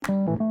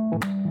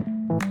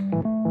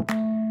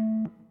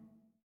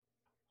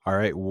All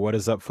right, what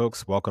is up,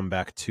 folks? Welcome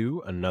back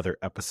to another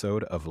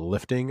episode of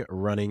Lifting,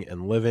 Running,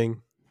 and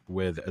Living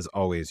with, as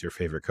always, your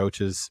favorite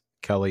coaches,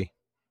 Kelly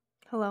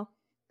Hello.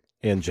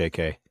 and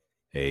JK.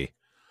 Hey.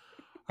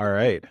 All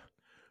right,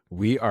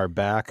 we are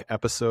back,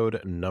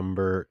 episode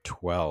number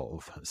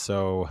 12.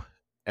 So,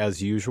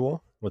 as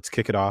usual, let's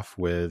kick it off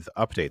with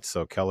updates.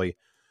 So, Kelly,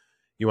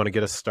 you want to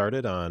get us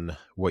started on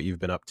what you've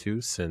been up to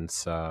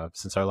since our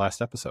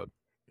last episode?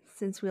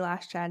 Since we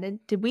last chatted,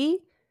 did we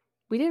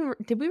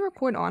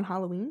record on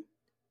Halloween?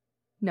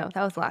 No,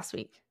 that was last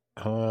week.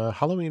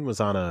 Halloween was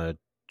on a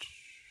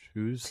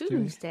Tuesday?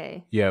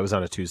 Tuesday. Yeah, it was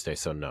on a Tuesday,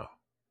 so no.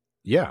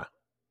 Yeah,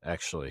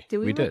 actually, Did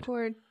we we did.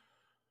 record?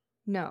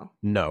 No,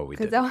 No, we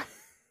because didn't.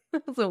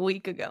 that was a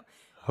week ago.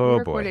 We Oh,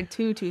 recorded boy.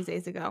 2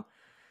 Tuesdays ago.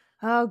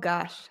 Oh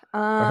gosh.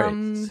 All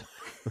right.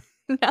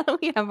 Now that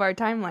we have our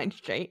timeline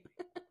straight.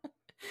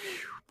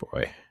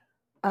 Boy.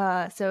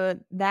 So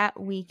that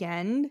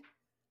weekend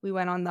we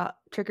went on the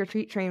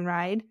trick-or-treat train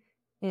ride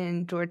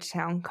in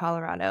Georgetown,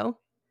 Colorado,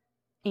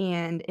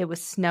 and it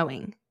was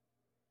snowing.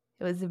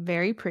 It was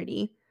very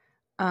pretty.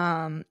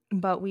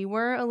 But we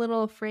were a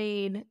little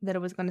afraid that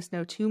it was going to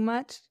snow too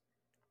much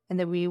and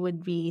that we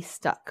would be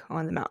stuck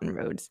on the mountain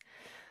roads.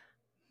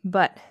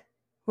 But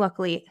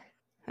luckily,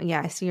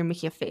 yeah, I see you're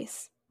making a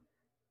face.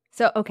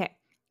 So, okay.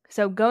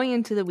 So going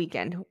into the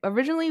weekend,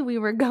 originally we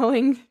were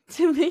going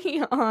to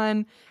be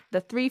on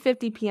the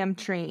 3:50 p.m.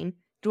 train.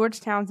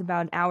 Georgetown's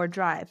about an hour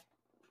drive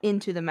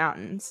into the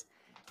mountains.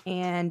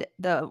 And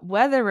the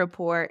weather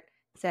report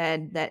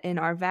said that in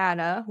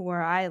Arvada,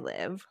 where I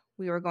live,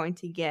 we were going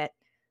to get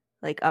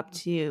like up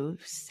to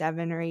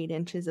 7 or 8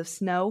 inches of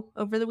snow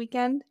over the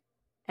weekend.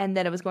 And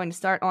that it was going to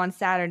start on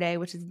Saturday,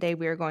 which is the day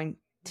we were going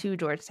to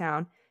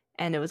Georgetown,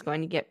 and it was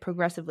going to get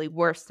progressively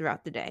worse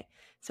throughout the day.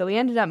 So we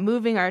ended up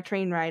moving our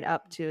train ride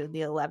up to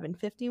the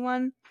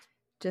 11:51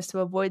 just to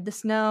avoid the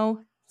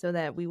snow so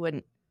that we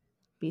wouldn't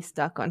be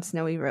stuck on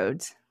snowy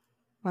roads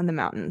on the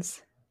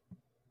mountains.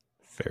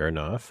 Fair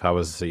enough. How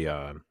was it?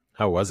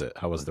 How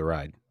was the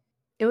ride?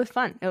 It was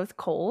fun. It was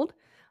cold.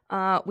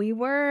 We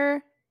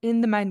were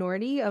in the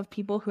minority of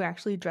people who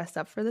actually dressed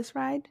up for this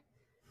ride.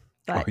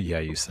 Oh, But yeah,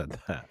 you said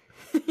that.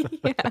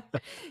 yeah,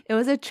 it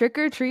was a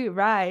trick-or-treat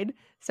ride.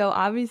 So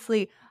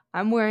obviously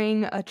I'm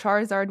wearing a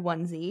Charizard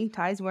onesie.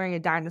 Ty's wearing a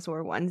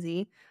dinosaur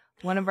onesie.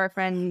 One of our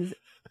friends,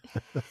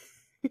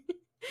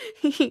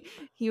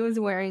 he was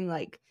wearing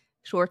like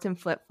shorts and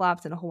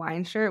flip-flops and a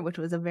Hawaiian shirt, which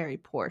was a very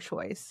poor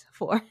choice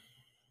for.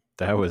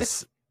 That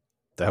was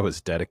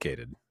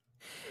dedicated.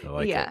 I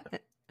like Yeah.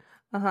 it.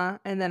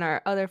 And then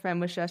our other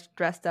friend was just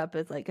dressed up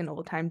as like an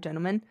old-time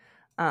gentleman.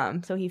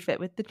 So he fit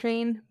with the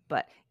train.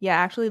 But yeah,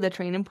 actually the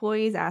train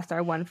employees asked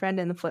our one friend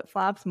in the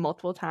flip-flops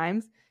multiple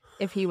times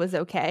if he was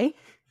okay.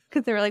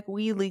 Because they were like,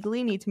 we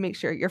legally need to make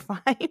sure you're fine.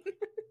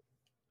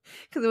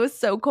 Because it was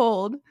so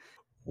cold.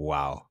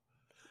 Wow.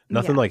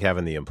 Nothing Yeah, like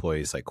having the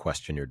employees like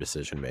question your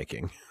decision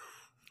making.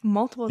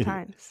 multiple You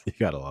times.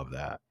 gotta love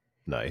that.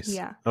 Nice.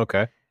 Yeah.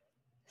 Okay.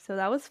 So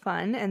that was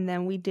fun. And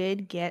then we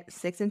did get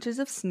 6 inches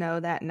of snow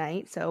that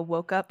night. So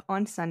woke up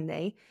on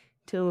Sunday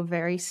to a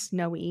very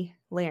snowy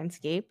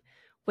landscape,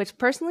 which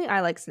personally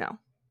I like snow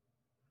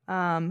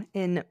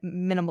in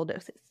minimal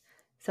doses.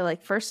 So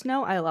like first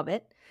snow, I love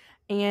it.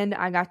 And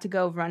I got to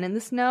go run in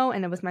the snow,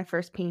 and it was my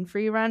first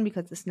pain-free run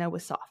because the snow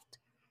was soft.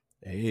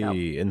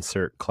 Hey,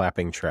 insert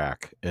clapping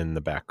track in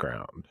the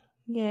background.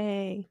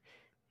 Yay.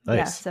 Yeah,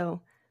 Nice.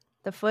 so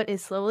the foot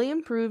is slowly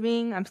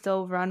improving. I'm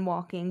still run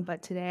walking,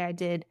 but today I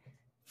did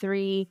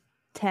 3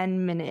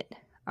 10-minute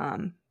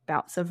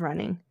bouts of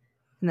running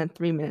and then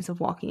 3 minutes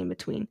of walking in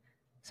between.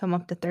 So I'm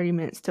up to 30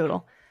 minutes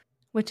total,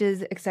 which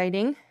is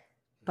exciting,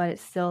 but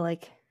it's still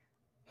like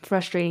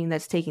frustrating that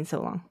it's taking so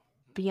long.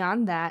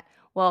 Beyond that,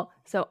 well,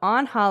 so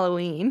on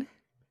Halloween,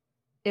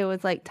 it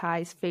was like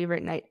Ty's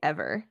favorite night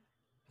ever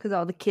because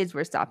all the kids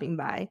were stopping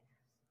by,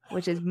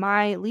 which is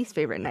my least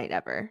favorite night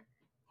ever,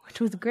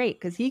 which was great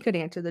because he could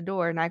answer the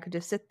door and I could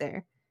just sit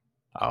there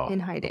Oh, in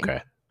hiding.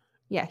 okay.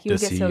 Yeah, he would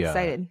Does get so he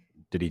excited.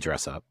 did he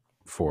dress up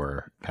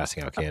for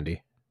passing out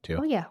candy too?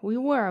 Oh, yeah, we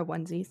wore our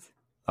onesies.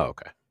 Oh,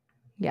 okay.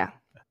 Yeah,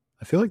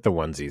 I feel like the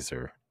onesies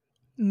are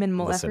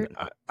minimal listen,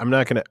 effort. I'm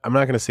not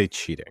gonna say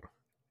cheating.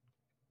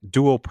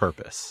 Dual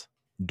purpose.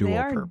 They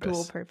are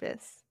dual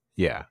purpose.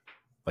 Yeah.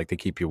 Like they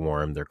keep you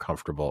warm, they're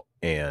comfortable,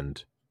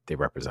 and they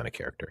represent a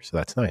character. So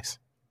that's nice.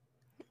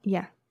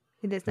 Yeah,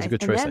 it is It's nice. a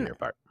good And choice then, on your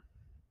part.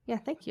 yeah,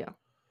 thank you.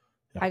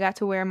 Yeah. I got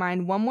to wear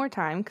mine one more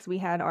time because we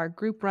had our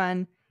group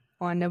run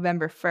on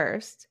November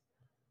 1st.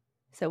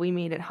 So we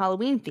made it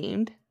Halloween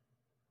themed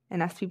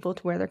and asked people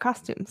to wear their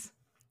costumes.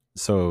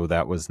 So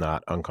that was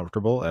not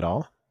uncomfortable at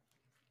all?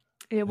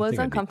 It was think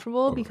I'd be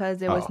uncomfortable over.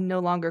 because it was Oh. no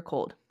longer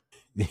cold.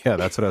 Yeah,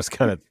 that's what I was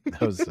kind of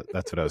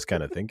that's what I was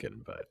kind of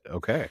thinking, but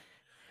okay.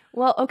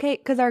 Well, okay,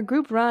 because our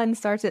group run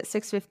starts at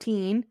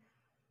 6:15,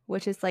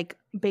 which is like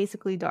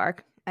basically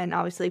dark. And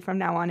obviously from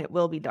now on it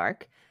will be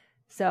dark.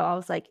 So I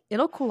was like,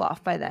 it'll cool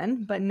off by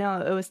then. But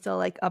no, it was still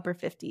like upper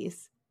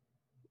 50s,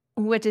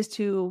 which is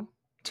too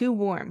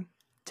warm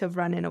to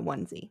run in a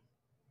onesie.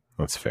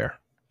 That's fair.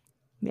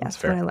 Yeah, That's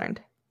that's fair. what I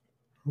learned.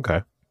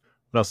 Okay.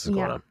 What else is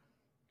going Yeah.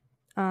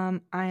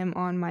 on? I am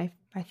on my,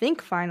 I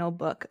think, final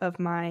book of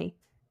my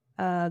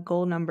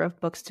goal number of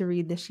books to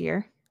read this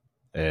year.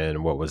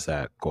 And what was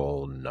that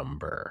goal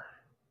number?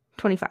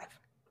 25.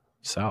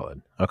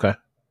 Solid. Okay.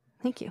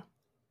 Thank you.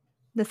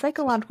 The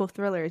psychological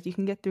thrillers you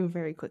can get through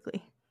very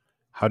quickly.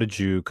 How did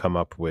you come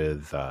up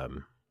with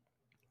the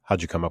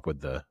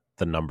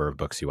number of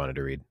books you wanted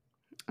to read?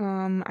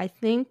 I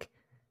think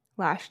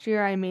last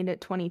year I made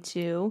it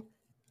 22,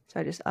 so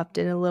I just upped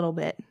it a little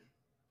bit,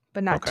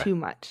 but not Okay. too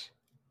much.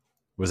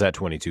 Was that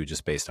 22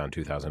 just based on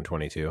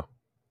 2022?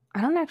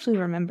 I don't actually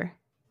remember.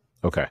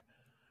 Okay.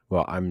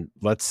 Well,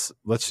 let's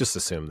just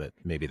assume that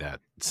maybe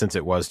that since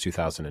it was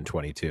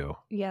 2022,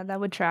 Yeah, that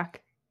would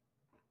track.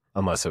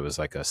 unless it was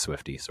like a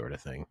Swiftie sort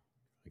of thing.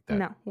 Like that.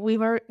 No,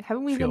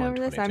 haven't we been Feeling over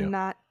this? 22. I'm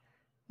not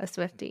a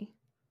Swiftie.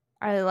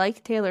 I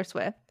like Taylor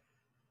Swift,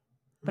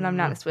 but I'm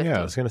not a Swiftie. Yeah,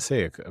 I was gonna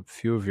say a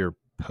few of your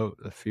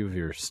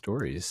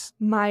stories.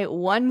 My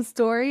one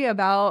story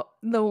about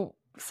the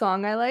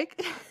song I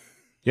like.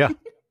 Yeah.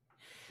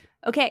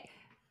 Okay,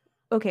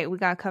 we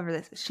gotta cover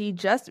this. She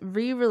just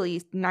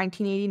re-released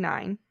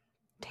 1989,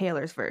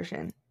 Taylor's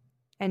version,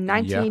 and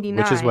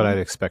 1989, which is what I'd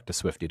expect a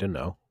Swiftie to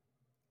know.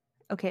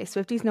 Okay,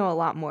 Swifties know a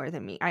lot more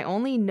than me. I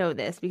only know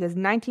this because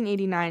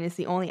 1989 is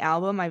the only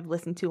album I've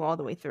listened to all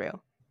the way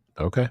through.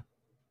 Okay.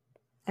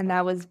 And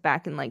that was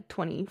back in like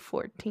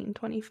 2014,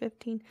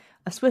 2015.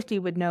 A Swiftie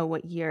would know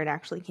what year it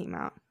actually came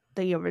out,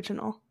 the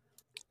original.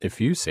 If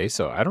you say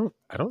so. I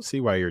don't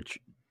see why you're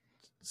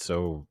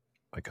so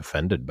like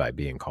offended by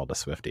being called a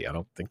Swiftie. I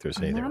don't think there's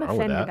anything wrong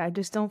with that. I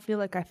just don't feel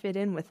like I fit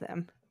in with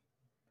them.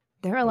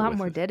 They're a lot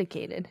more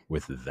dedicated.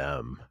 With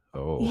them.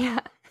 Oh.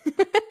 Yeah.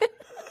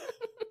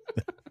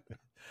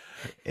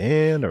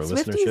 And our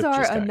Swifties listenership are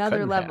just got another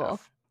cut in level.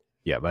 half.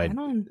 Yeah, my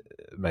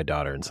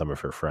daughter and some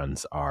of her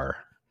friends are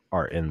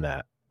in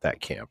that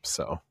camp,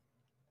 so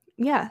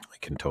yeah, I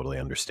can totally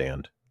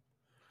understand.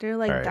 They're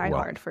like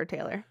diehard for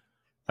Taylor.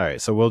 All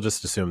right, so we'll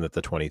just assume that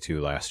the 22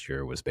 last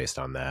year was based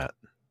on that.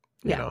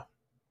 You know,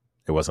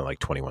 it wasn't like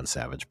 21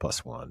 Savage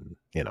plus one.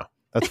 You know,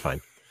 that's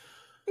fine.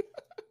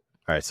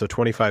 All right, so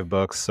 25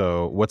 books.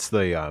 So what's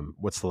the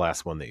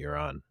last one that you're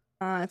on?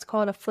 It's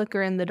called A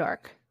Flicker in the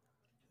Dark.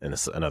 And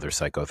it's another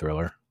psycho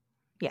thriller?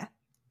 Yeah.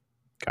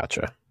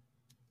 Gotcha.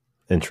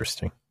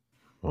 Interesting.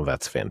 Well,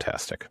 that's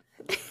fantastic.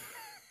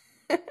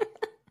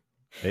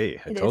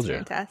 Hey, I told you.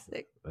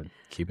 Fantastic.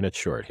 Keeping it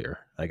short here.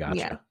 I gotcha.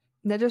 Yeah.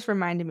 That just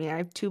reminded me I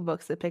have 2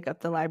 books that pick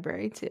up the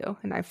library too,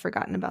 and I've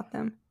forgotten about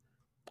them.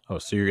 Oh,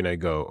 so you're going to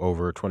go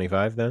over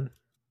 25 then?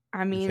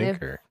 I mean,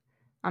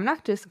 I'm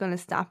not just going to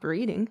stop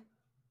reading.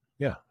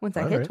 Yeah. Once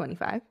I hit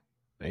 25.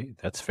 Hey,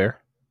 that's fair.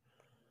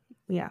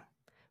 Yeah.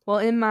 Well,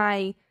 in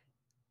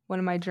one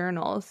of my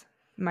journals,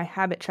 my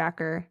habit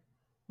tracker,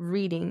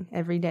 reading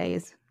every day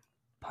is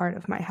part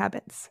of my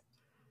habits.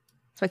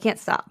 So I can't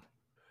stop.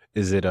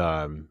 Is it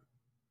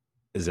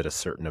a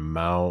certain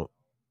amount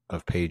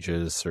of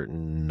pages,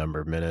 certain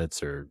number of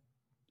minutes, or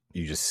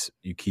you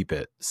keep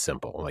it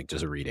simple, like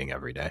just reading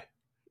every day?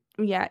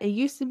 Yeah, it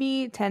used to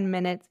be 10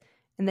 minutes,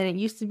 and then it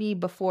used to be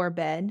before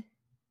bed.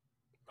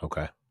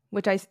 Okay.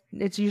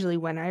 It's usually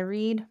when I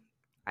read.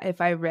 If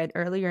I read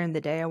earlier in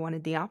the day, I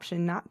wanted the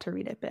option not to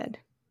read at bed.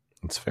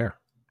 That's fair.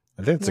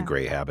 I think it's a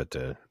great habit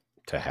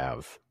to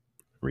have,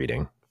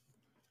 reading.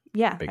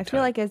 Yeah, I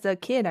feel like as a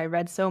kid, I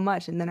read so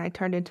much, and then I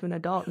turned into an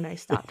adult and I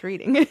stopped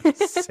reading.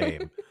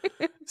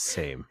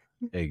 Same.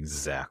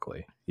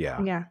 Exactly.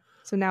 Yeah. Yeah.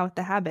 So now with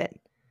the habit,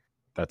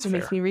 it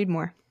makes me read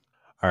more.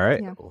 All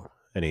right.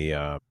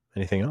 Yeah.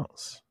 Anything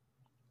else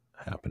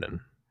happening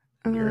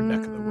in your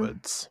neck of the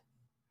woods?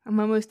 I'm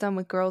almost done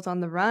with Girls on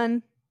the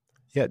Run.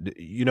 Yeah.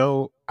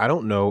 I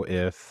don't know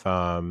if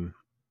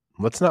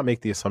let's not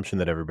make the assumption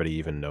that everybody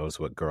even knows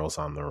what Girls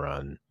on the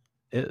Run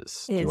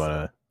is. Do you want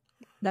to?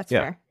 That's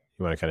fair.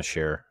 You want to kind of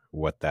share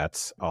what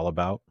that's all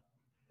about?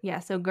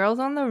 Yeah. So Girls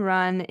on the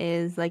Run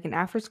is like an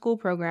after-school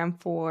program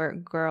for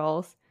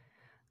girls,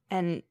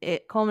 and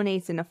it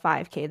culminates in a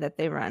 5K that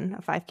they run,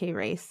 a 5K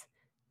race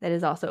that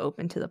is also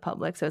open to the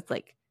public. So it's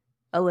like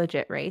a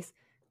legit race.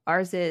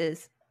 Ours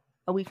is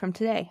a week from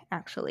today,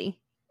 actually.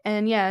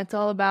 And yeah, it's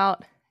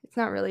not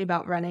really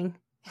about running.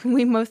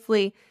 We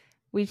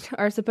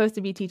are supposed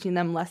to be teaching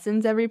them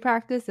lessons every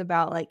practice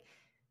about like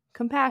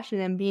compassion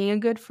and being a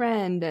good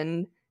friend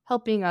and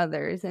helping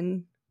others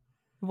and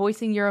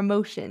voicing your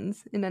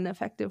emotions in an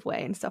effective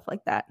way and stuff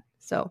like that.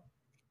 So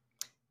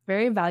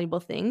very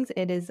valuable things.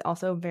 It is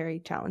also very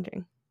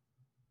challenging.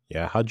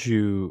 Yeah. How did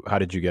you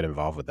get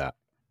involved with that?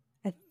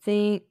 I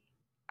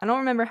don't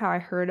remember how I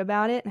heard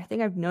about it. I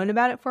think I've known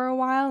about it for a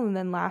while. And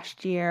then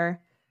last year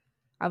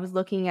I was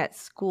looking at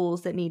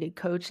schools that needed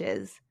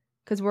coaches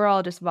because we're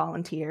all just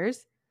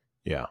volunteers.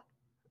 Yeah.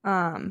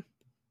 And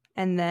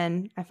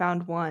then I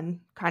found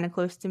one kind of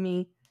close to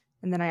me.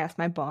 And then I asked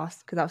my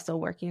boss, because I was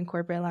still working in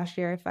corporate last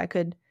year, if I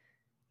could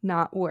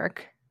not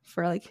work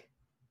for like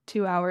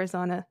 2 hours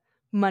on a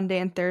Monday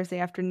and Thursday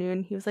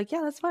afternoon. He was like,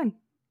 yeah, that's fine.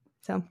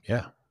 So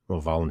yeah,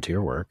 well,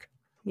 volunteer work.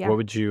 Yeah. What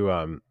would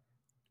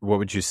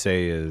you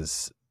say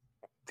is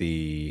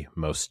the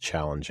most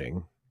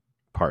challenging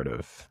part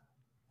of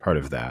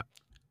that?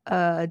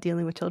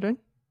 Dealing with children.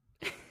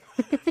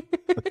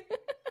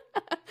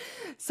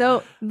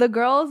 So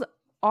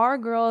our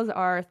girls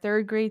are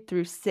 3rd grade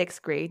through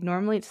 6th grade.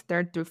 Normally it's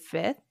 3rd through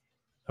 5th.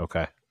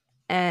 Okay.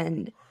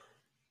 And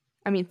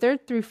I mean,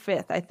 3rd through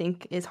 5th, I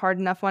think, is hard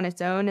enough on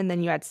its own. And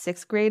then you add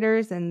 6th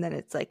graders, and then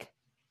it's like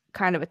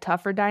kind of a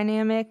tougher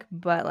dynamic.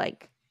 But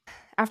like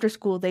after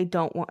school, they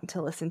don't want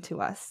to listen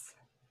to us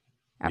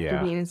after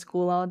being in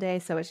school all day.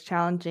 So it's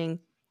challenging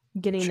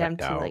getting them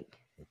to like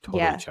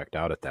totally checked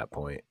out at that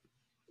point.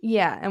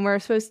 Yeah. And we're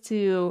supposed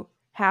to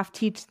half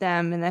teach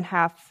them and then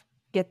half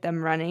get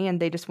them running. And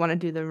they just want to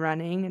do the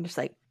running and just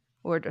like,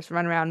 or just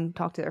run around and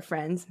talk to their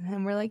friends.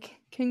 And we're like,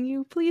 can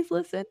you please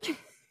listen?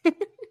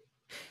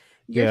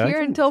 You're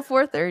here until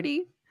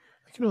 4:30.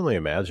 I can only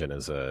imagine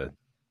as a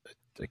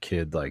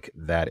kid like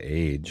that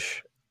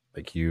age,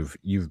 like you've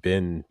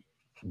been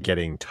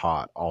getting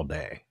taught all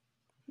day.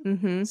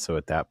 Mm-hmm. So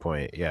at that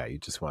point, you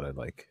just want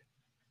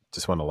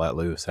to let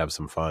loose, have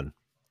some fun.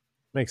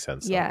 Makes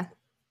sense. Yeah.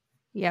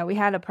 Yeah, we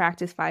had a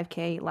practice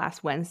 5K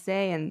last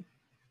Wednesday, and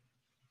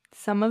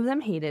some of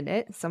them hated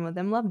it. Some of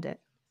them loved it.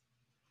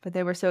 But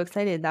they were so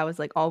excited. That was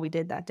like all we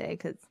did that day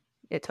because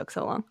it took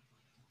so long.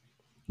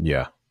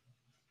 Yeah.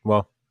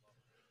 Well,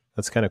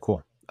 that's kind of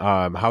cool.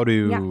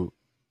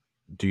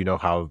 Do you know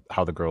how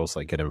the girls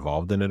like get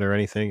involved in it or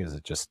anything? Is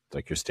it just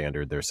like your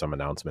standard? There's some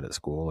announcement at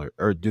school,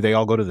 or do they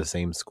all go to the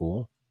same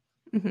school?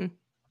 Mm-hmm.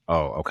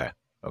 Oh, okay.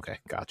 Okay.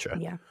 Gotcha.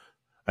 Yeah.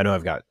 I know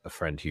I've got a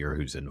friend here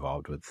who's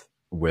involved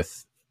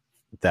with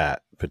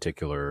that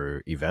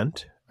particular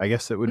event. I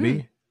guess it would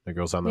be the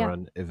Girls on the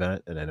Run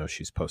event. And I know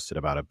she's posted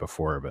about it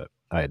before, but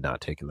I had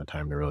not taken the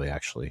time to really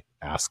actually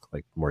ask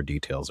like more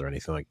details or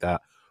anything like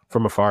that.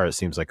 From afar, it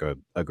seems like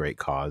a great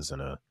cause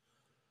and a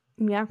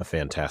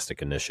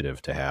fantastic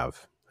initiative to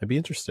have. I'd be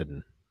interested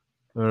in,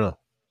 I don't know,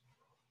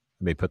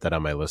 I may put that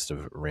on my list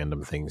of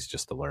random things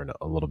just to learn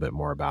a little bit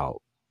more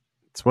about.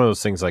 It's one of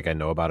those things like I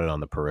know about it on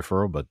the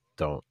peripheral, but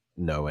don't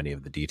know any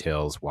of the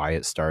details, why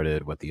it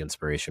started, what the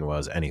inspiration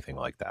was, anything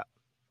like that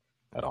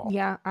at all.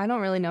 Yeah, I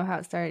don't really know how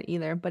it started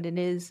either, but it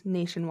is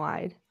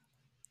nationwide,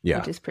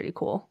 which is pretty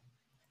cool.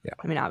 Yeah.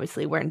 I mean,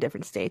 obviously, we're in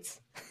different states.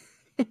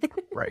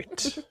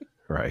 Right.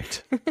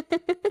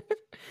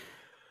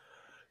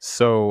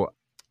 So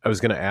I was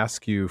going to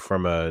ask you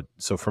from a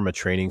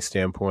training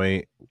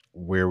standpoint,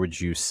 where would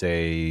you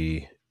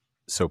say,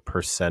 so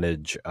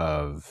percentage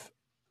of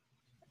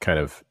kind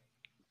of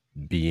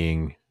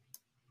being,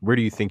 where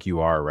do you think you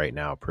are right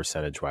now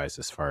percentage wise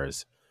as far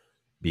as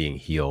being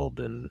healed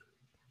and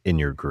in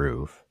your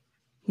groove?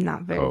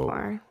 Not very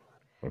far.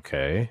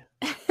 Okay.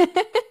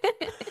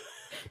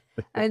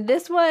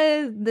 This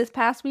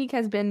past week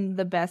has been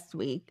the best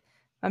week.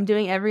 I'm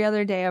doing every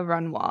other day a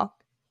run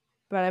walk,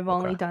 but I've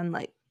only done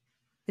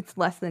it's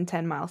less than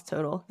 10 miles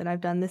total that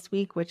I've done this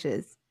week, which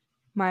is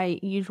my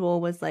usual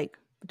was like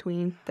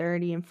between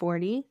 30 and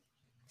 40.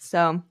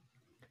 So,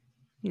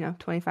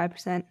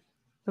 25%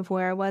 of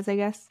where I was, I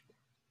guess.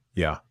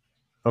 Yeah.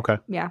 Okay.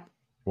 Yeah.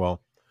 Well,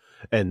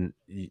 and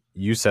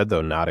you said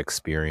though, not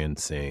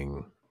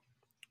experiencing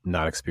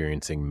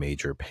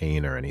major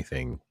pain or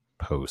anything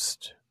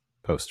post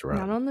run.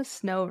 Not on the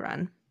snow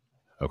run.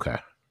 Okay.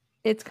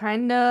 It's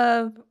kind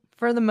of,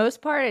 for the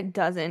most part, it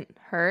doesn't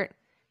hurt.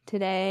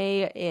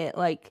 Today, it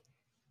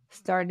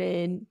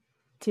started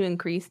to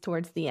increase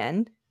towards the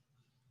end,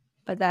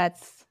 but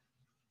that's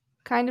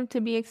kind of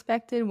to be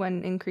expected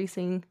when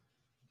increasing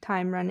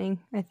time running,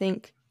 I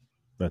think.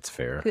 That's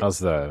fair. How's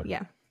the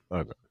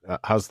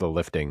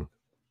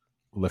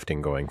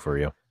lifting going for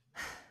you?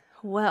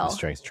 Well, the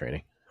strength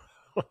training.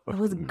 It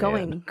was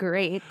going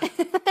great.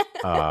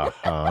 I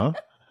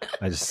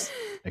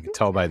could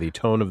tell by the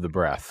tone of the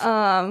breath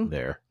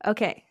there.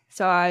 Okay,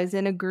 so I was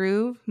in a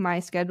groove.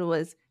 My schedule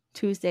was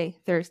Tuesday,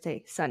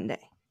 Thursday, Sunday.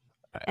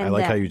 I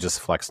like how you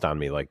just flexed on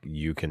me like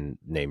you can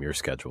name your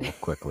schedule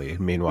quickly.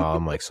 Meanwhile,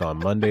 I'm like, so on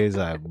Mondays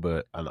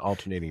but on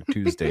alternating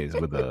Tuesdays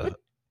with a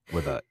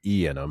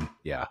E in them.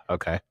 Yeah,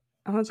 okay.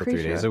 I'm so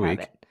 3 days a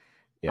week.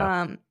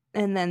 Yeah.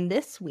 And then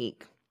this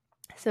week,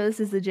 so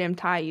this is the gym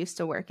Ty used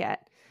to work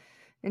at,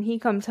 and he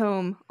comes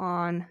home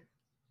it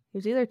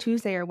was either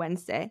Tuesday or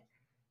Wednesday,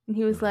 and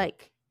he was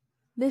like,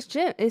 "This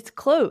gym, it's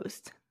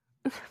closed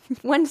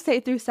Wednesday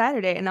through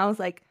Saturday," and I was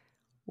like,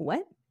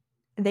 "What?"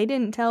 They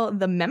didn't tell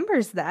the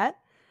members that.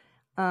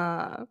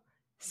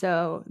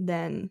 So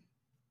then,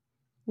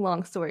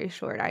 long story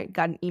short, I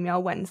got an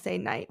email Wednesday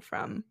night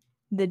from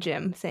the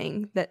gym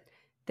saying that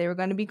they were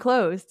going to be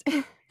closed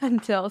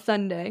until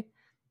Sunday.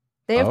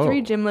 They have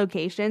 3 gym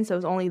locations, so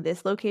it's only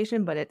this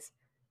location, but it's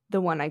the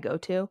one I go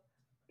to.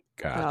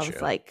 Gotcha. And I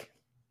was like,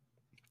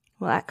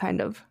 well, that kind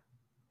of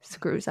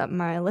screws up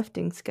my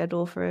lifting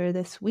schedule for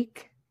this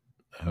week.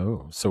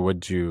 Oh, so what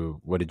did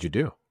you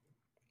do?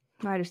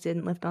 I just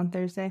didn't lift on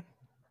Thursday.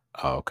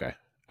 Oh, okay.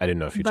 I didn't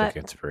know if you took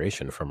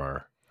inspiration from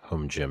our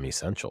home gym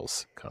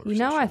essentials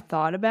conversation. I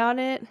thought about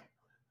it.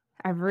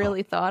 I've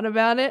really thought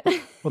about it.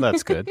 Well,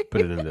 that's good.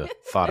 Put it in the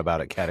thought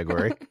about it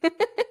category.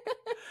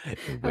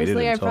 Waited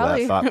until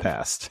that thought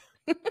passed.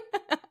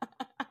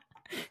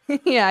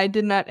 Yeah, I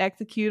did not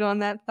execute on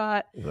that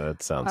thought.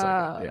 That sounds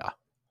like it. Yeah.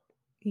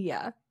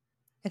 Yeah.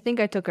 I think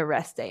I took a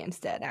rest day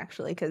instead,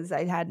 actually, because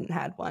I hadn't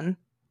had one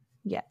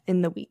yet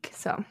in the week.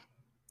 So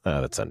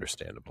That's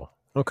understandable.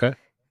 Okay.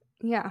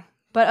 yeah.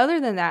 But other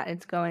than that,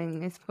 it's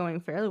going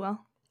fairly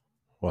well.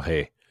 Well,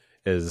 hey,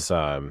 it's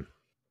not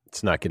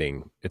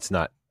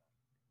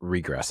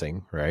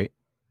regressing, right?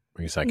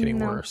 It's not getting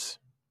worse.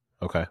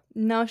 Okay.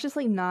 No, it's just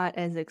like not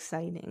as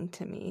exciting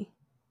to me.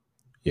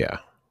 Yeah.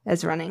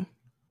 As running.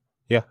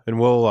 Yeah, and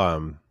we'll I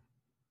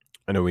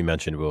know we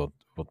mentioned we'll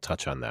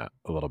touch on that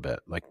a little bit,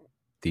 like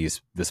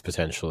these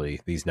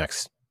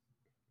next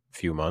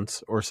few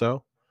months or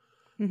so,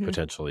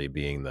 potentially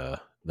being the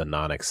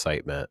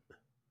non-excitement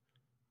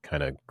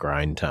kind of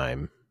grind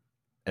time,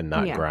 and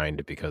not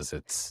grind because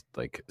it's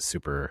like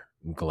super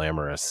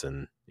glamorous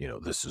and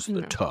this is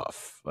the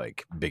tough,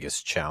 like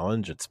biggest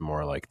challenge. It's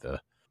more like the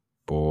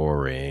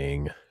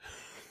boring,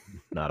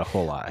 not a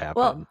whole lot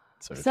happening.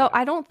 So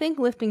I don't think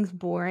lifting's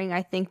boring.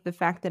 I think the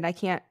fact that I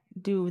can't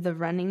do the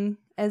running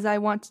as I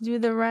want to do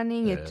the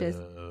running, it just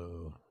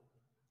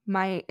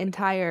my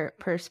entire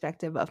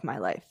perspective of my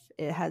life,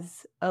 it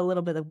has a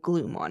little bit of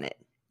gloom on it,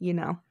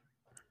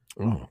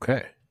 Oh,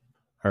 okay.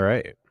 All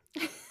right.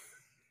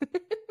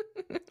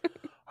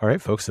 All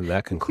right, folks, and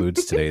that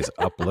concludes today's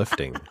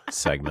uplifting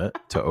segment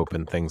to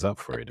open things up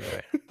for you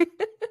today.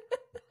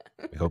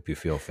 We hope you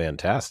feel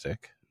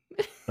fantastic.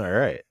 All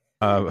right.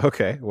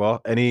 Okay. Well,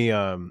 any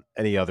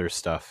other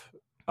stuff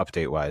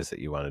update wise that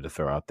you wanted to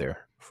throw out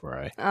there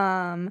before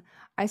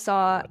I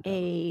saw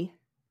a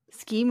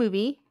ski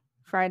movie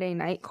Friday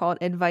night called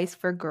Advice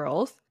for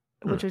Girls,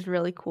 which was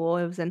really cool.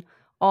 It was an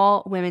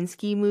all women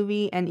ski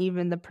movie, and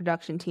even the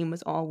production team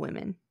was all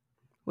women,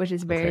 which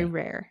is very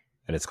rare.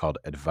 And it's called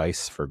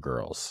Advice for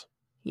Girls.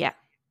 Yeah.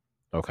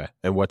 Okay.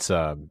 And what's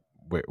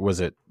was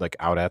it like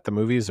out at the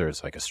movies, or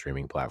it's like a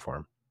streaming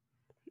platform?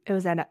 It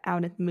was out at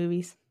the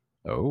movies.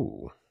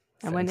 Oh.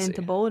 I went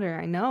into Boulder.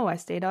 I know. I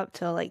stayed up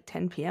till like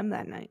 10 p.m.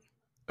 that night.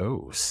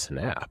 Oh,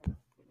 snap.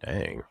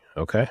 Dang.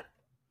 Okay.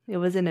 It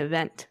was an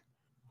event.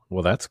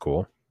 Well, that's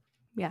cool.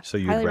 Yeah. So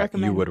you would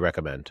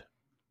recommend?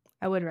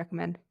 I would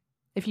recommend.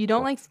 If you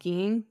don't like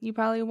skiing, you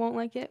probably won't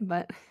like it,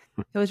 but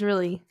it was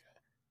really,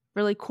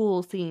 really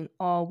cool seeing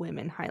all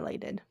women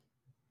highlighted.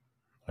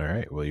 All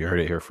right. Well, you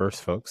heard it here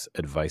first, folks.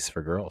 Advice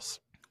for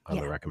Girls on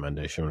the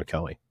recommendation of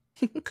Kelly.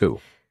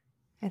 Cool.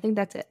 I think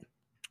that's it.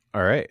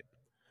 All right.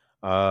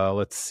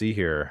 Let's see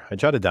here. I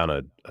jotted down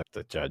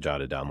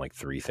like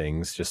 3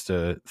 things just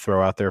to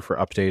throw out there for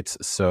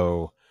updates.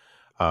 So,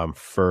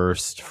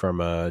 first,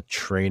 from a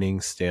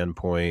training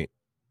standpoint,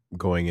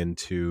 going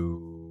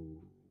into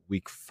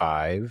week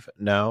 5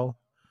 now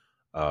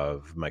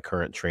of my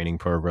current training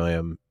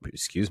program.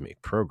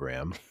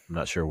 I'm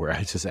not sure where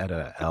I just added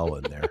an L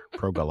in there.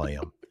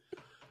 Program.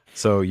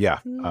 So yeah,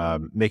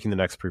 making the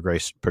next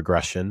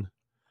progression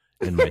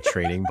in my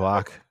training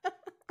block.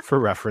 For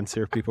reference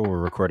here, people,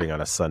 were recording on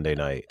a Sunday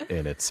night,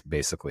 and it's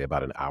basically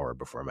about an hour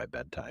before my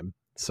bedtime.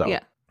 So,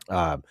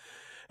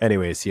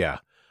 anyways,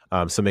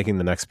 so making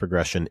the next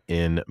progression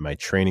in my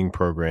training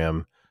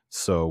program.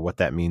 So what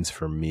that means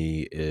for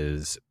me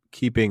is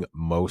keeping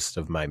most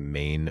of my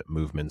main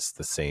movements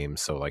the same.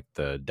 So like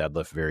the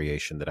deadlift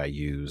variation that I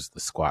use, the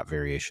squat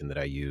variation that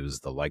I use,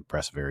 the leg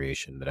press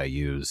variation that I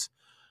use,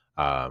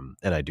 and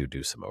I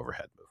do some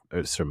overhead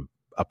movements, some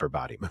upper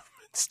body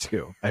movements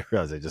too. I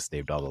realize I just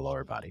named all the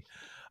lower body.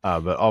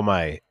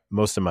 But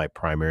most of my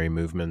primary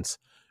movements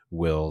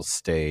will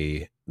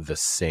stay the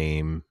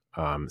same,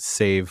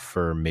 save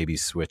for maybe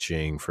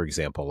switching. For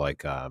example,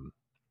 like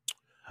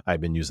I've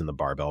been using the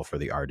barbell for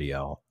the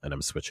RDL, and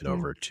I'm switching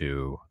over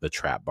to the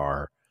trap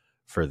bar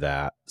for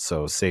that.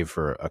 So save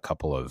for a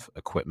couple of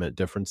equipment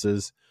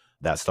differences,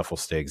 that stuff will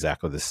stay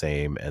exactly the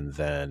same. And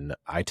then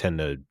I tend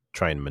to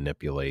try and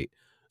manipulate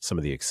some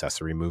of the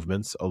accessory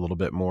movements a little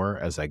bit more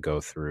as I go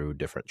through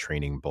different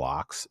training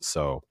blocks.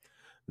 So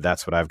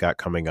that's what I've got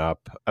coming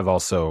up. I've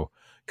also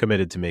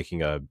committed to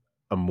making a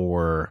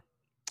more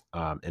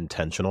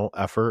intentional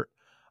effort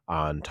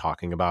on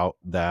talking about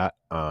that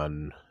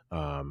on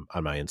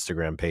my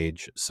Instagram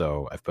page.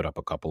 So I've put up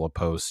a couple of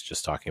posts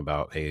just talking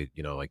about, hey,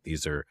 like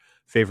these are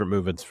favorite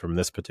movements from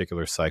this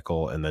particular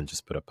cycle, and then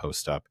just put a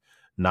post up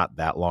not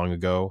that long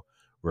ago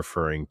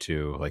referring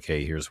to like,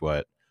 hey, here's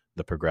what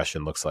the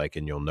progression looks like,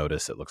 and you'll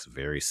notice it looks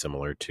very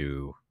similar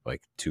to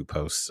like 2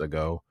 posts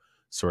ago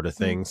sort of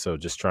thing. So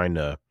just trying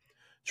to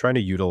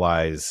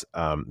utilize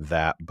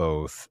that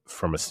both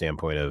from a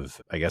standpoint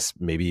of, I guess,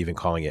 maybe even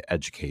calling it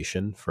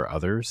education for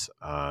others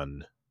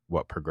on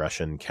what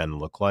progression can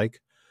look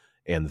like.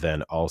 And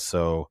then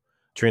also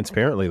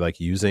transparently, like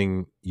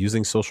using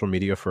social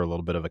media for a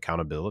little bit of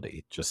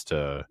accountability, just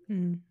to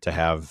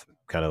have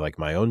kind of like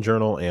my own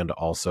journal. And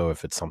also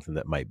if it's something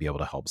that might be able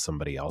to help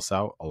somebody else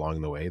out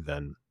along the way,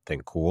 then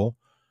cool.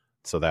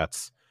 So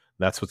that's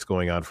what's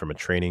going on from a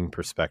training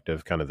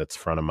perspective, kind of that's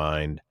front of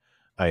mind.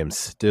 I am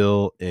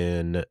still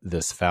in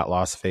this fat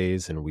loss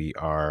phase, and we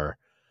are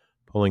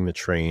pulling the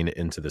train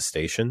into the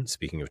station.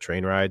 Speaking of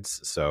train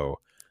rides, so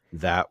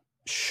that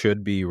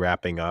should be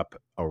wrapping up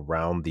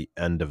around the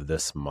end of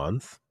this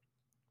month.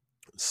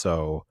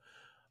 So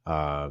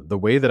the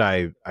way that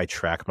I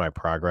track my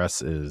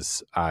progress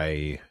is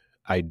I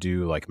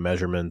do like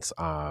measurements.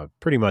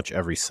 Pretty much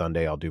every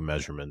Sunday I'll do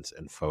measurements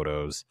and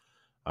photos,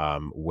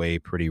 weigh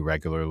pretty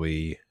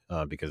regularly,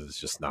 because it's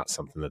just not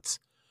something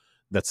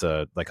that's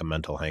a like a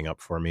mental hang up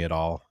for me at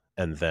all.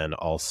 And then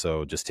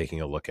also just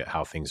taking a look at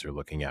how things are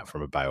looking at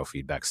from a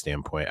biofeedback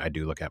standpoint. I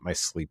do look at my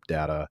sleep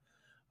data,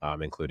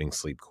 including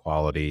sleep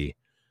quality,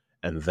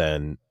 and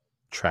then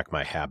track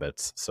my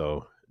habits.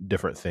 So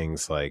different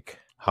things like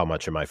how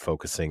much am I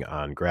focusing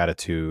on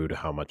gratitude?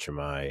 How much am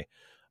I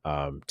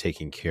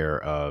taking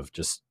care of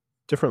just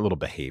different little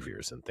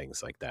behaviors and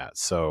things like that.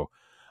 So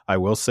I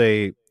will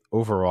say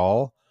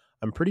overall,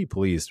 I'm pretty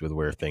pleased with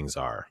where things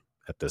are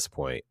at this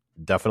point.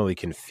 Definitely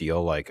can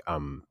feel like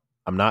I'm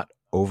not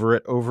over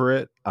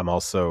it. I'm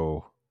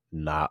also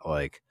not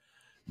like,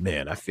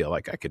 man, I feel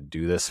like I could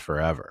do this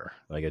forever.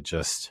 Like it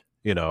just,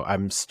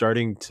 I'm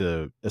starting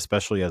to,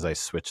 especially as I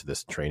switch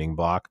this training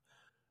block,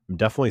 I'm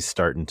definitely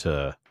starting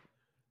to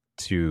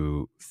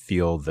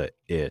feel the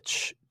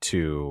itch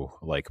to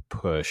like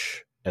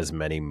push as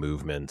many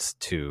movements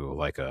to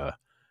like a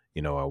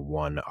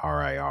one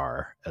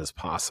RIR as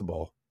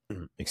possible.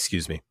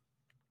 Excuse me.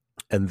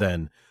 And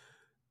then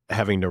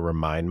having to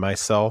remind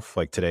myself,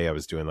 like today I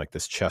was doing like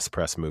this chest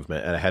press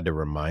movement, and I had to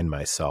remind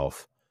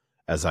myself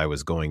as I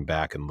was going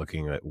back and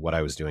looking at what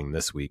I was doing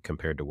this week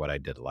compared to what I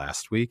did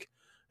last week.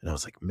 And I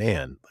was like,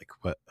 man,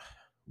 like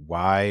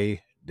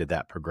why did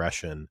that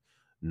progression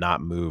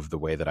not move the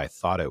way that I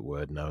thought it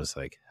would? And I was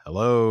like,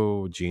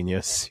 hello,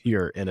 genius,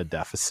 you're in a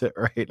deficit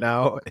right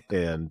now.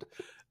 And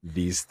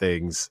these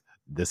things,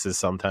 this is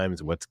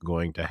sometimes what's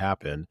going to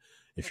happen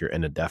if you're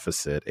in a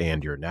deficit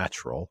and you're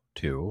natural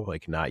too,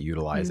 like not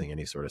utilizing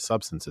any sort of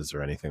substances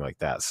or anything like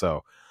that.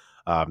 So,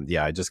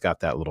 yeah, I just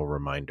got that little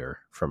reminder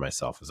for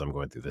myself as I'm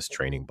going through this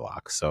training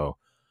block. So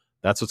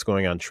that's what's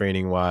going on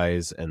training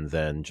wise. And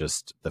then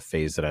just the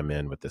phase that I'm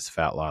in with this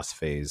fat loss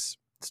phase,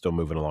 still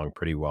moving along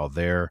pretty well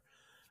there.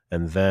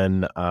 And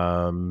then,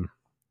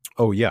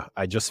 oh yeah,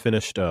 I just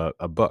finished a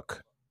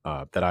book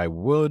that I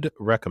would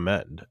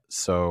recommend.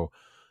 So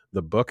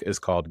the book is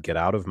called Get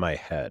Out of My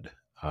Head,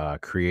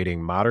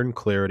 Creating Modern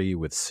Clarity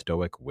with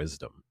Stoic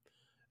Wisdom.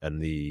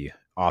 And the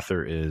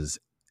author is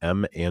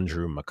M.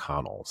 Andrew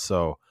McConnell.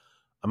 So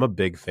I'm a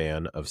big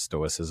fan of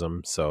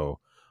Stoicism. So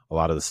a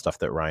lot of the stuff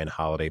that Ryan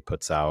Holiday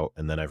puts out.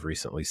 And then I've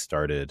recently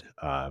started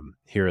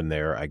here and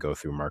there, I go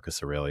through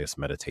Marcus Aurelius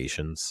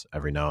Meditations.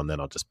 Every now and then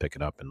I'll just pick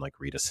it up and like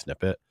read a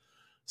snippet.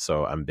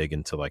 So I'm big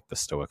into like the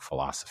Stoic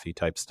philosophy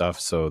type stuff.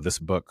 So this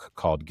book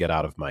called Get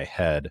Out of My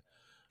Head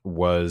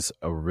was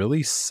a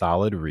really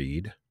solid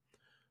read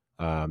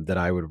that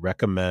I would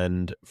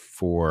recommend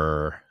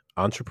for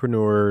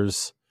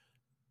entrepreneurs,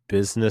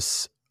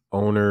 business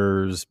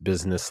owners,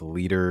 business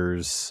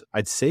leaders.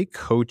 I'd say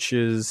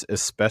coaches,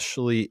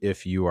 especially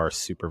if you are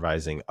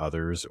supervising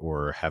others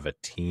or have a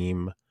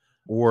team,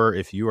 or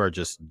if you are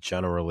just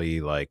generally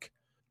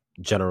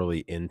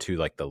into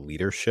like the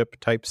leadership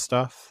type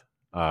stuff.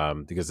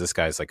 Because this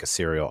guy's like a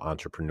serial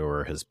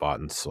entrepreneur, has bought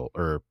and sold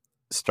or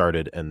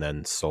started and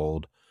then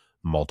sold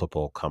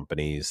multiple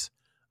companies.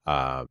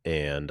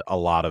 And a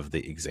lot of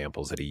the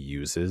examples that he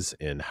uses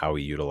in how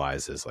he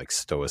utilizes like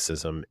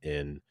stoicism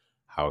in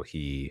how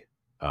he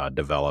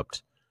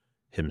developed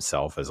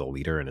himself as a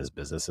leader in his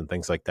business and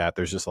things like that.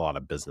 There's just a lot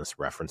of business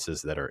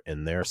references that are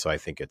in there. So I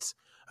think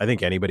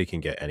anybody can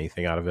get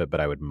anything out of it,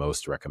 but I would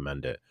most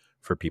recommend it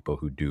for people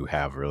who do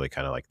have really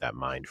kind of like that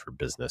mind for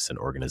business and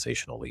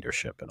organizational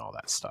leadership and all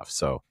that stuff.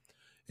 So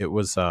it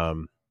was,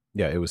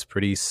 it was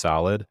pretty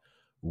solid.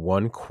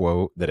 One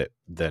quote that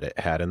it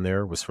had in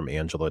there was from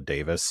Angela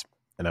Davis,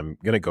 and I'm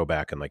going to go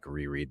back and like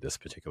reread this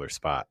particular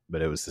spot,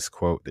 but it was this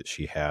quote that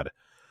she had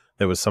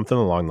that was something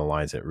along the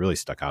lines that really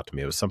stuck out to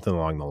me. It was something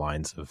along the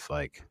lines of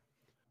like,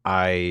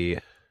 I'm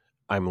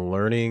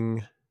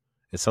learning,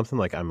 it's something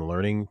like I'm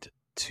learning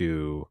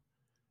to,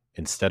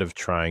 instead of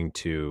trying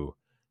to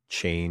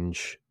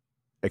change,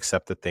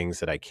 accept the things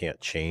that I can't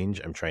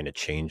change, I'm trying to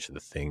change the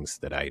things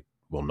that I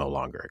will no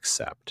longer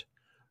accept,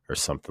 or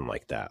something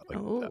like that.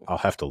 Like, I'll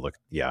have to look.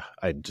 Yeah,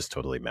 I just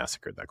totally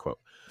massacred that quote.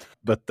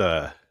 But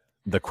the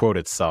quote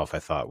itself, I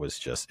thought was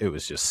just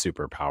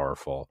super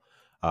powerful.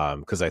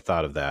 Because I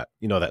thought of that,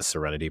 that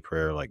serenity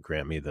prayer, like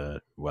grant me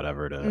the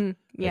whatever to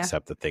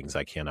accept the things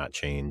I cannot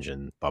change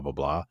and blah, blah,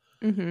 blah.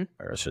 Mm-hmm.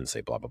 Or I shouldn't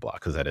say blah, blah, blah,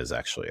 because that is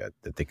actually, I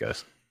think,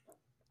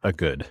 a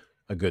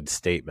good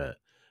statement.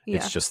 Yeah.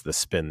 It's just the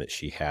spin that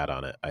she had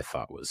on it, I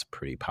thought was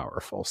pretty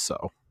powerful.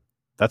 So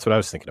that's what I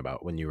was thinking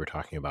about when you were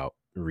talking about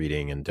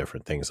reading and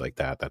different things like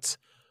that. That's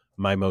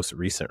my most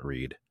recent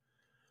read.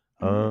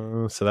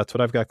 So that's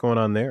what I've got going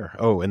on there.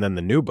 Oh, and then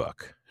the new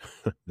book,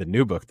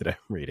 that I'm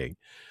reading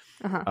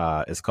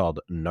is called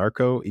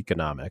Narco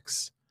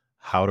Economics: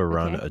 How to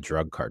Run a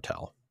Drug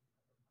Cartel.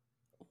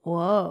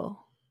 Whoa.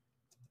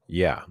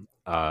 Yeah.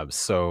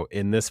 So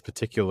in this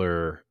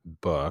particular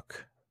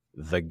book,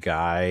 the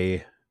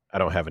guy, I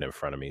don't have it in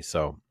front of me,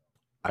 so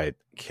I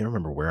can't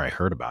remember where I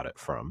heard about it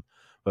from,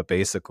 but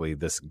basically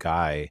this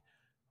guy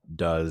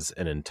does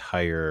an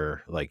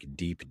entire like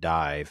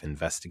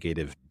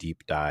investigative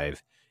deep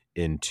dive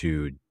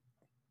into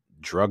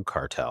drug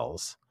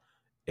cartels,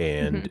 Hmm.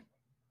 and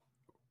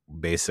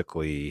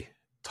basically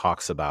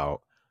talks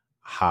about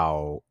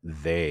how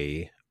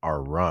they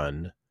are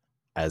run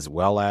as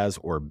well as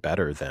or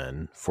better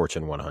than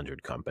Fortune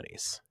 100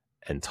 companies,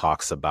 and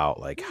talks about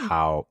like Hmm.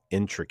 how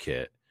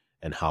intricate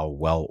and how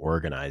well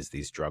organized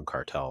these drug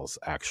cartels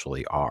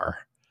actually are.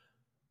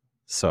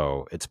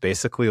 So it's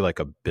basically like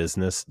a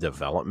business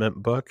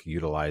development book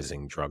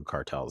utilizing drug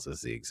cartels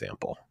as the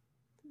example.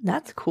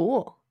 That's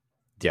cool.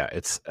 Yeah,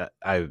 it's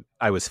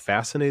I was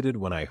fascinated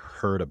when I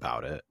heard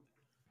about it.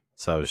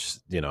 So I was,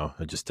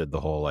 I just did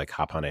the whole like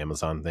hop on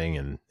Amazon thing,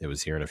 and it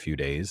was here in a few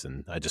days,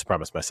 and I just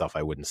promised myself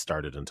I wouldn't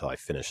start it until I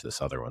finished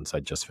this other one. So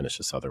I just finished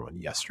this other one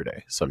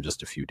yesterday. So I'm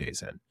just a few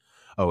days in.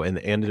 Oh, and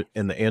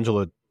the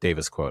Angela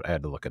Davis quote, I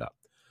had to look it up.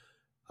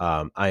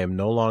 I am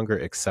no longer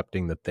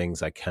accepting the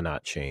things I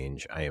cannot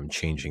change. I am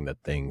changing the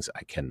things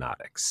I cannot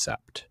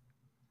accept.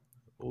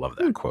 Love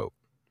Hmm. that quote.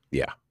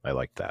 Yeah, I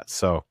like that.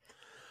 So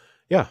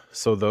yeah,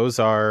 so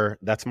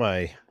that's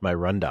my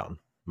rundown,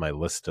 my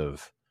list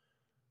of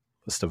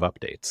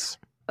updates.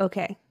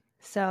 Okay.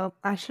 So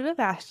I should have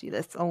asked you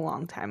this a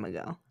long time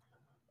ago.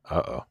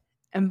 Uh-oh.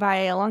 And by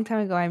a long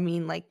time ago, I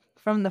mean like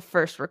from the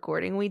first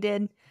recording we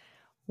did.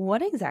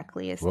 What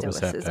exactly is What was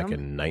that, back Stoicism?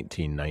 in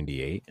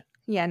 1998?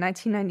 Yeah,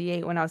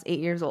 1998 when I was 8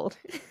 years old.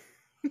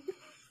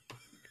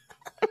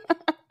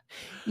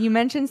 You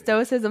mentioned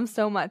Stoicism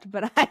so much,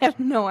 but I have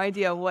no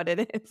idea what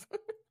it is.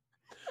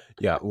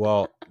 Yeah,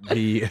 well,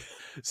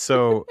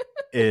 so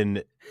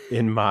in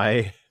in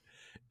my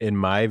in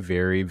my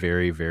very,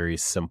 very, very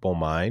simple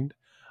mind,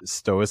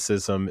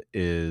 Stoicism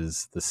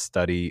is the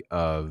study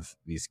of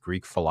these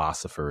Greek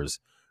philosophers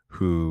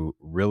who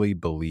really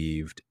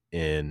believed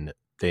in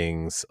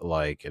things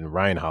like, and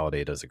Ryan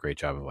Holiday does a great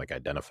job of like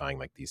identifying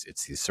like these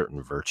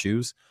certain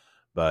virtues,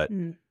 but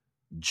Mm.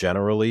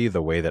 generally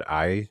the way that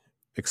I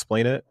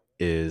explain it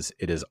is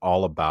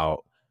all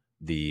about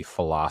the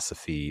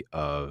philosophy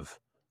of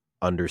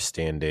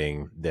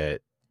understanding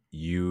that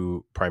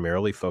you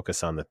primarily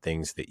focus on the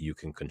things that you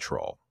can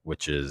control,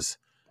 which is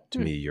to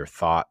Hmm. me your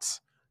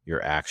thoughts,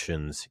 your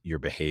actions, your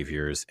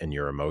behaviors, and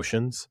your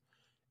emotions.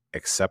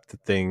 Accept the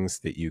things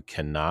that you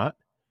cannot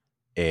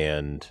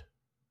and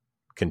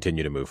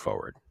continue to move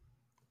forward.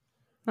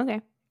 Okay.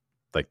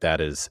 Like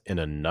that is in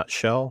a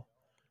nutshell.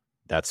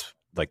 That's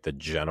like the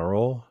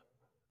general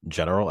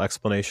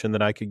explanation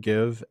that I could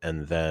give.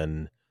 And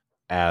then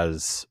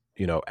as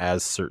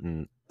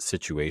certain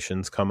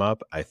situations come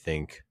up, I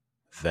think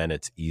then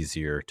it's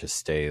easier to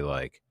stay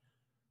like,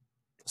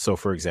 so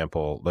for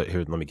example, let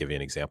me give you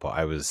an example.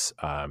 I was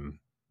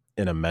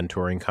in a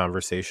mentoring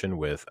conversation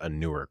with a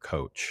newer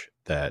coach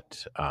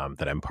that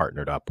I'm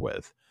partnered up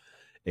with.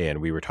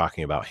 And we were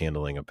talking about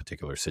handling a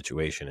particular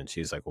situation. And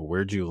she's like, well,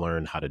 where'd you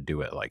learn how to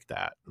do it like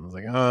that? And I was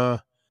like,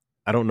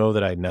 I don't know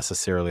that I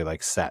necessarily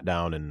like sat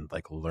down and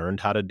like learned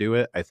how to do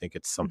it. I think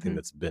it's something Hmm.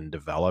 that's been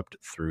developed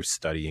through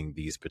studying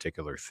these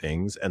particular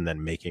things and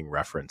then making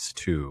reference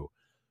to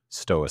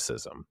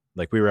stoicism.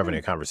 Like we were having Hmm.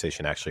 a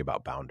conversation actually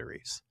about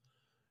boundaries.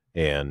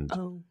 And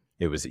Oh.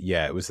 it was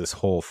this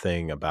whole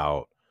thing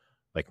about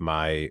like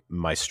my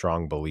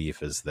strong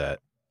belief is that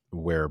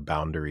where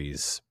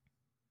boundaries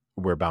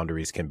where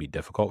boundaries can be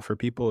difficult for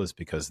people is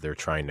because they're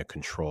trying to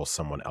control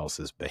someone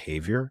else's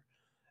behavior,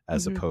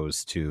 as Hmm.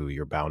 opposed to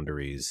your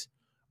boundaries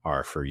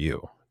are for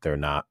you. They're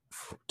not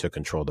to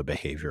control the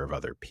behavior of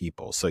other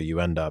people. So you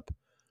end up,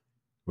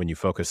 when you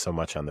focus so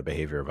much on the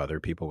behavior of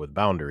other people with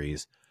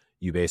boundaries,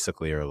 you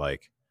basically are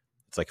like,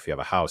 it's like if you have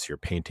a house, you're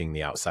painting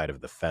the outside of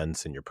the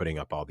fence and you're putting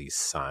up all these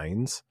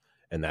signs.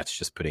 And that's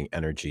just putting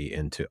energy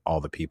into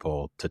all the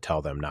people to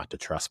tell them not to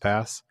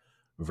trespass,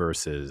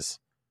 versus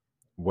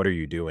what are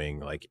you doing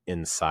like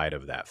inside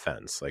of that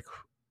fence? Like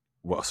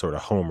what sort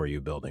of home are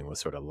you building? What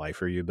sort of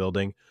life are you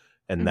building?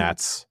 And Hmm.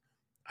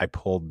 I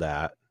pulled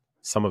that.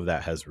 Some of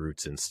that has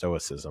roots in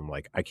stoicism.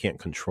 Like I can't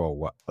control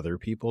what other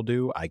people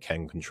do. I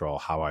can control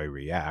how I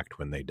react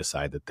when they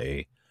decide that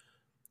they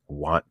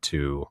want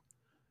to,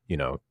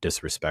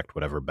 disrespect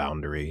whatever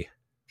boundary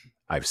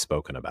I've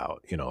spoken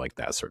about, like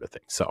that sort of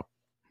thing. So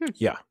Hmm.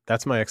 yeah,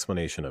 that's my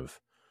explanation of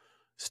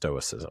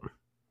stoicism.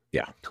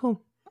 Yeah. Cool.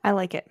 I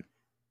like it.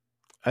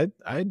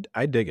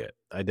 I dig it.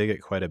 I dig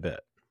it quite a bit.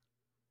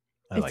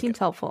 I It like seems it.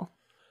 helpful.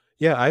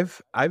 Yeah,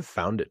 I've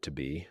found it to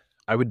be.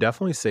 I would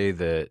definitely say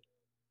that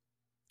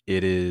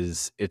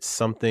it's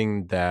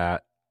something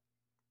that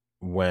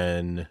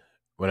when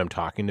I'm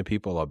talking to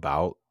people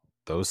about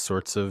those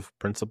sorts of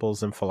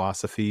principles and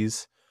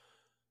philosophies,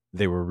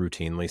 they will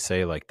routinely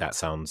say like that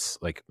sounds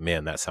like,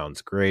 man, that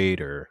sounds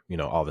great, or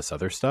all this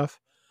other stuff.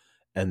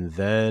 And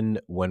then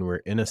when we're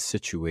in a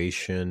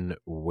situation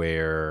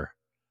where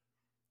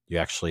you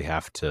actually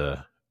have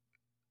to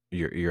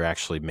you're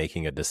actually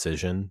making a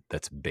decision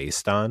that's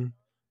based on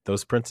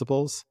those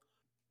principles,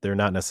 they're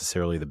not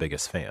necessarily the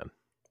biggest fan.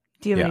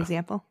 Do you have an Yeah.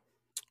 example?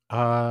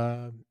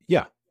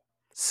 Yeah.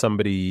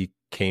 Somebody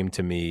came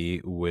to me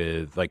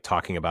with like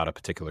talking about a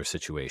particular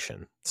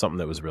situation, something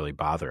that was really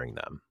bothering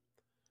them.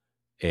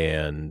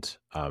 and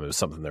it was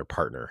something their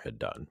partner had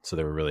done. So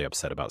they were really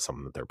upset about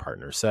something that their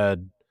partner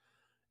said,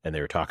 and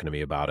they were talking to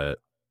me about it.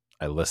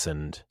 I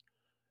listened,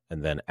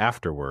 and then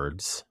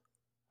afterwards,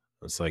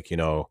 it's like,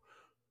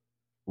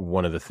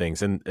 one of the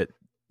things, and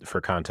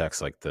for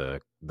context, like the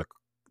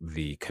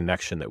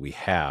connection that we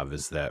have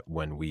is that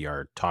when we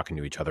are talking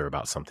to each other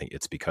about something,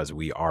 it's because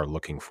we are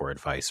looking for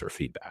advice or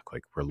feedback.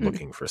 Like we're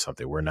looking for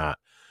something.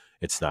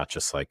 It's not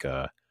just like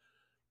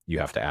you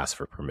have to ask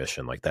for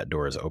permission. Like that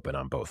door is open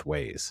on both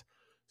ways.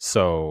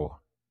 So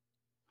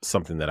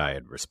something that I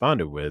had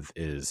responded with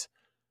is,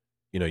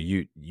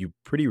 you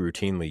pretty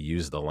routinely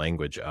use the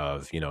language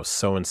of,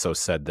 so-and-so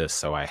said this,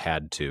 so I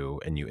had to,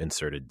 and you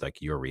inserted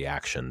like your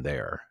reaction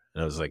there.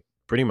 And I was like,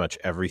 pretty much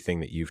everything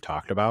that you've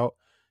talked about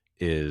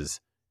is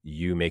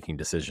you making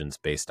decisions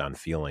based on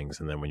feelings.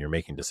 And then when you're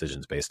making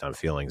decisions based on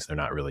feelings, they're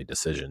not really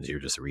decisions. You're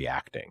just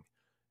reacting.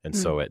 And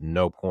so at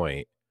no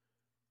point,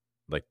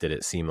 like, did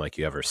it seem like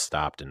you ever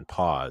stopped and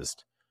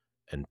paused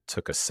and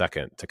took a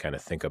second to kind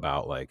of think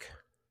about like,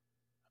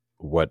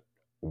 what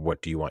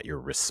do you want your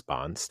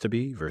response to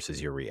be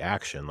versus your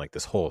reaction? Like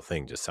this whole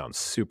thing just sounds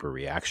super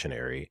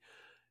reactionary.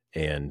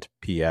 And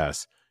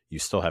P.S., you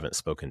still haven't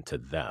spoken to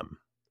them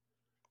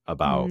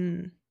about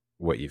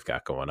what you've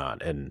got going on.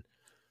 And,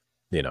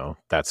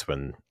 that's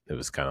when it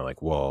was kind of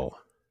like, well,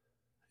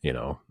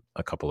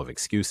 a couple of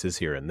excuses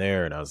here and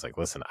there. And I was like,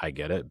 listen, I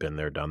get it. Been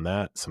there, done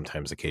that.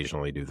 Sometimes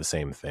occasionally do the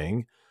same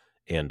thing.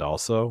 And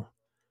also,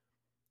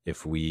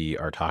 if we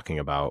are talking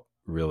about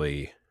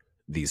really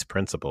these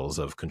principles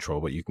of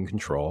control what you can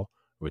control,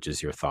 which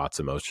is your thoughts,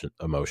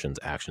 emotions,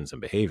 actions,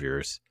 and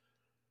behaviors,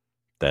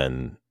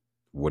 then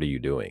what are you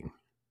doing?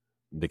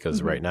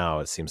 Because right now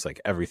it seems like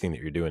everything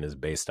that you're doing is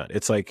based on,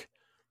 it's like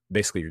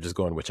basically you're just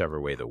going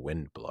whichever way the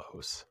wind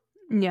blows.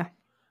 Yeah.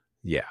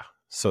 Yeah.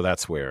 So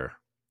that's where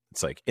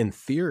it's like, in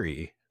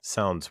theory,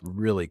 sounds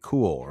really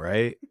cool,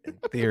 right? In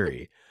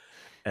theory.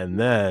 And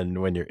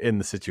then when you're in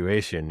the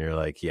situation, you're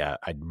like, yeah,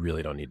 I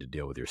really don't need to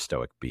deal with your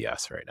stoic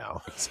BS right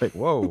now. It's like,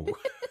 whoa.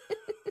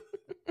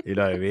 You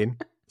know what I mean?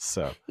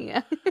 So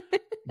yeah.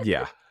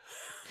 Yeah.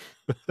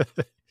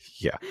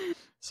 Yeah.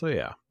 So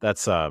yeah,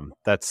 that's a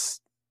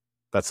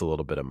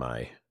little bit of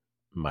my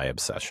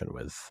obsession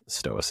with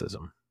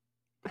stoicism.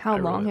 How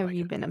long have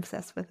you been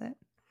obsessed with it?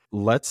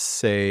 Let's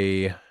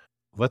say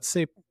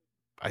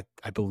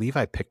I believe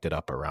I picked it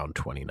up around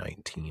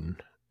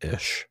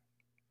 2019-ish.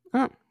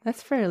 Oh,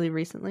 that's fairly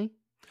recently.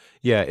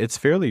 Yeah, it's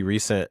fairly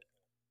recent.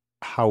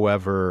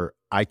 However,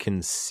 I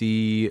can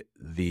see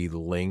the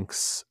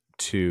links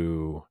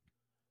to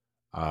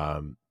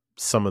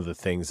some of the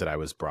things that I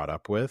was brought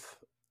up with,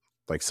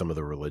 like some of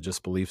the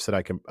religious beliefs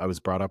that I was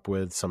brought up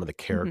with, some of the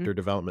character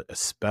development,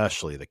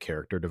 especially the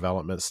character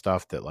development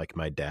stuff that like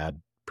my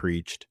dad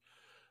preached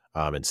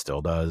and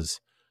still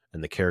does,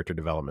 and the character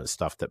development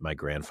stuff that my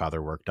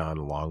grandfather worked on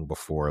long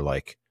before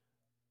like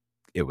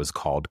it was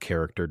called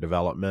character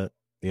development,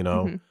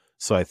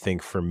 So I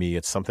think for me,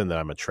 it's something that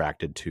I'm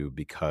attracted to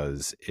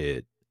because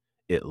it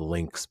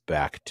links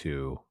back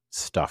to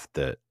stuff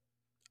that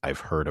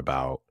I've heard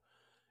about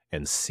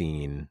and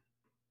seen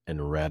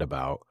and read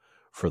about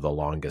for the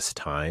longest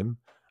time.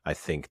 I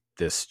think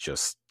this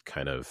just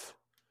kind of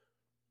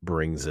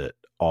brings it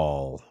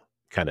all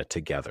kind of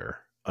together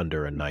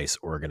under a nice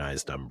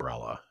organized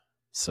umbrella.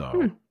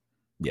 So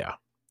yeah.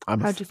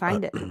 How'd you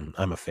find it?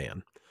 I'm a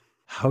fan.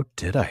 How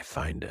did I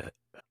find it?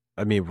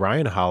 I mean,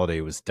 Ryan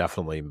Holiday was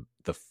definitely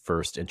the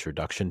first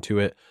introduction to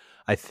it.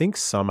 I think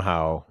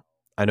somehow,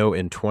 I know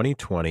in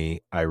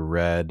 2020, I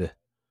read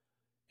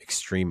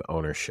Extreme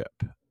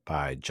Ownership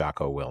by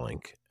Jocko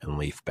Willink and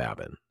Leif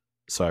Babin.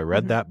 So I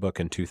read that book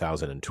in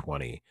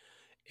 2020.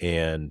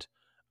 And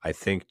I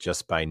think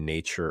just by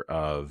nature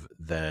of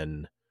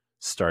then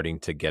starting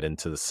to get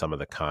into some of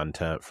the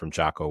content from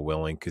Jocko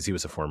Willink, because he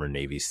was a former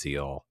Navy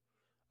SEAL,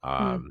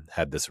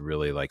 had this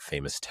really like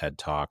famous TED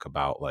talk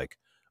about like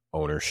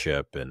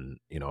ownership and,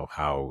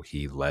 how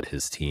he led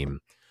his team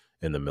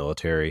in the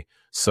military.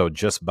 So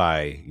just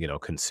by,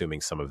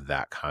 consuming some of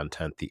that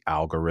content, the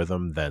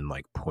algorithm then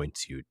like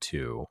points you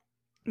to,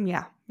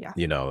 yeah.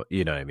 You know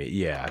what I mean?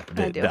 Yeah.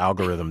 The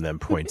algorithm then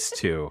points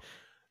to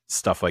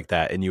stuff like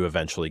that. And you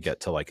eventually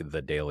get to like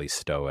the Daily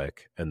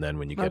Stoic. And then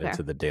when you get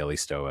into the Daily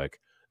Stoic,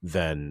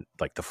 then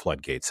like the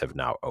floodgates have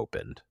now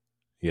opened,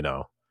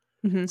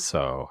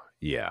 So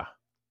yeah,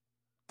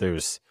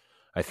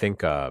 I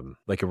think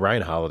like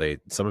Ryan Holiday,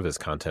 some of his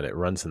content, it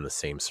runs in the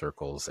same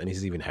circles. And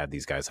he's even had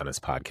these guys on his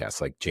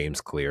podcast, like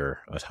James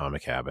Clear,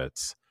 Atomic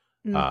Habits,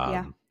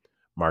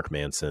 Mark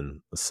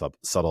Manson, The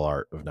Subtle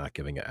Art of Not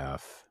Giving a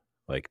F,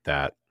 like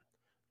that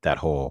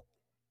whole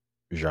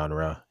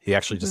genre. He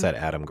actually just had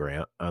Adam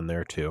Grant on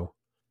there too.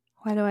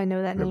 Why do I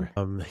know that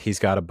name? He's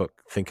got a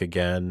book, Think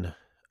Again.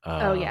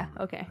 Oh yeah,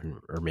 okay.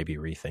 Or maybe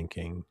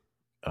Rethinking.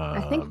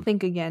 I think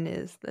Think Again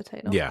is the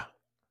title.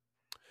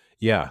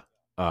 Yeah.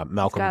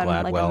 Malcolm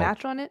Gladwell. Like a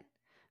match on it?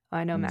 Oh,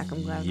 I know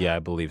Malcolm Gladwell. Yeah, I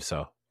believe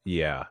so.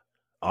 Yeah.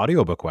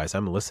 Audiobook wise,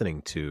 I'm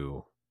listening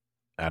to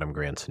Adam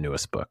Grant's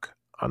newest book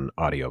on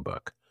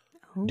audiobook.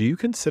 Oh. Do you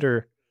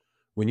consider,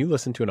 when you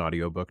listen to an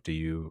audiobook, do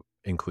you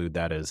include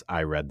that as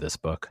I read this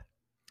book?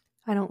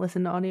 I don't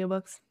listen to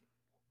audiobooks.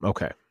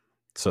 Okay.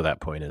 So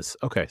that point is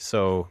okay.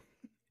 So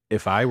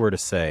if I were to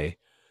say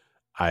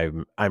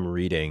I'm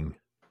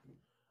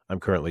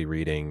currently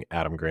reading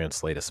Adam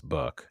Grant's latest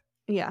book,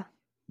 Yeah.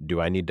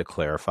 do I need to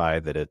clarify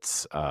that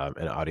it's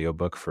an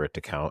audiobook for it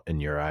to count in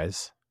your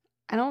eyes?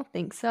 I don't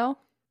think so.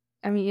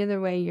 I mean, either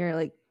way, you're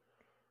like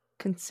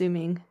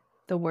consuming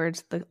the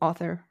words the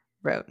author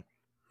wrote.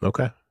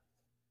 Okay.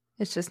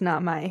 It's just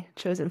not my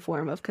chosen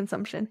form of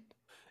consumption.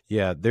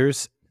 Yeah,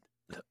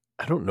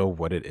 I don't know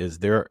what it is.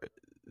 There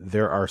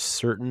are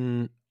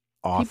certain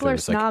authors. People are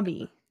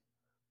snobby.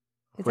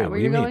 Is wait, that where what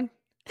do you're you mean? going?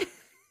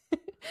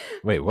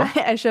 Wait, what?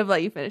 I should have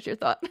let you finish your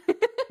thought.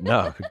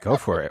 No, go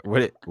for it.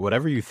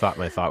 Whatever you thought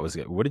my thought was.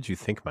 What did you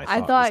think my thought I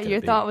was thought gonna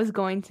your be? thought was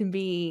going to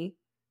be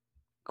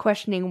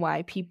questioning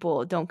why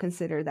people don't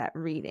consider that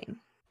reading.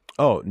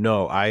 Oh,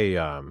 no,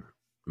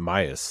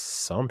 my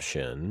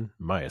assumption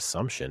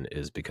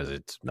is because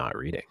it's not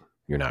reading.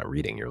 You're not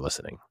reading, you're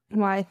listening.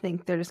 Well, I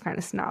think they're just kind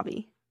of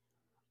snobby.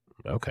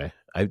 Okay.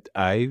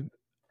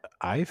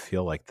 I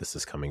feel like this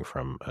is coming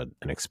from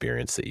an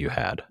experience that you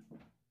had.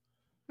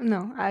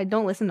 No, I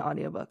don't listen to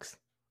audiobooks.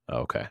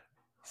 Okay.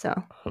 So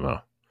I don't know.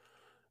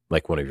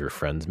 Like one of your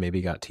friends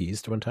maybe got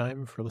teased one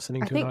time for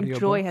listening I to an think audiobook?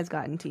 Joy has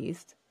gotten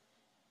teased.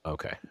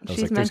 Okay. I was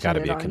She's like, there's got to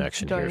mentioned be it a on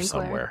connection Joy here and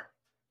Claire. somewhere.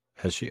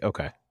 Has she?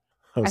 Okay.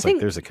 I was like,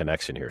 think- there's a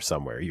connection here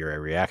somewhere. Your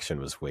reaction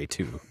was way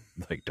too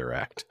like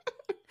direct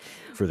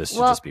for this to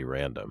Well- just be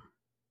random.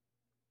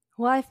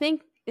 Well, I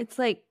think it's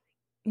like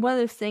one of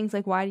those things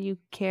like, why do you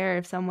care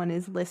if someone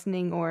is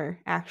listening or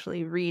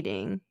actually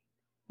reading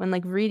when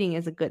like reading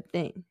is a good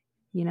thing,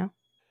 you know?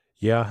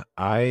 Yeah,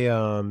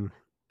 I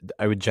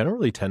would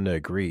generally tend to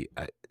agree.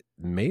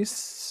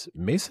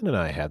 Mason and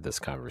I had this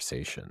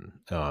conversation.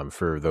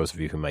 For those of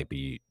you who might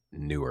be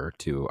newer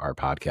to our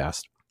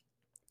podcast,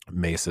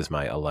 Mace is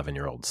my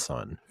 11-year-old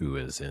son who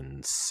is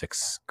in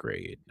 6th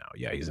grade now.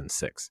 Yeah, he's in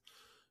 6th.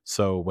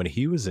 So when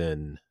he was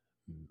in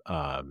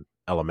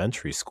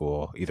elementary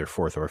school, either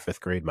 4th or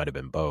 5th grade, might have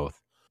been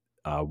both,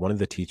 one of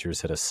the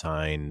teachers had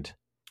assigned,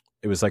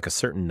 it was like a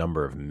certain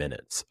number of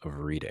minutes of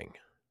reading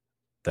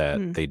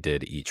that they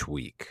did each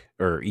week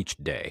or each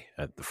day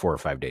at the 4 or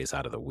 5 days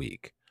out of the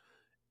week.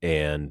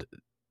 And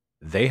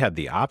they had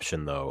the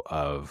option though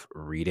of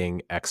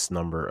reading X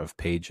number of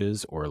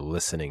pages or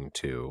listening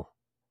to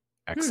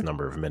X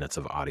number of minutes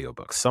of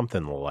audiobooks,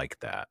 something like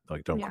that.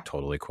 Like, don't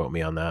totally quote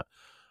me on that.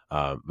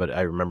 But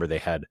I remember they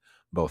had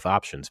both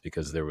options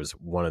because there was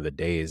one of the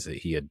days that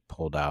he had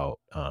pulled out,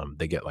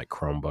 they get like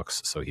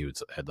Chromebooks. So he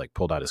had like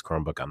pulled out his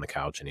Chromebook on the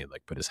couch and he had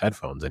like put his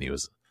headphones and he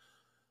was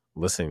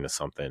listening to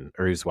something,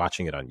 or he was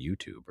watching it on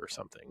YouTube or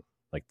something,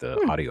 like the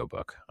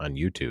audiobook on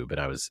YouTube. And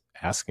I was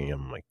asking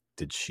him, like,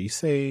 did she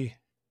say,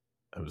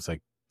 I was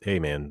like, hey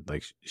man,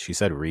 like she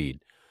said read.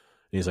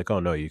 And he's like, oh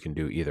no, you can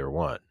do either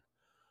one.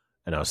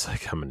 And I was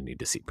like, I'm going to need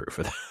to see proof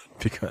of that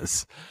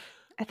because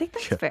I think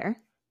that's fair.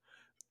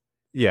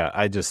 Yeah,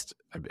 I'm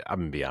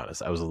going to be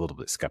honest. I was a little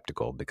bit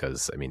skeptical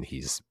because I mean,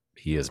 he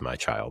is my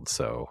child.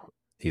 So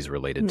he's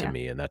related to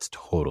me. And that's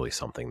totally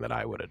something that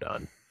I would have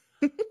done.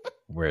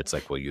 Where it's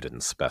like, well, you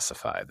didn't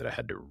specify that I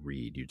had to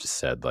read. You just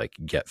said like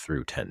get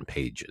through 10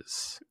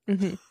 pages.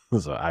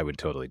 So I would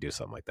totally do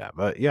something like that.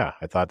 But yeah,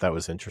 I thought that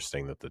was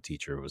interesting that the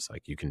teacher was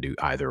like, you can do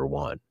either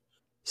one.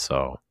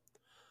 So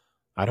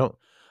I don't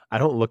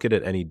look at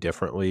it any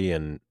differently.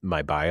 And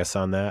my bias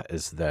on that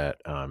is that,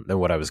 and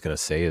what I was going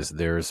to say is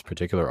there's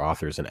particular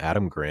authors, and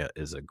Adam Grant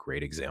is a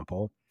great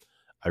example.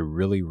 I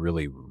really,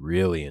 really,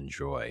 really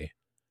enjoy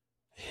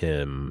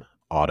him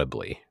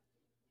audibly,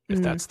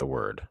 if that's the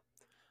word.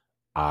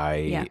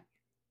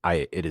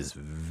 It is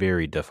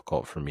very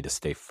difficult for me to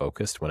stay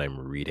focused when I'm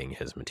reading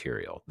his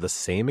material. The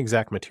same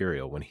exact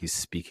material, when he's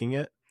speaking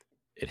it,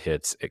 it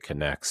hits, it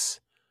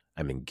connects,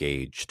 I'm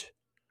engaged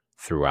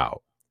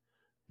throughout.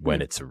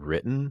 When it's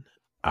written,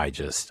 I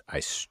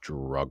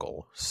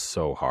struggle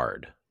so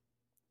hard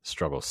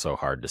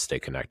to stay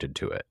connected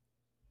to it.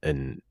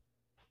 And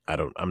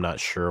I'm not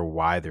sure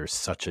why there's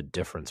such a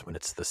difference when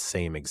it's the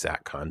same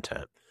exact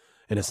content.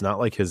 And it's not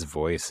like his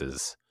voice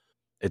is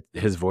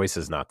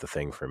not the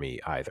thing for me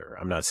either.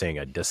 I'm not saying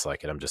I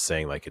dislike it. I'm just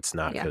saying like, it's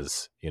not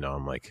because,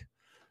 I'm like,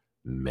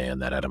 man,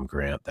 that Adam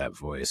Grant, that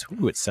voice,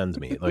 ooh, it sends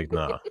me like,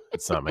 no,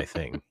 it's not my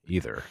thing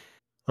either. I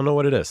don't know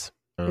what it is.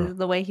 Is it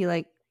the way he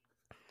like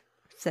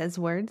says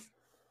words,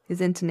 his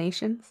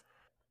intonations?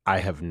 I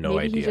have no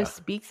idea. Maybe he just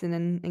speaks in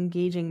an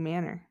engaging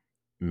manner.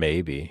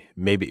 Maybe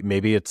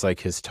it's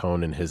like his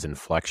tone and his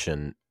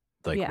inflection,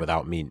 like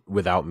without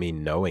me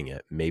knowing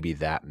it. Maybe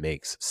that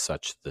makes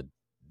such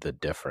the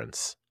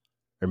difference.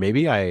 Or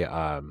maybe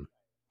I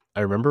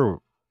remember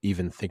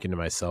even thinking to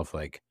myself,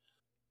 like,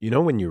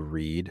 when you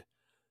read,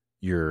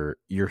 you're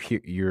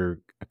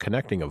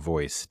connecting a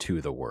voice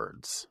to the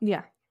words.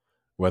 Yeah.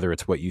 Whether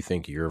it's what you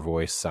think your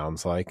voice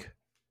sounds like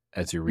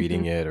as you're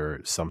reading it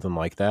or something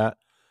like that.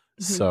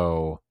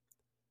 So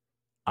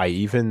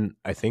I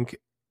think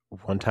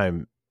one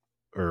time,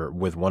 or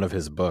with one of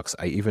his books,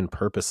 I even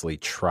purposely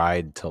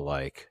tried to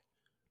like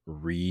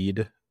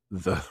read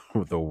the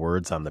the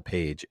words on the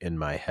page in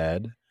my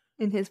head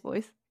In his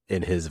voice.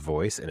 in his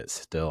voice, and it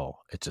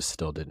just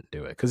still didn't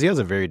do it, because he has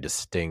a very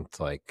distinct,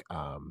 like,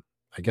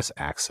 I guess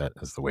accent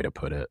is the way to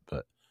put it,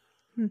 but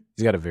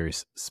he's got a very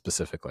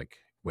specific, like,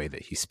 way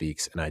that he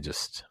speaks, and I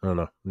don't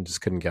know, I just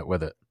couldn't get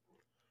with it.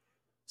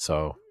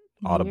 So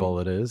Audible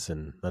it is,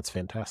 and that's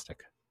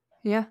fantastic.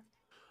 Yeah.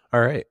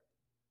 All right.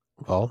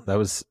 Well, that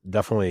was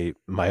definitely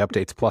my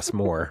updates plus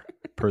more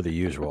per the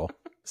usual.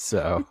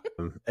 So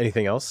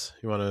anything else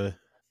you want to?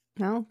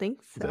 I don't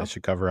think so. That I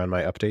should cover on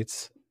my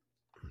updates?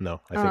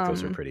 No, I think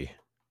those are pretty.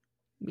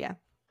 Yeah.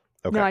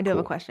 Okay, no, I do cool.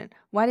 have a question.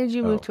 Why did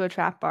you move to a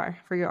trap bar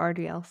for your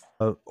RDLs?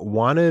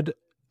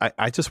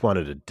 I just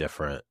wanted a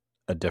different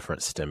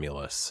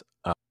stimulus.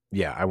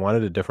 Yeah, I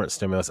wanted a different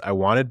stimulus. I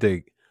wanted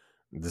to.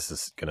 This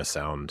is gonna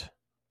sound,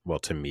 well,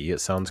 to me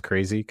it sounds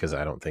crazy because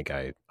I don't think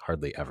I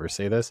hardly ever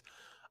say this.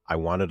 I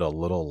wanted a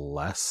little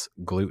less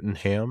gluten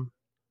ham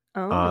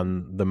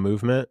on the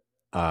movement,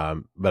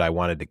 but I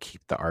wanted to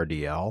keep the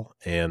RDL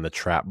and the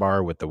trap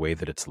bar with the way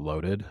that it's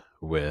loaded,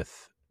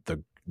 with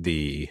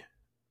the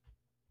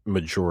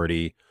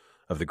majority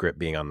of the grip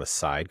being on the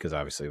side, because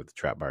obviously with the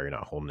trap bar you're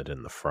not holding it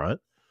in the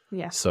front.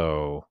 Yeah.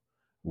 So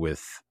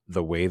with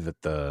the way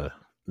that the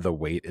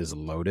weight is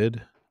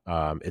loaded,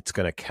 it's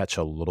going to catch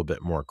a little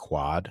bit more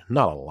quad,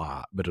 not a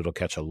lot, but it'll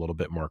catch a little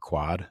bit more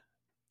quad.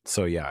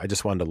 So yeah, I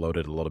just wanted to load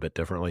it a little bit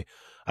differently.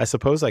 I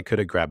suppose I could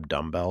have grabbed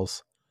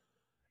dumbbells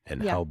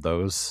and held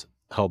those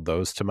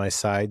to my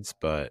sides,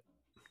 but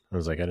I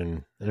was like, I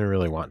didn't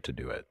really want to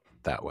do it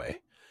that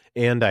way.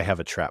 And I have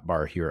a trap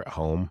bar here at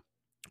home,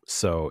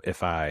 so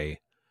if I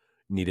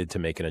needed to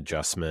make an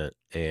adjustment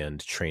and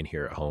train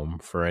here at home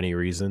for any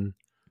reason,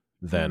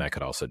 then I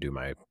could also do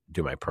my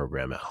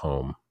program at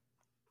home.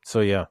 So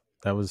yeah,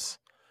 that was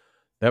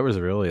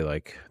really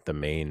like the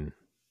main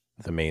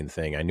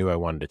thing. I knew I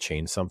wanted to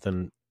change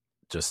something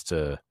just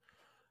to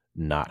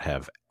not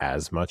have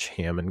as much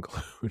ham and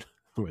gluten,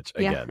 which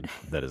again,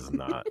 that is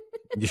not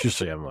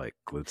usually. I'm like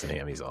glutes and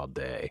hammies all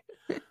day,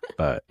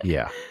 but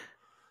yeah,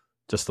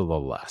 just a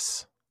little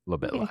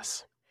bit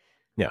less.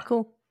 Yeah,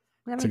 cool.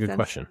 That's a good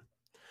question.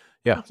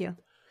 Yeah. Thank you.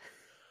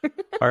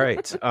 All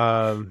right.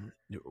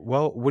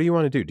 Well, what do you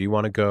want to do? Do you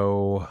want to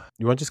go?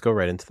 You want to just go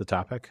right into the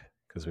topic?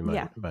 Because we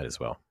might as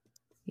well.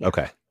 Yeah.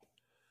 Okay.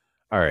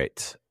 All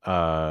right.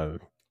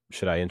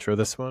 Should I intro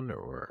this one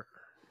or?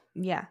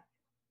 Yeah.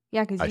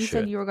 Yeah, because you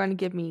said you were going to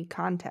give me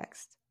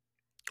context.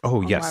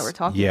 Oh, yes. Why we're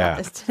talking about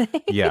this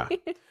today. Yeah.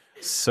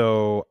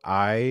 So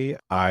I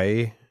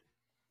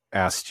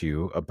asked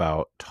you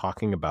about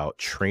talking about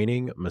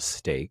training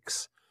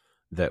mistakes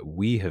that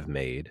we have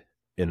made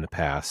in the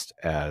past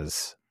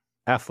as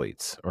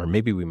athletes, or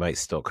maybe we might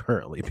still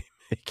currently be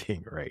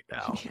making right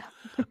now.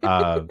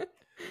 Yeah.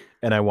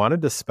 And I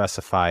wanted to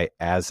specify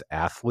as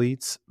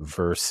athletes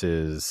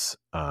versus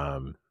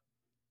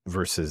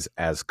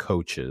as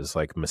coaches,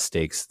 like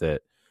mistakes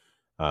that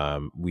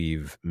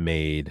we've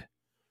made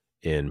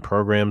in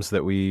programs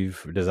that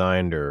we've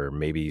designed, or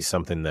maybe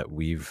something that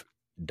we've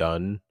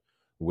done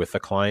with a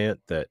client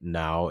that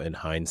now in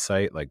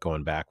hindsight, like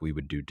going back, we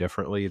would do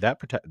differently. That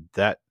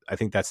I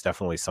think that's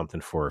definitely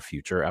something for a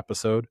future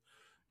episode,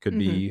 could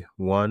be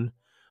one.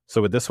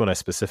 So with this one, I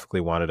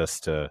specifically wanted us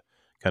to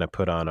kind of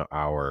put on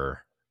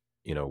our,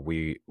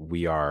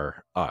 we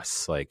are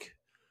us, like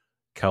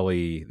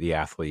Kelly, the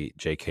athlete,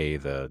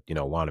 JK, the,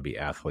 wannabe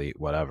athlete,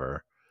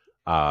 whatever.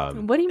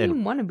 What do you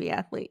mean wannabe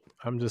athlete?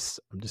 I'm just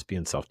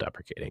being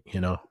self-deprecating,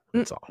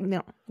 that's all.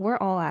 No, we're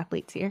all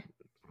athletes here.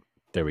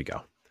 There we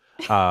go.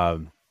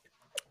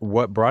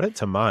 What brought it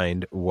to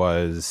mind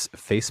was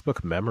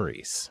Facebook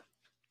memories.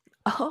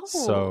 Oh.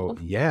 So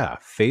yeah,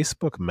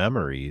 Facebook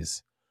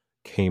memories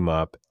came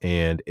up,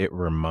 and it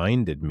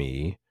reminded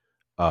me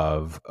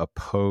of a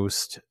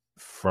post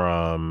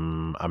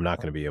from, I'm not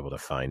going to be able to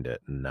find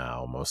it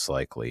now, most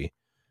likely,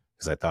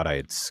 because I thought I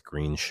had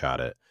screenshot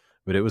it,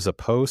 but it was a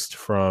post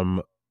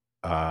from,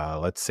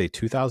 let's say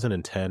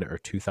 2010 or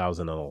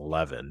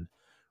 2011,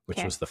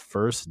 which was the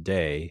first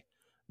day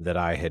that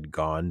I had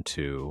gone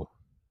to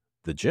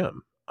the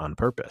gym on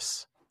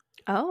purpose.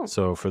 Oh.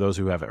 So for those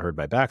who haven't heard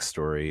my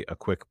backstory,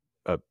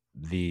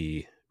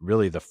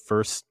 the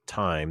first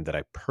time that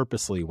I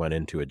purposely went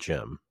into a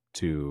gym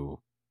to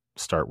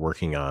start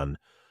working on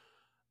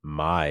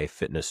my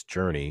fitness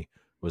journey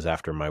was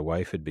after my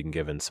wife had been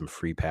given some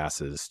free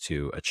passes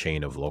to a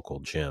chain of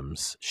local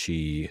gyms.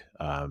 She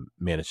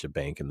managed a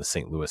bank in the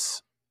St.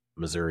 Louis,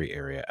 Missouri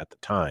area at the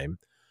time,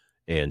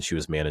 and she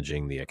was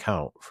managing the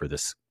account for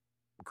this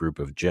group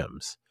of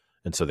gyms.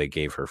 And so they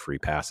gave her free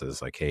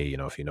passes, like, hey,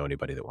 if you know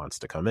anybody that wants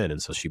to come in.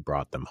 And so she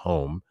brought them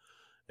home.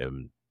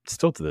 And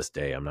still to this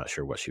day, I'm not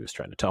sure what she was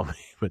trying to tell me,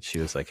 but she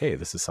was like, hey,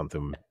 this is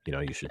something,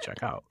 you should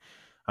check out.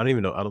 I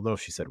don't know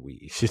if she said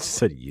we. She just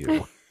said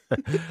you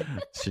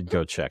should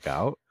go check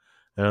out.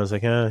 And I was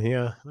like,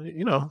 yeah,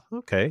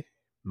 okay,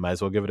 might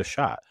as well give it a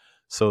shot.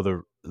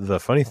 So the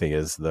funny thing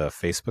is, the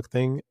Facebook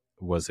thing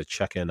was a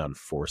check-in on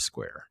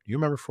Foursquare. Do you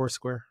remember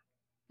Foursquare?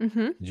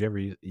 Mm-hmm. Did you ever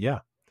use? Yeah.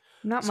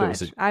 Not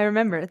much. I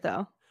remember it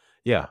though.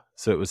 Yeah.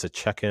 So it was a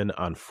check-in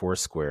on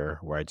Foursquare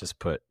where I just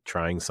put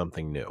trying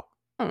something new.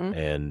 Oh,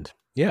 And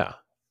yeah.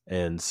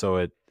 And so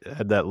it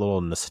had that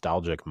little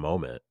nostalgic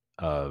moment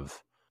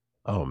of,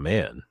 oh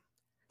man,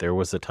 there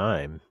was a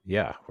time,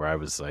 yeah, where I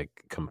was like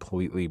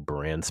completely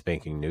brand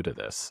spanking new to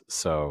this.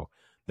 So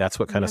that's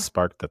what kind of yeah.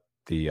 sparked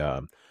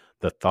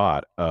the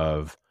thought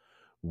of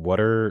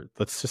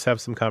let's just have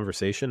some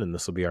conversation, and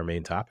this will be our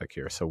main topic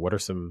here. So what are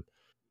some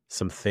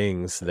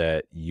things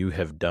that you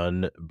have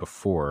done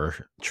before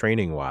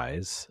training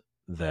wise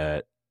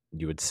that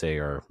you would say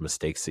are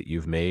mistakes that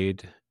you've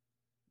made,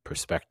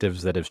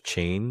 perspectives that have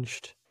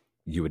changed,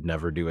 you would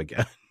never do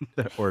again,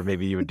 or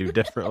maybe you would do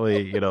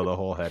differently, the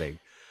whole heading.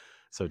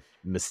 So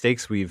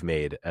mistakes we've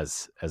made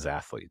as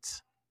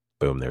athletes.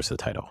 Boom, there's the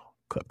title.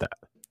 Clip that.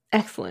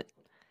 Excellent.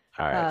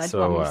 All right. Do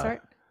you want me So to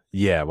start?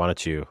 yeah, why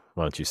don't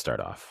you start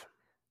off?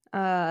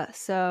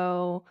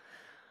 So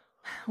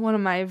one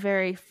of my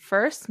very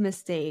first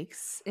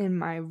mistakes in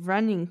my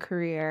running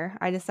career,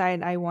 I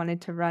decided I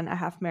wanted to run a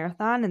half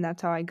marathon, and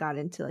that's how I got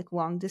into like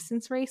long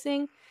distance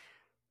racing.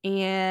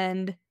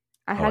 And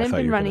I Oh, I hadn't thought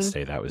been you were gonna running.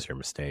 say that was your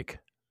mistake.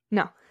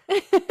 No,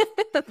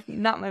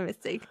 not my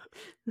mistake.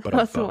 But That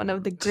was one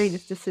of the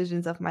greatest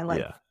decisions of my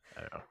life. yeah,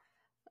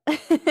 I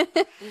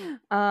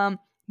know.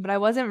 But I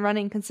wasn't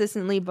running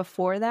consistently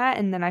before that,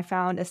 and then I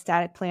found a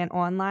static plan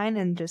online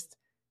and just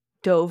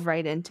dove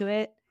right into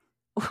it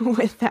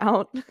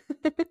without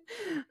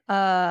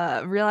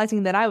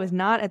realizing that I was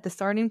not at the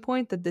starting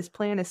point that this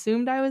plan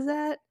assumed I was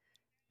at.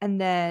 And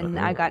then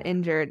I got Oh,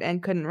 injured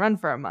and couldn't run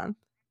for a month.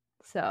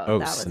 So oh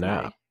that was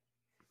snap!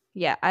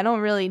 yeah, I don't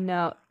really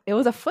know. It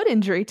was a foot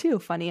injury too,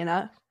 funny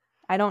enough.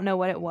 I don't know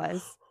what it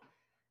was,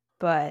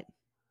 but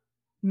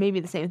maybe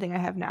the same thing I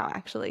have now,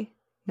 actually,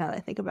 now that I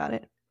think about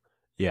it.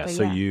 Yeah. But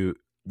So yeah. you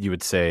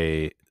would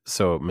say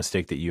so.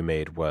 Mistake that you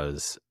made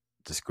was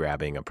just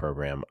grabbing a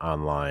program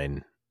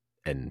online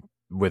and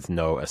with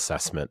no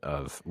assessment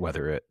of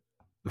whether it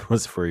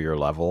was for your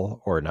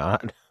level or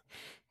not.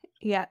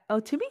 Yeah. Oh,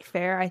 to be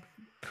fair,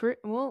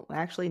 well,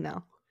 actually,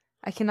 no.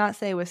 I cannot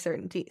say with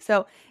certainty.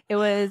 So it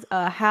was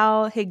a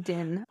Hal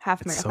Higdon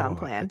half It's marathon so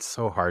plan. it's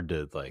so hard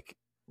to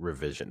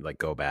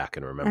go back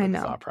and I remember the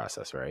know. thought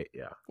process, right?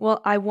 Yeah.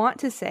 Well, I want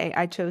to say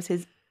I chose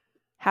his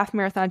half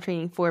marathon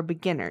training for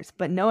beginners,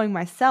 but knowing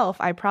myself,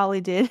 I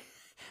probably did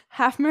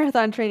half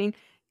marathon training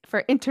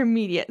for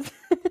intermediates.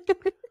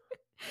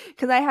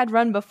 Because I had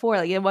run before.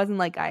 Like, it wasn't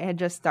like I had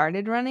just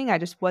started running. I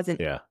just wasn't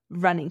Yeah.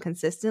 running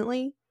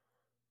consistently.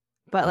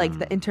 But like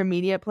the Mm.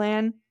 intermediate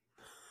plan,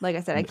 like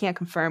I said, I N- can't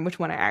confirm which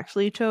one I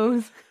actually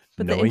chose,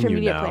 but the knowing you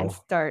intermediate plan now,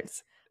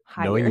 starts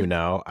knowing higher. you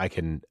now, I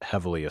can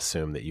heavily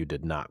assume that you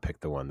did not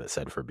pick the one that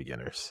said for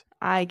beginners.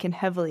 I can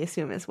heavily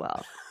assume as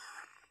well.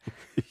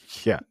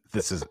 Yeah,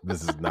 this is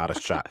not a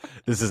shot.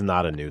 This is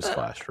not a news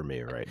flash for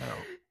me right now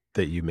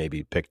that you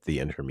maybe picked the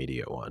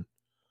intermediate one.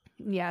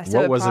 Yeah, so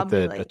What it was it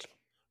probably that like,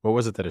 what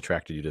was it that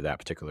attracted you to that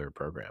particular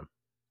program?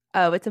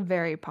 oh, it's a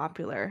very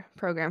popular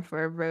program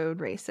for road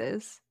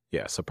races.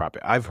 Yeah, so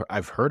probably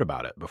I've heard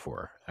about it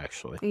before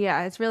actually.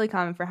 Yeah, it's really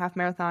common for half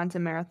marathons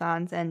and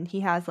marathons. And he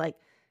has like,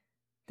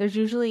 there's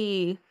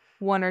usually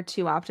one or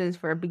two options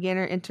for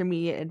beginner,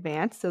 intermediate,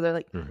 advanced. So they're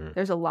like, Hmm.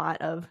 there's a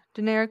lot of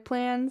generic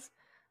plans.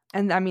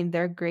 And I mean,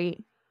 they're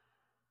great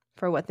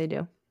for what they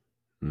do.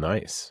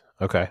 Nice.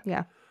 Okay.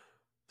 Yeah.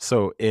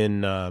 So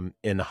in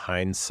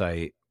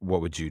hindsight,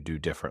 what would you do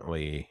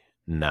differently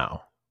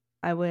now?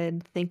 I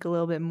would think a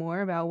little bit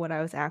more about what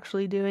I was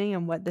actually doing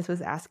and what this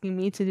was asking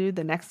me to do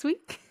the next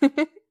week.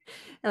 And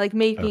like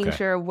making Okay.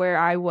 sure where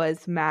I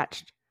was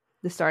matched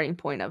the starting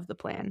point of the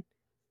plan.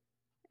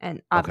 And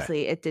Okay.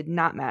 obviously it did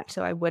not match.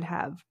 So I would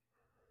have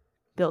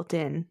built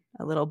in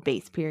a little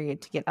base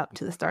period to get up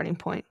to the starting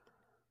point.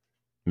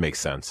 Makes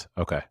sense.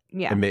 Okay.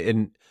 Yeah.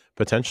 And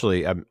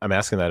potentially I'm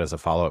asking that as a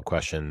follow-up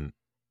question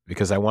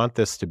because I want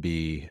this to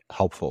be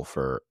helpful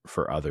for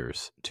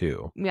others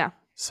too. Yeah.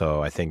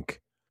 So I think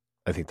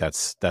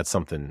that's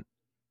something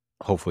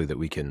hopefully that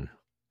we can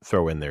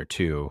throw in there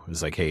too.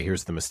 Is like, hey,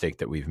 here's the mistake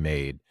that we've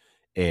made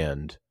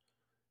and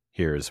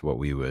here's what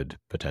we would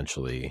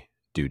potentially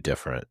do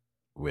different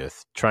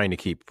with trying to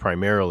keep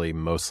primarily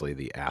mostly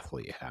the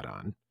athlete hat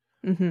on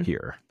Mm-hmm.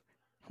 here.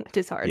 Which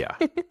is hard. Yeah,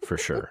 for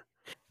sure.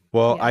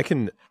 Well,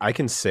 Yeah. I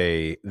can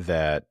say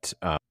that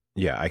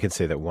I can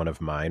say that one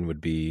of mine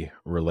would be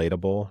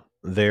relatable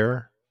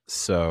there.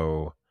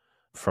 So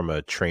from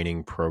a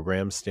training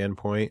program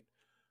standpoint,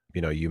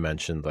 you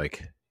mentioned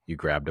like you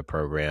grabbed a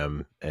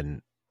program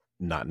and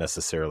not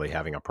necessarily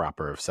having a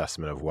proper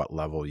assessment of what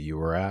level you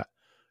were at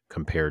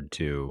compared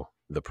to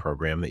the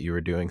program that you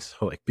were doing.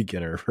 So like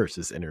beginner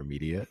versus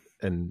intermediate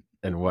and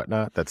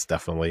whatnot. That's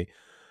definitely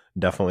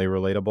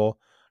relatable.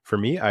 For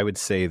me, I would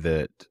say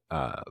that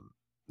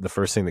the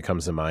first thing that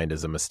comes to mind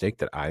is a mistake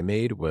that I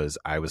made was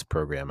I was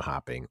program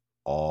hopping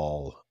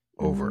all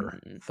over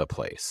Mm. the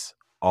place,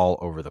 all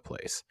over the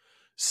place.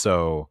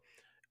 So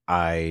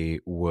I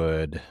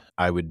would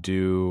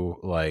do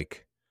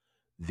like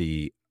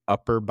the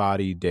upper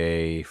body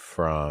day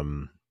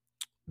from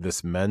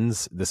this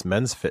men's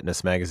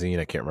fitness magazine.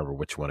 I can't remember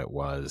which one it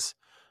was,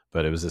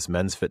 but it was this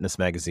men's fitness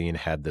magazine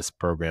had this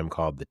program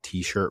called the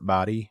T-shirt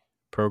body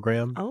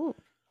program. Oh,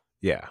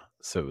 Yeah.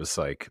 So it was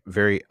like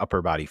very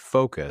upper body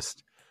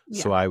focused.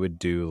 yeah. So I would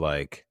do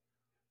like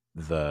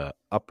a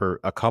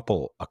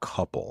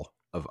couple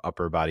of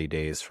upper body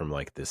days from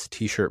like this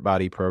T-shirt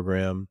body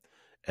program.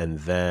 And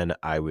then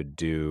I would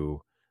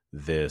do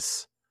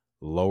this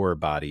lower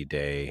body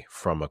day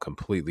from a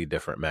completely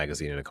different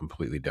magazine and a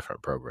completely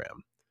different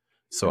program.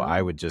 So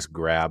I Oh. would just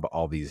grab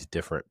all these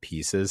different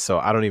pieces. So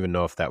I don't even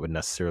know if that would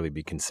necessarily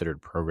be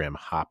considered program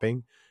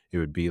hopping. It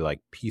would be like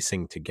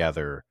piecing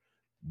together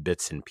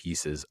bits and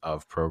pieces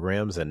of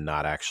programs and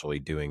not actually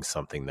doing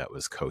something that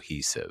was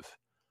cohesive.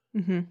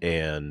 Mm-hmm.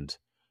 And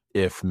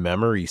if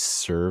memory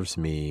serves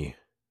me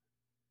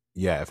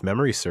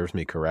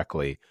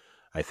correctly,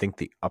 I think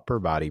the upper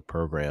body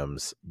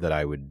programs that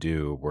I would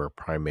do were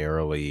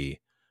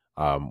primarily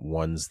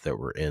ones that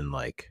were in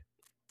like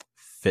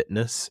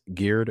fitness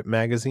geared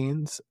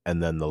magazines.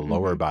 And then the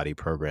lower Mm-hmm. body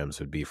programs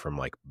would be from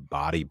like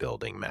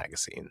bodybuilding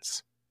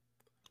magazines.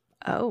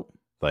 Oh.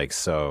 Like,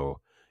 so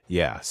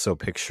yeah. So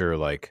picture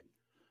like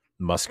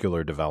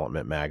Muscular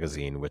Development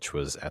magazine, which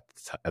was at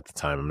the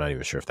time, I'm not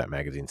even sure if that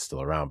magazine's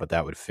still around, but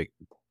that would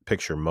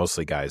picture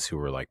mostly guys who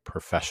were like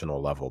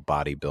professional level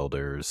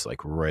bodybuilders, like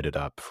roided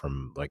up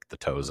from like the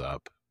toes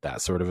up,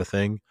 that sort of a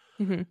thing,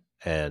 Mm-hmm.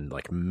 and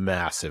like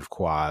massive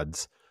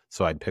quads.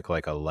 So I'd pick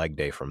like a leg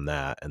day from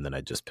that, and then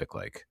I'd just pick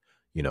like,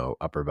 you know,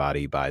 upper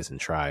body bis and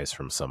tris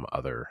from some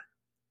other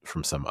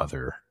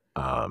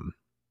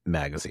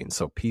magazine.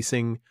 So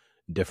piecing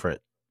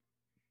different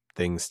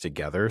things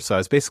together. So I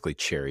was basically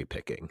cherry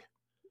picking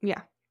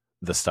Yeah.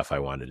 the stuff I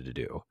wanted to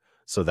do.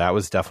 So that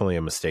was definitely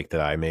a mistake that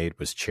I made,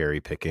 was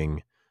cherry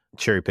picking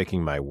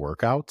my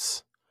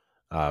workouts,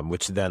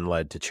 which then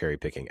led to cherry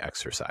picking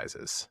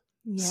exercises.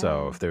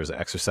 So Yeah. if there was an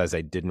exercise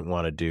I didn't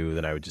want to do,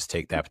 then I would just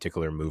take that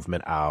particular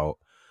movement out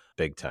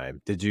big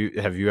time.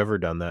 Have you ever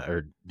done that,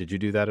 or did you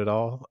do that at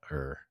all,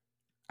 or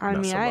I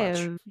not mean, so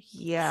much?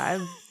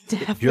 I've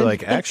definitely. You're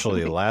like,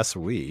 actually last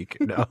week.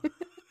 No.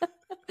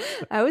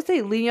 I would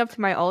say leading up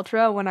to my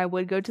ultra, when I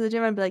would go to the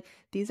gym, I'd be like,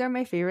 these are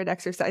my favorite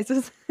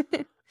exercises.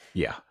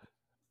 Yeah.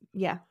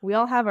 Yeah, we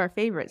all have our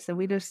favorites, so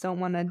we just don't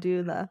want to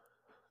do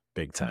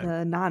Big time.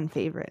 the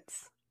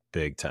non-favorites.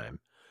 Big time.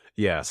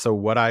 Yeah. So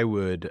what I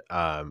would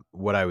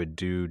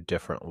do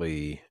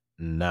differently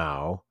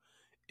now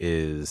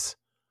is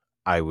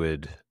I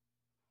would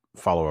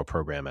follow a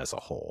program as a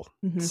whole.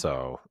 Mm-hmm.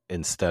 So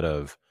instead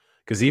of,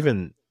 because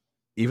even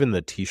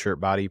the T-shirt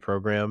body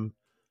program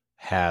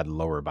had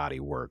lower body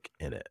work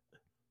in it,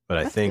 but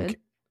I That's think good.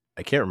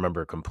 I can't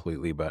remember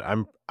completely, but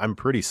I'm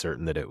pretty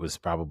certain that it was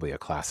probably a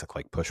classic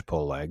like push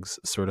pull legs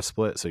sort of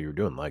split. So you're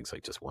doing legs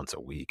like just once a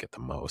week at the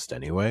most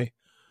anyway.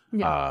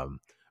 Yeah.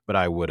 But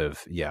I would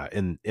have,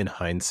 in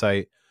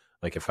hindsight,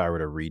 like if I were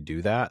to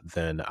redo that,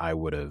 then I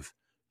would have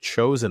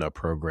chosen a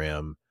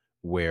program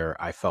where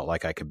I felt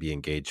like I could be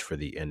engaged for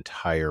the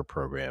entire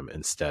program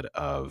instead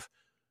of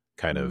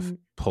kind of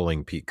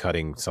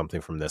cutting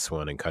something from this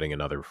one and cutting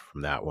another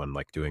from that one,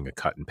 like doing a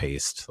cut and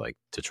paste, like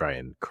to try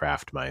and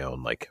craft my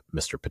own like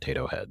Mr.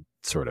 Potato Head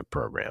sort of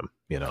program,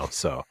 you know?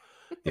 So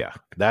yeah,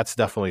 that's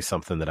definitely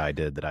something that I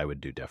did that I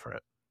would do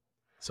different.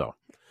 So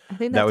I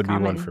think that that's would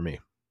common. be one for me.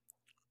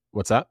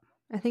 What's that?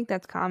 I think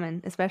that's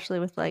common, especially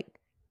with like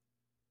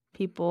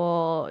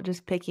people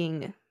just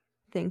picking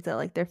things that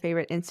like their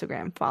favorite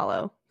Instagram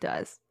follow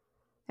does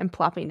and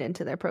plopping it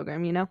into their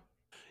program, you know?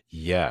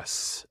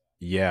 Yes.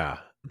 Yeah.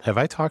 Have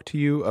I talked to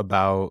you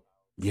about,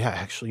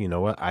 actually, you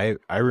know what? I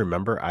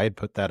remember I had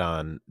put that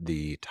on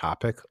the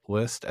topic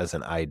list as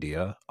an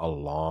idea a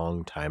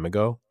long time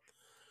ago.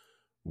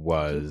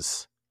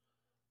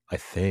 I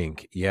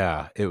think,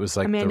 it was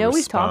like I mean, I the know we've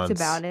response. talked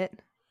about it.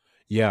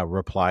 Yeah,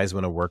 replies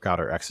when a workout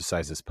or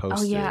exercise is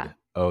posted. yeah.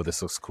 Oh,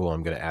 this looks cool.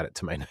 I'm going to add it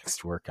to my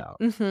next workout.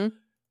 Mm-hmm.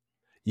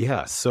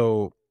 Yeah,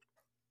 so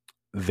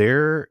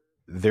there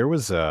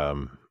was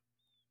a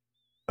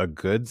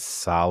good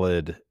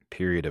solid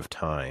period of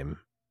time,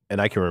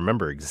 and I can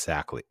remember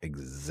exactly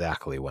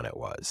when it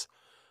was.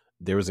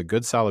 There was a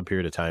good solid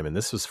period of time, and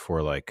this was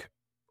for like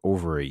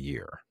over a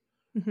year,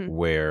 Mm-hmm.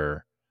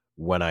 where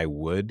when I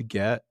would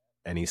get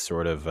any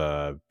sort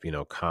of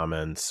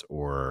comments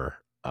or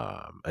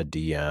a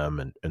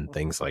DM and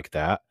things like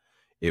that,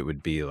 it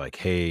would be like,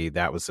 hey,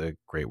 that was a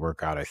great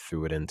workout, I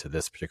threw it into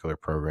this particular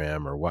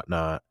program or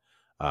whatnot.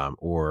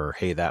 Or,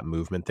 hey, that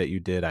movement that you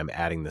did, I'm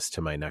adding this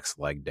to my next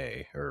leg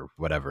day or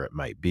whatever it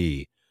might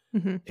be.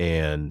 Mm-hmm.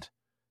 And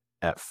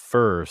at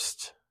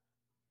first,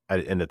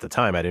 and at the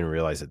time, I didn't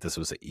realize that this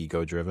was an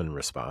ego-driven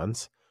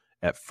response.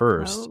 At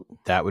first,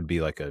 that would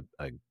be like a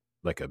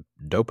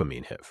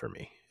dopamine hit for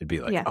me. It'd be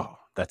like, oh,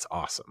 that's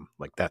awesome.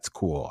 Like, that's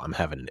cool. I'm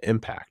having an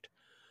impact.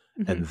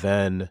 Mm-hmm. And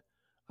then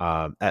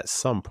at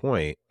some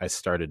point, I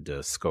started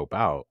to scope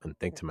out and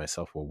think to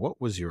myself, well,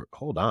 what was your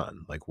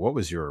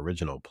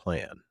original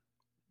plan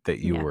that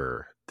you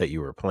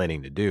were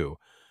planning to do?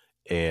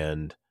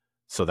 And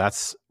so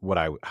that's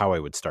how I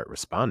would start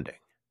responding,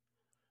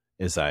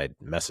 is I'd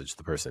message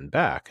the person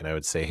back and I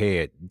would say,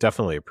 hey, I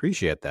definitely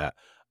appreciate that.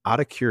 out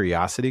of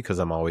curiosity, because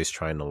I'm always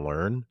trying to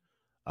learn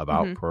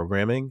about Hmm.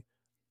 programming,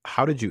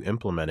 how did you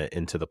implement it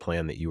into the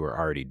plan that you were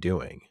already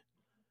doing?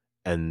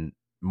 And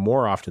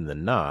more often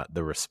than not,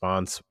 the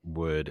response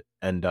would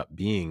end up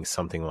being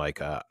something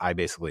like, I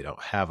basically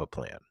don't have a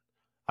plan.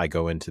 I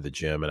go into the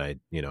gym and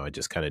I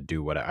just kind of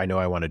do what I know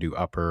I want to do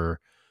upper.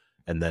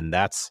 And then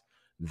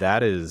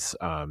that is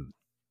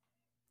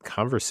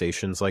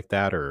conversations like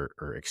that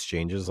or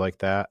exchanges like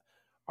that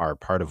are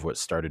part of what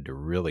started to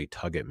really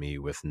tug at me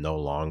with no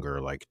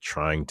longer like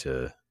trying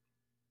to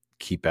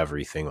keep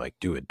everything like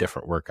do a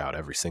different workout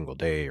every single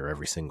day or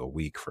every single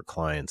week for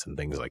clients and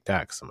things like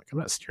that. Cause I'm like, I'm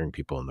not steering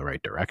people in the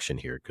right direction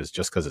here. Cause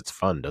just cause it's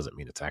fun doesn't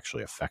mean it's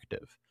actually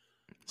effective.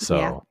 Yeah.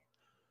 So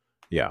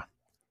yeah,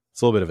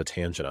 it's a little bit of a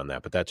tangent on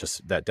that, but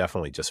that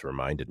definitely just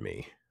reminded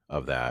me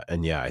of that.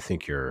 And yeah, I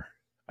think you're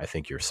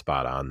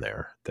spot on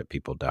there that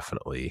people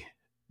definitely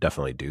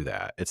do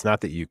that. It's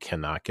not that you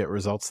cannot get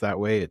results that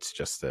way. It's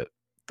just that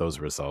those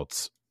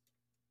results,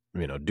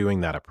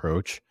 doing that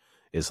approach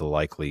is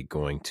likely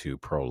going to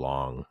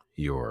prolong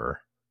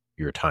your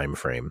time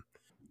frame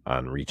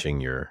on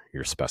reaching your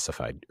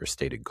specified or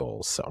stated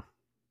goals. So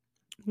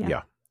Yeah.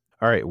 yeah.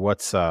 All right.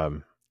 What's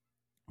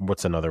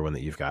another one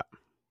that you've got?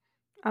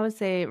 I would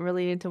say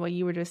related to what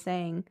you were just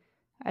saying,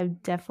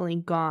 I've definitely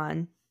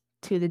gone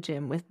to the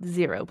gym with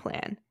zero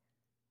plan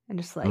and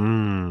just like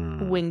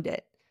Mm, winged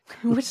it,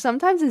 which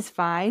sometimes is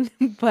fine,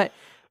 but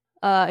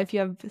if you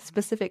have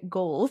specific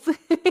goals,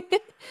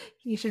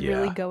 you should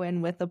really yeah. go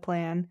in with a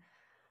plan.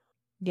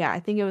 Yeah, I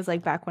think it was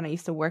like back when I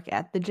used to work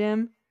at the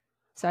gym.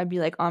 So I'd be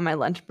like on my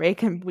lunch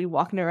break and be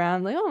walking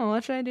around like, oh,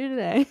 what should I do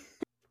today?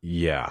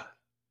 Yeah.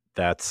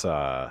 That's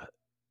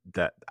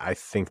that I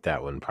think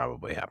that one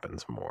probably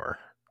happens more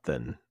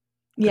than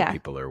than Yeah,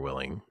 people are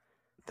willing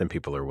than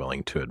people are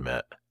willing to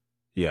admit.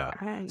 Yeah.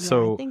 I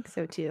So think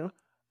so too.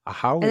 And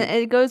how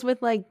it goes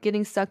with like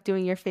getting stuck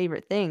doing your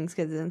favorite things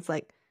because it's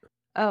like,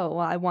 oh, well,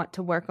 I want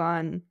to work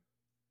on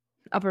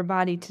upper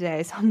body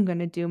today, so I'm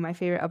gonna do my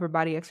favorite upper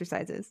body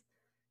exercises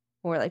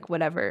or like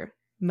whatever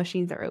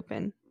machines are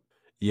open.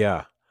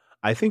 yeah.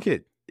 I think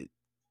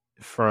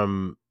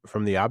from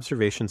the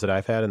observations that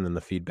I've had and then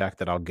the feedback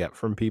that I'll get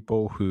from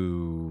people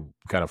who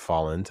kind of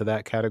fall into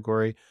that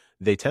category,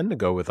 they tend to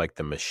go with like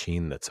the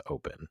machine that's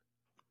open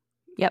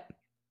Yep.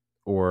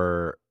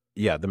 or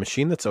yeah, the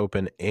machine that's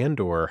open and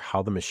or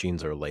how the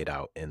machines are laid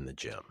out in the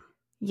gym.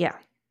 Yeah.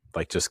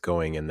 Like just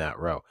going in that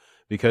row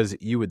because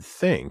you would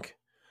think,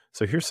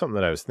 so here's something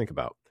that I was thinking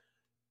about.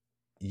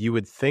 You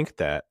would think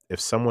that if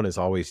someone is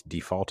always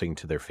defaulting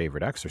to their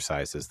favorite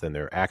exercises, then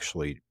they're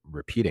actually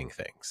repeating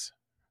things,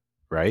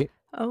 right?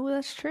 Oh,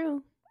 that's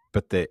true.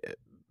 But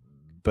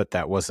but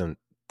that wasn't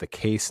the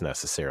case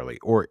necessarily.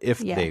 Or Yeah.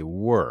 if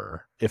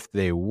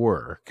they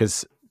were,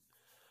 because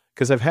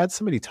I've had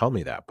somebody tell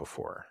me that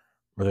before,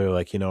 where they're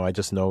like, I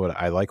just know what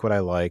I like. What I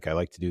like. I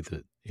like to do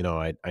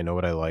I know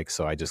what I like,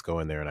 so I just go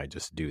in there and I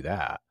just do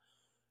that.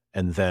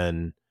 And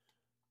then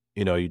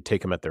you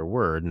take them at their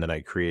word, and then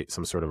I create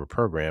some sort of a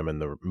program,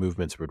 and the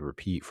movements would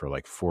repeat for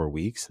like 4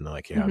 weeks, and they're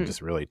like, "Yeah, I'm Hmm.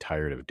 just really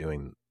tired of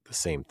doing the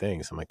same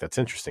things." I'm like, "That's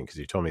interesting because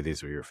you told me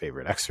these were your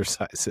favorite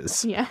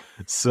exercises." Yeah.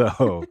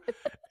 So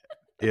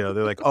they're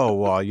like, "Oh,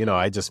 well,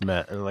 I just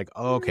meant," and I'm like,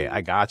 "Oh, okay, I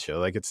gotcha."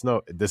 Like,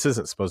 this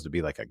isn't supposed to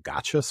be like a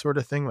gotcha sort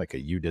of thing, like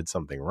a you did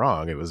something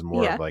wrong. It was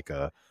more of Yeah. like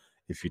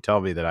if you tell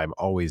me that I'm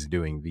always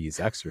doing these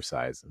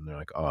exercises, and they're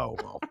like, "Oh,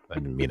 well, I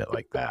didn't mean it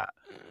like that."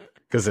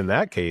 Because in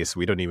that case,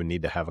 we don't even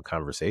need to have a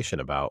conversation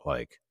about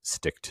like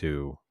stick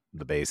to the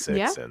Yeah.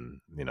 basics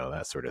and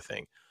that sort of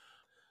thing.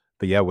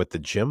 But yeah, with the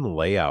gym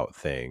layout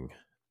thing,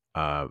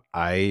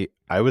 I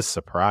was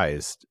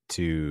surprised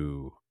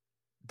to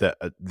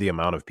the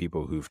amount of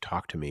people who've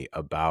talked to me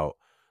about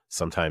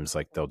sometimes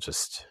like they'll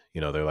just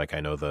they're like, I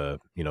know the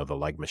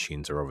leg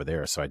machines are over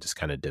there, so I just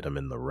kind of did them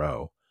in the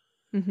row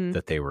Hmm.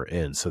 that they were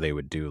in. So they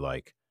would do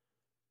like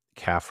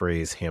calf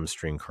raise,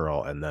 hamstring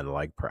curl, and then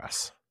leg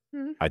press.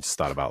 I just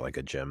thought about like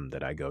a gym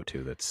that I go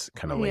to that's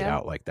kind of laid Yeah.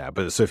 out like that.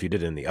 But so if you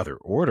did it in the other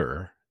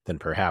order, then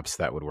perhaps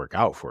that would work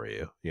out for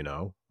you,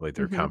 like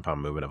their Hmm.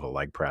 compound movement of a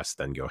leg press,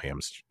 then go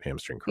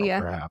hamstring curl, Yeah.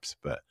 perhaps.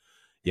 But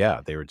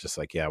yeah, they were just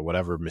like, yeah,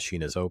 whatever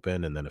machine is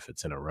open. And then if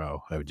it's in a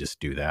row, I would just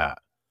do that.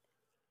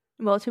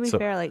 Well, to be So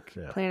fair, like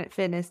yeah. Planet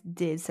Fitness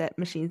did set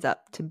machines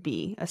up to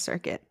be a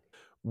circuit.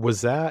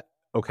 Was that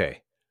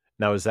okay?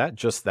 Now, is that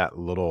just that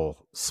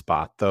little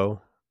spot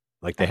though?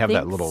 Like I they have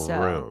that think little so.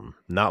 room,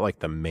 not like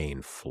the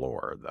main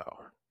floor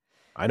though.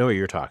 I know what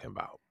you're talking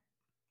about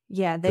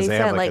Yeah, because they they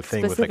have set like a like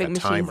thing with like specific a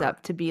machines timer.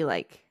 up to be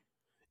like I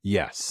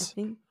Yes.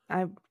 think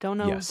I don't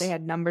know if they Yes.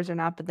 had numbers or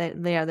not, but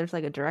yeah, there's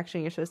like a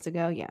direction you're supposed to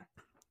go. Yeah.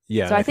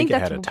 Yeah, So and I I think think it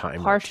that's had a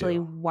timer partially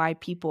too. why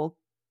people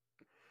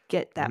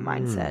get that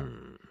mindset.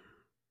 Mm.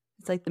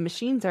 It's like the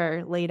machines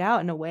are laid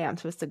out in a way I'm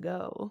supposed to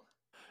go.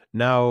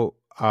 Now,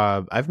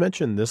 I've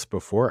mentioned this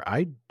before.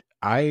 I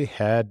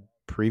had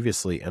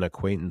previously an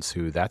acquaintance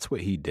who that's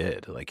what he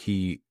did. Like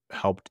he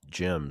helped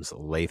gyms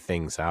lay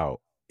things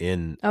out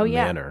in Oh a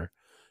yeah. manner.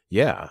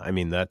 Yeah, I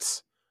mean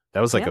That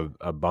was like Yeah.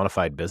 a bona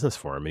fide business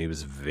for him. And he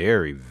was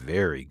very,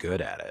 very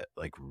good at it,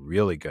 like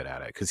really good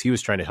at it. Because he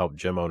was trying to help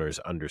gym owners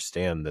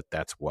understand that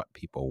that's what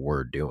people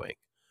were doing. Yeah.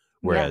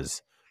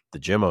 Whereas the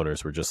gym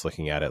owners were just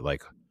looking at it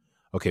like,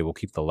 okay, we'll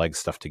keep the leg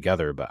stuff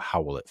together, but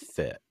how will it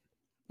fit?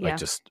 Like Yeah.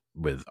 just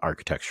with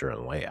architecture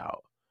and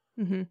layout.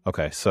 Mm-hmm.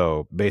 Okay.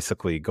 So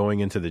basically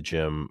going into the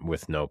gym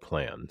with no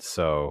plan.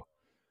 So,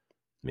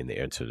 I mean, the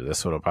answer to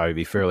this one will probably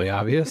be fairly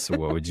obvious.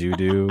 What would you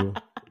do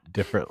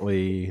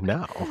differently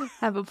now?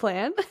 Have a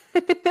plan.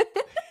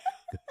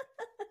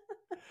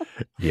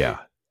 Yeah.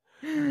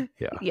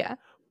 Yeah. Yeah.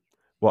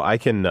 Well, I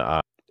can,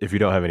 if you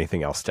don't have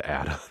anything else to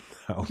add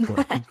on that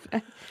one,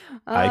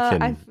 I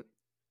can,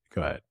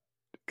 go ahead.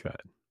 Go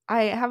ahead.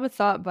 I have a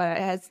thought, but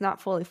it's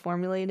not fully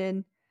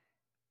formulated.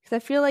 Because I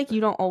feel like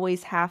you don't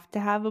always have to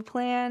have a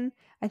plan.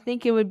 I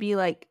think it would be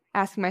like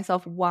asking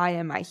myself, why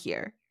am I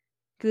here?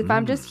 Because if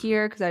I'm just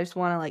here because I just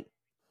want to like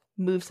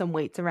move some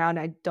weights around,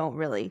 I don't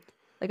really,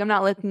 like, I'm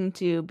not looking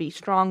to be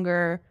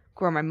stronger,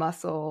 grow my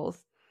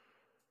muscles,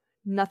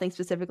 nothing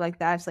specific like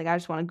that. It's like, I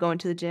just want to go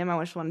into the gym. I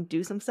just want to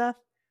do some stuff.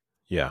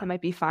 Yeah. It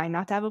might be fine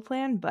not to have a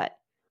plan, but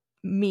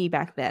me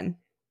back then,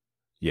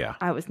 Yeah.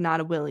 I was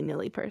not a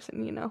willy-nilly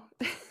person, you know?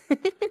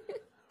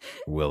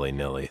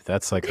 Willy-nilly.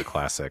 That's like a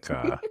classic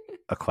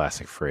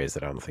phrase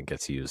that I don't think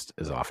gets used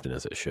as often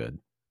as it should.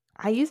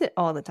 I use it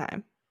all the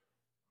time.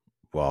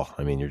 Well,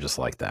 I mean, you're just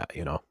like that,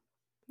 you know?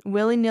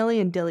 Willy-nilly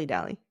and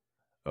dilly-dally.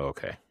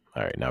 Okay.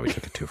 All right. Now we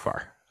took it too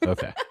far.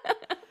 Okay.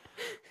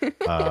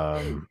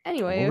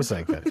 Anyway.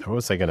 What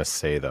was I gonna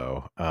say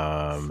though?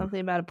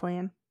 Something about a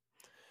plan.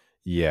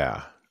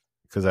 Yeah.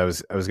 Because I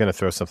was gonna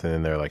throw something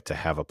in there like to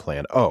have a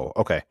plan. Oh,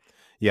 okay.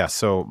 Yeah.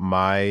 So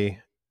my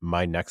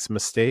next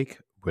mistake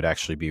would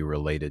actually be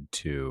related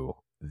to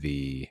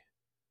the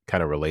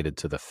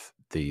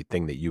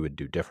thing that you would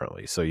do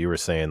differently. So you were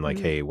saying like,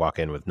 hey, walk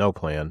in with no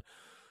plan.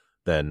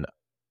 Then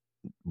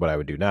what I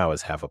would do now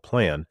is have a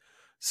plan.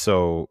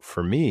 So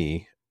for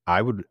me,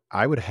 I would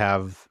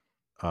have,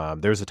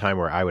 there's a time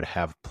where I would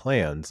have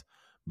plans,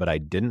 but I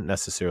didn't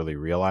necessarily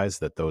realize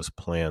that those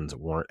plans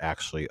weren't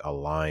actually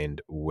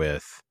aligned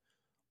with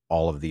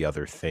all of the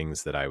other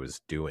things that I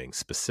was doing,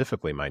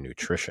 specifically my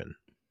nutrition.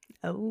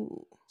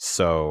 Oh.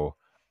 So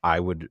I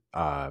would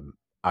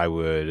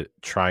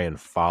try and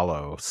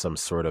follow some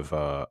sort of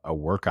a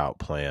workout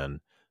plan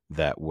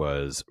that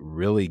was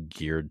really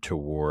geared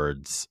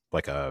towards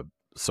like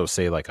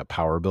say like a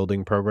power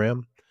building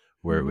program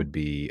where it would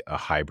be a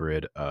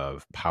hybrid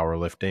of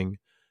powerlifting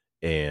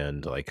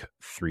and like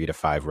 3 to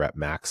 5 rep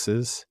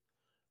maxes,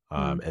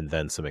 and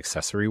then some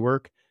accessory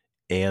work.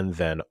 And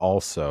then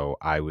also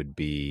I would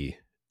be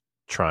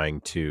trying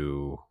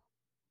to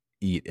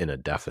eat in a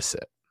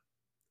deficit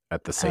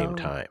at the same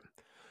time.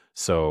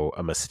 So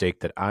a mistake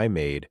that I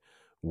made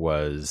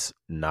was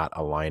not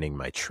aligning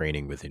my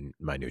training with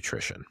my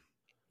nutrition.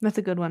 That's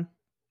a good one.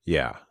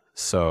 Yeah.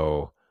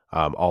 So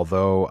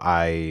although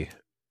I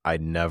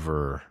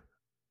never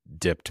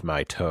dipped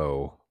my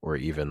toe or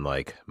even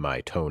like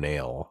my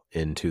toenail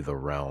into the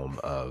realm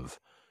of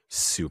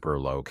super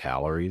low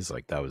calories,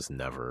 like that was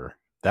never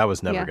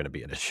going to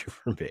be an issue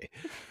for me.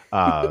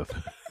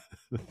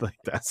 Like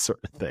that sort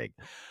of thing.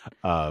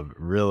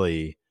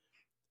 Really,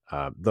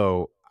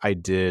 though I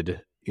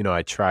did,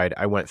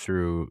 I went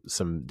through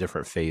some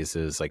different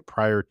phases, like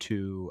prior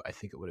to, I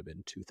think it would have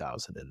been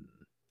 2000 and,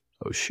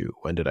 oh shoot,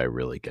 when did I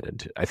really get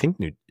into, I think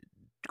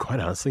quite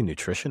honestly,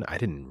 nutrition, I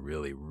didn't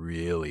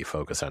really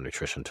focus on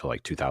nutrition until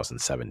like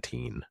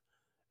 2017.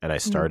 And I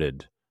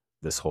started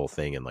this whole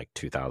thing in like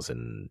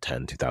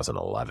 2010,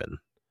 2011.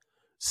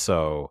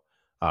 So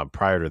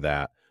prior to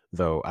that,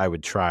 though, I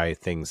would try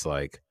things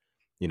like,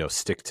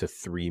 stick to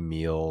 3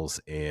 meals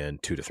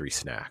and 2 to 3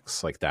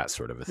 snacks, like that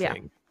sort of a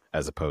thing,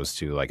 as opposed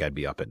to like I'd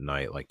be up at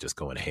night, like just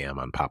going ham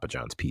on Papa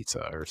John's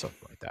pizza or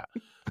something like that.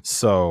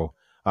 So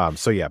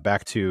yeah,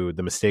 back to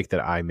the mistake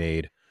that I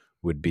made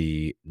would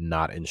be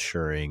not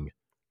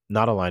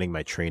aligning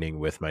my training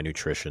with my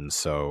nutrition.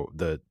 So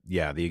the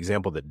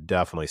example that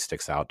definitely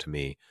sticks out to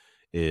me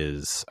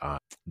is I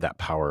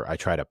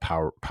tried a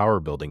power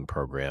building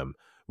program,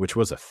 which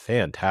was a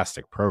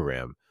fantastic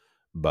program,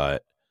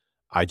 but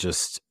I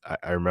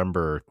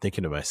remember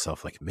thinking to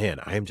myself, like, man,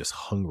 I am just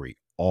hungry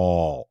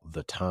all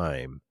the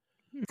time,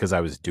 because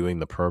I was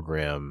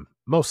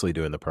mostly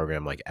doing the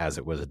program like as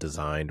it was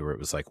designed, where it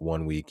was like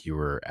 1 week you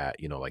were at,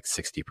 like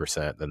 60%,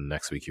 then the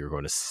next week you were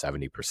going to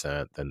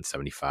 70%, then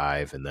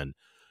 75, and then,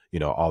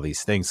 all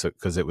these things. So,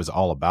 because it was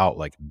all about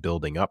like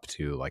building up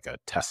to like a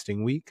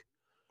testing week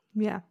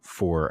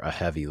for a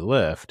heavy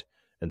lift.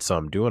 And so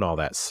I'm doing all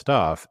that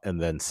stuff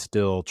and then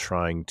still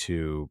trying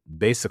to,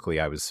 basically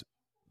I was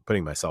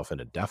putting myself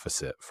in a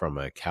deficit from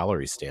a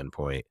calorie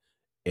standpoint,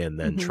 and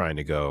then trying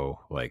to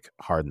go like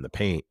hard in the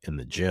paint in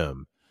the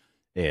gym,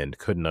 and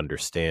couldn't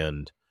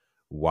understand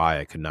why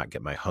I could not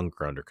get my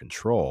hunger under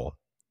control.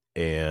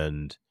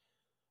 And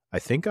I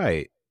think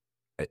I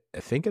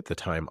think at the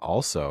time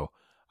also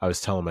I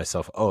was telling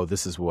myself, oh,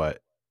 this is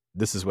what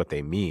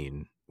they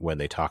mean when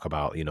they talk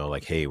about,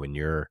 like, hey, when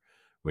you're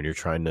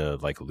trying to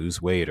like lose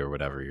weight or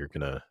whatever, you're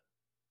gonna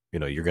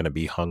you're going to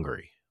be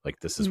hungry. Like,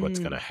 this is what's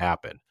going to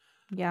happen.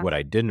 Yeah. What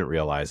I didn't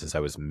realize is I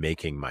was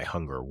making my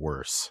hunger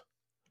worse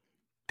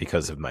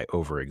because of my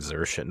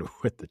overexertion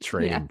with the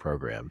training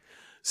program.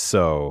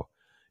 So,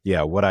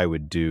 yeah, what I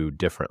would do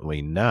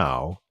differently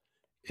now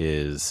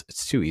is,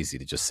 it's too easy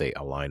to just say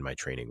align my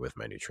training with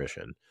my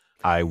nutrition.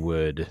 I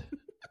would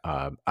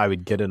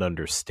get an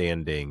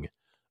understanding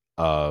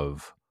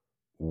of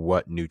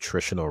what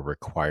nutritional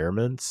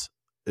requirements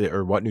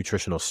or what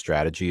nutritional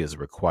strategy is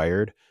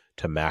required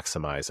to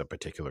maximize a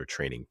particular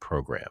training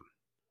program.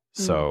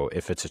 So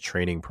if it's a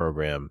training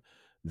program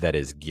that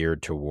is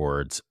geared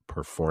towards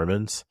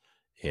performance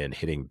and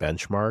hitting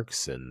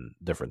benchmarks and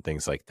different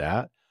things like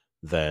that,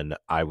 then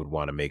I would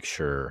want to make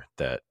sure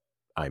that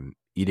I'm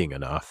eating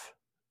enough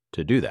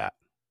to do that.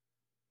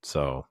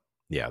 So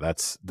yeah, that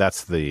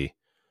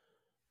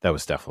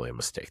was definitely a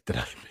mistake that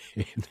I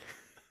made.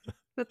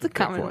 That's a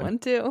common one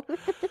too.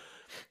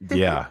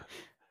 Yeah.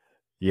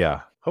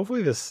 Yeah.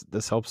 Hopefully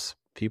this helps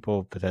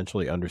people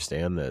potentially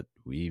understand that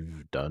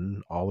we've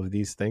done all of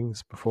these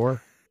things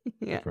before.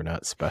 Yeah. Like, we're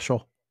not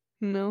special.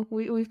 No,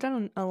 we've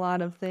done a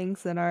lot of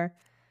things that are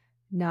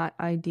not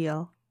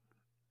ideal.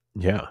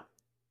 Yeah.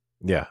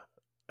 Yeah.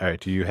 All right.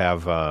 Do you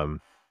have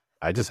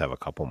I just have a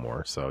couple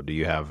more. So do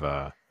you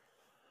have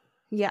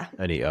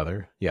any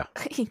other? Yeah.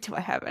 Do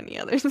I have any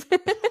others?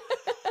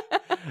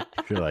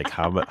 You're like,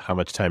 how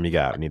much time you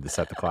got? I need to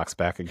set the clocks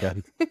back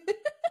again.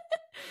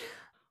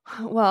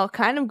 Well,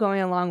 kind of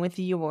going along with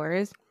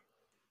yours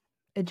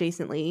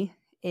adjacently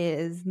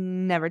is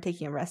never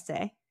taking a rest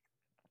day.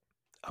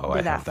 Oh,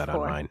 I have that on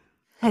mine.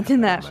 I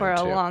did that for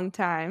a long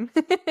time.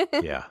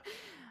 Yeah.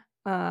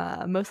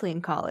 Mostly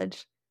in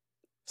college.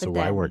 So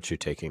why weren't you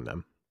taking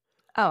them?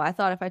 Oh, I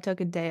thought if I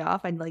took a day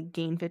off, I'd like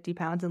gain 50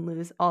 pounds and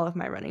lose all of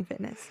my running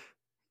fitness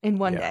in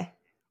one day.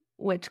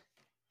 Which,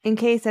 in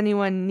case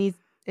anyone needs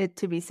it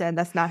to be said,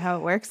 that's not how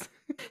it works.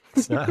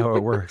 It's not how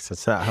it works.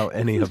 It's not how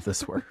any of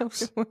this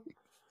works.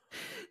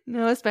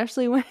 No,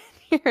 especially when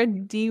you're a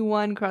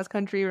D1 cross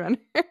country runner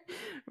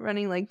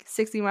running like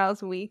 60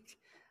 miles a week.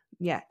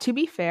 Yeah, to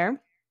be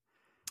fair,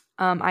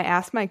 I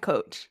asked my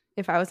coach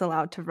if I was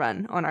allowed to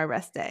run on our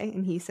rest day,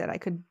 and he said I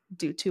could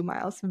do 2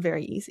 miles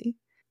very easy.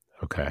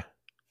 Okay.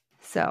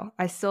 So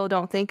I still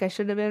don't think I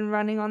should have been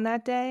running on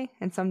that day,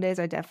 and some days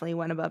I definitely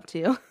went above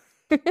 2.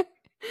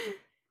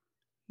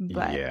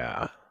 But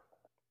yeah.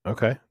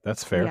 Okay,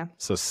 that's fair. Yeah.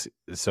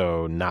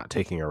 So not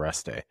taking a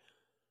rest day.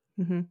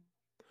 Mm-hmm.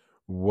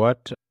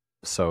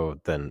 So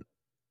then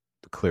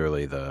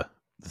clearly the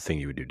thing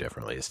you would do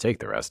differently is take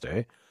the rest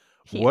day.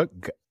 Yeah.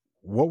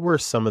 What were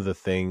some of the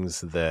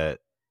things that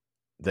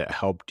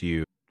helped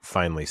you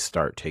finally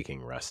start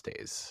taking rest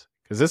days?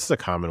 Because this is a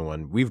common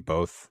one. We've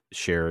both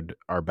shared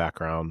our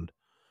background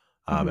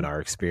and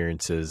our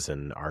experiences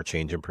and our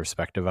change in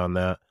perspective on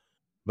that.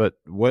 But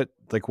what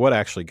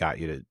actually got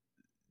you to,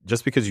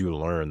 just because you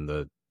learned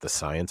the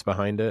science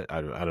behind it?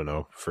 I don't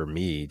know. For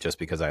me, just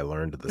because I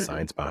learned the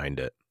science behind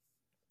it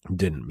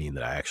didn't mean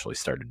that I actually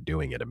started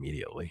doing it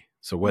immediately.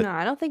 So what? No,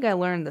 I don't think I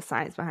learned the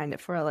science behind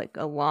it for like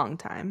a long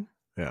time.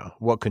 Yeah.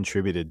 What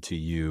contributed to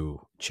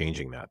you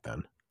changing that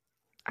then?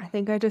 I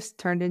think I just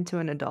turned into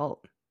an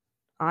adult,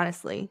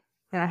 honestly,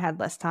 and I had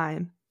less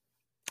time.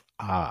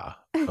 Ah,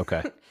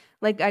 okay.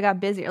 Like I got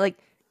busier. Like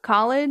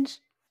college,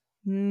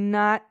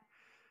 how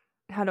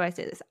do I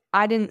say this?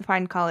 I didn't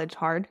find college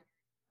hard.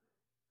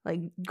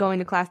 Like going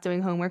to class,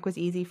 doing homework was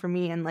easy for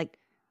me, and like,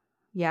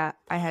 yeah,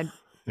 I had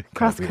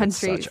cross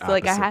country. So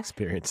like I had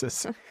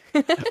experiences.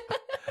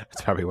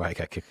 That's probably why I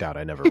got kicked out.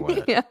 I never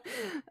went. Yeah.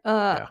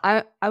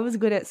 I was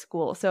good at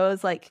school, so it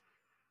was like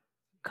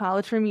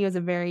college for me was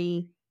a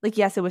very like,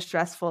 yes, it was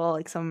stressful.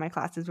 Like some of my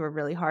classes were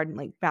really hard, and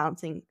like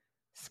balancing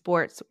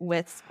sports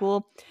with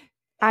school.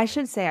 I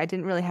should say I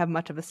didn't really have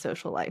much of a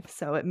social life,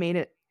 so it made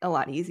it a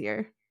lot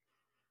easier.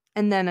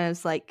 And then I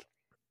was like,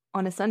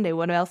 on a Sunday,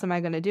 what else am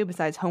I going to do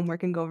besides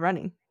homework and go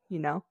running,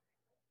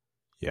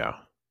 Yeah.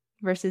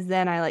 Versus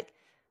then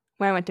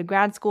when I went to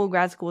grad school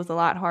was a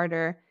lot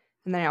harder.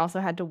 And then I also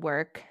had to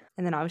work.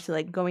 And then obviously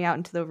like going out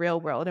into the real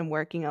world and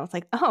working, I was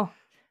like, oh,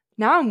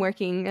 now I'm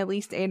working at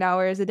least 8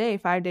 hours a day,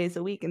 5 days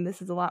a week. And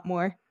this is a lot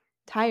more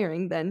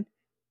tiring than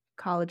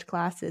college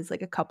classes,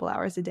 like a couple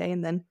hours a day.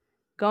 And then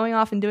going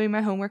off and doing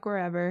my homework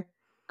wherever,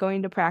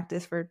 going to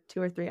practice for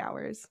 2 or 3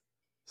 hours.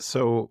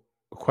 So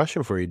a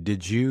question for you.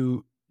 Did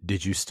you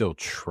still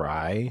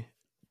try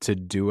to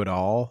do it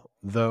all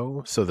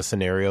though? So the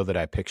scenario that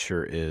I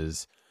picture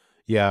is,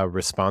 yeah,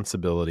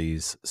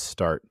 responsibilities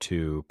start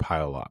to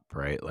pile up,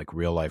 right? Like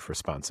real life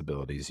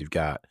responsibilities. You've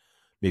got,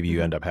 maybe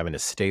you end up having to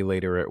stay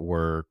later at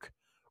work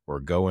or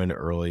go in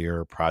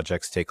earlier.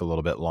 Projects take a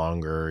little bit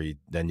longer.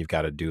 Then you've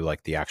got to do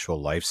like the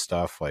actual life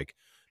stuff, like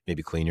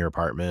maybe clean your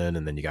apartment,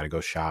 and then you got to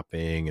go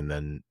shopping, and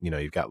then,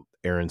 you've got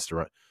errands to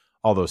run,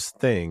 all those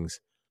things.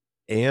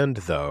 And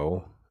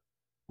though,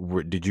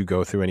 did you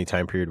go through any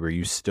time period where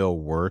you still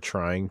were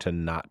trying to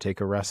not take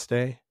a rest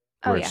day?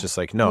 Where it's just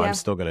like, no, I'm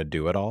still going to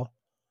do it all?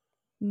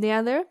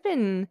 Yeah, there have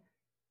been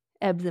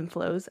ebbs and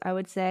flows, I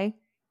would say.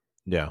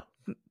 Yeah.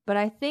 But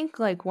I think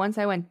like once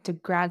I went to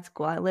grad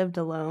school, I lived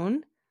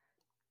alone.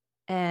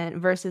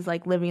 and versus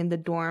like living in the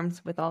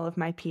dorms with all of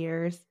my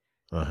peers.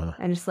 Uh-huh.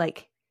 And just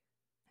like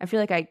I feel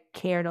like I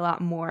cared a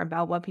lot more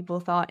about what people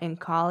thought in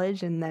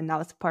college, and then that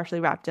was partially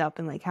wrapped up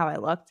in like how I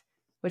looked,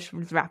 which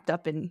was wrapped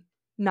up in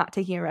not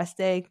taking a rest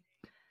day.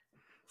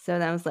 So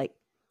then I was like,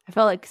 I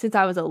felt like since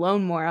I was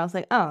alone more, I was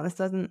like, oh, this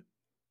doesn't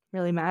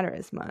really matter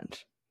as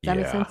much. Does that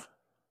make Yeah. sense?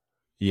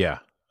 Yeah.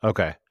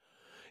 Okay.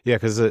 Yeah,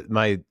 because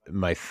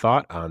my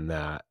thought on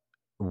that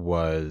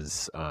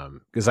was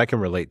because I can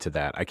relate to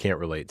that. I can't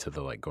relate to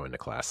the like going to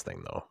class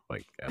thing though,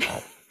 like at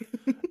all,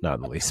 not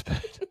in the least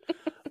bit.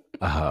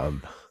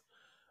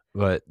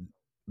 But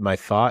my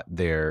thought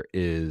there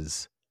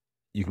is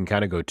you can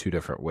kind of go two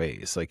different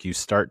ways. Like you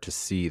start to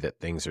see that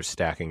things are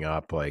stacking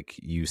up, like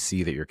you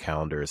see that your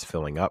calendar is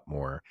filling up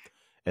more.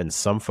 And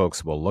some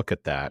folks will look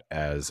at that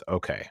as,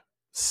 okay,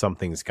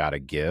 something's got to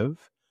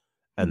give.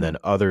 And then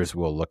others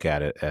will look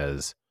at it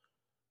as,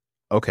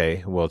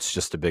 okay, well, it's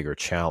just a bigger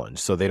challenge.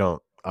 So they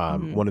don't,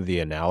 one of the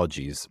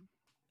analogies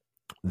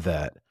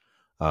that,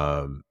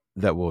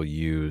 that we'll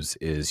use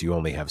is you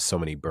only have so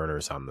many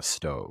burners on the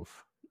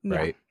stove, Yeah.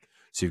 right?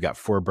 So you've got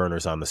 4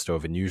 burners on the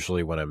stove. And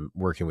usually when I'm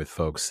working with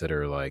folks that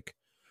are like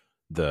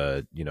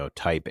the,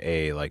 type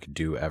A, like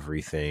do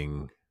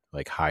everything,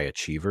 like high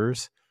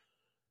achievers,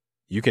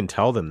 you can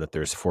tell them that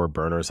there's 4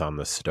 burners on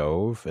the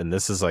stove. And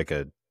this is like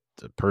a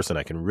person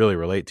I can really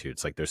relate to.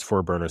 It's like there's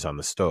 4 burners on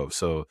the stove.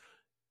 So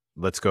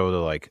let's go to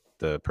like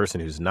the person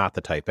who's not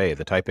the type A.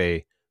 The type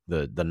A,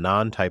 the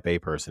non-type A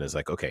person is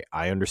like, okay,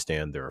 I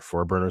understand there are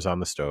 4 burners on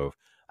the stove.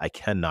 I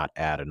cannot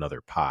add another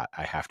pot.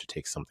 I have to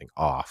take something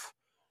off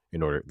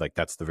in order, like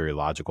that's the very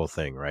logical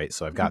thing, right?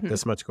 So I've got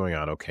this much going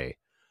on. Okay,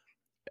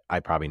 I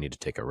probably need to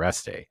take a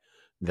rest day.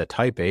 The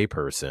type A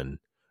person,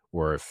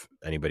 or if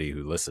anybody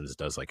who listens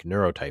does like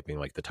neurotyping,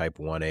 like the type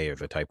 1A or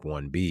the type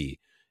 1B,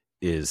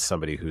 is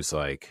somebody who's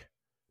like,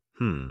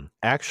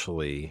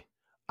 actually,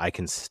 I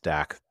can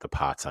stack the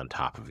pots on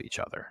top of each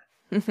other.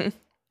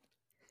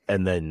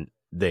 And then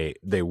they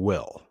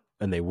will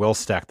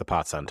stack the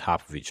pots on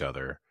top of each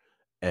other.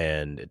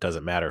 And it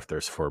doesn't matter if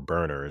there's 4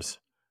 burners,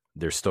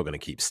 they're still going to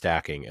keep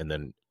stacking. And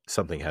then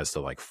something has to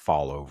like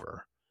fall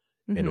over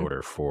in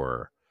order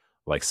for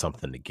like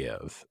something to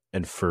give.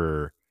 And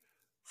for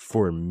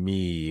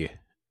me,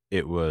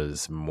 it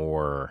was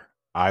more,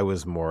 I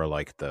was more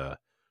like the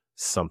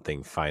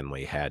something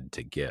finally had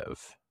to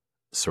give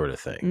sort of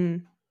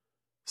thing.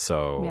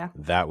 So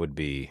that would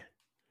be,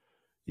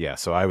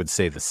 so I would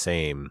say the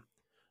same,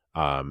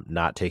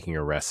 not taking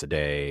a rest a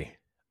day.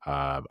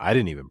 I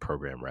didn't even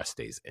program rest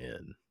days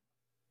in,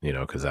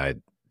 cause I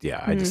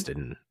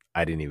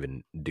didn't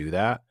even do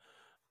that.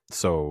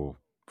 So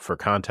for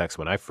context,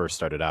 when I first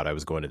started out, I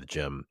was going to the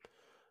gym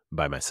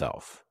by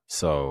myself.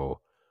 So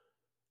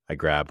I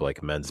grabbed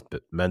like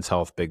Men's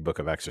Health Big Book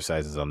of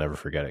Exercises. I'll never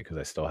forget it because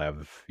I still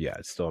have,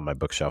 it's still on my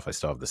bookshelf. I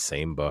still have the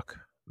same book,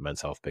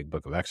 Men's Health Big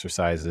Book of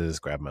Exercises.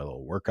 Grab my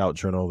little workout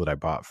journal that I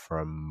bought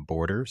from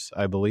Borders,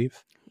 I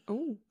believe.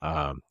 Oh.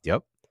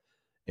 Yep.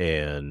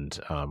 And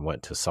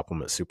went to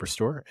Supplement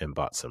Superstore and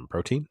bought some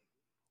protein.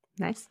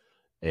 Nice.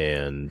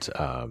 And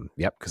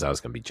because I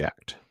was going to be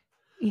jacked.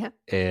 Yeah.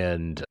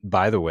 And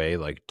by the way,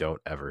 like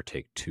don't ever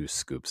take 2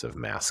 scoops of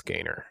mass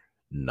gainer.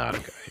 Not a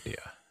good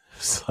idea.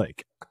 It's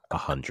like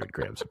 100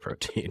 grams of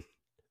protein.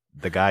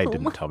 The guy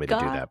didn't tell me to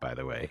do that, by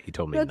the way. He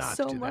told me not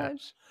to do that.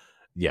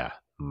 Yeah.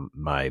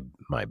 My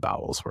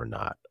bowels were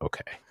not okay.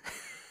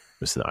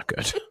 It was not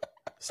good.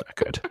 It's not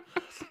good.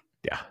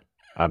 Yeah.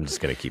 I'm just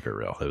going to keep it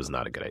real. It was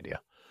not a good idea.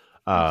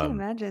 I can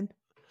imagine.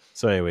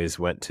 So anyways,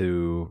 went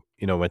to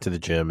the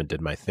gym and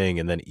did my thing.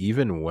 And then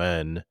even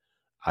when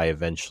I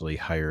eventually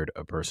hired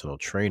a personal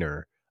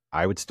trainer,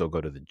 I would still go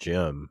to the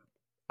gym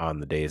on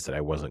the days that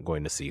I wasn't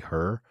going to see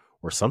her,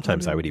 or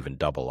sometimes I would even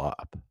double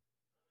up.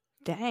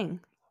 Dang.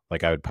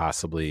 Like I would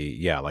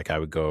possibly, like I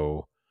would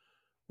go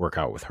work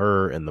out with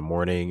her in the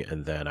morning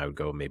and then I would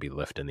go maybe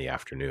lift in the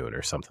afternoon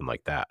or something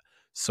like that.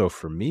 So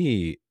for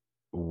me,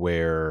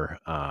 where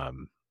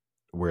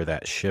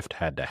that shift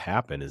had to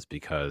happen is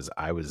because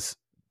I was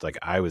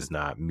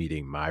not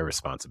meeting my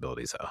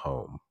responsibilities at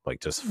home,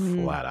 like just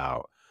flat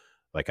out.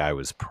 Like I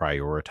was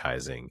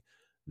prioritizing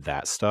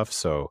that stuff.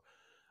 So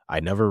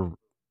I never,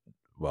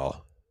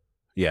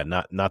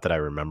 not that I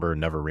remember,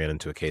 never ran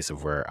into a case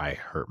of where I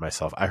hurt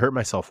myself. I hurt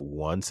myself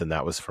once, and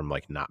that was from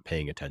like not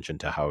paying attention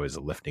to how I was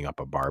lifting up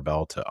a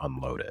barbell to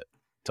unload it,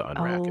 to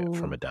unrack it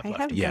from a deadlift.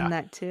 I have done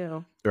that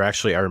too. Or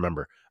actually, I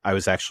remember I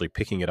was actually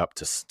picking it up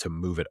to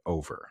move it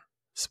over.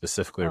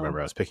 Specifically, remember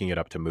I was picking it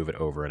up to move it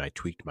over, and I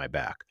tweaked my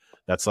back.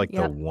 That's like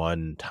the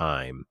one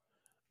time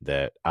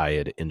that I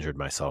had injured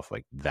myself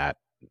like that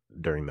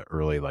during the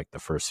early, like the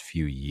first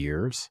few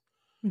years.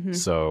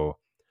 So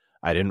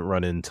I didn't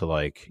run into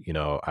like,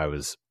 I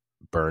was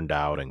burned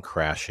out and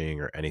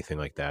crashing or anything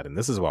like that. And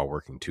this is while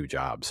working 2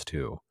 jobs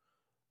too.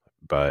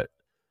 But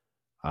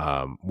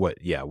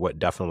what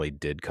definitely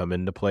did come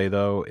into play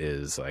though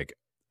is like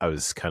I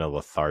was kind of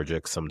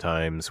lethargic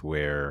sometimes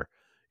where,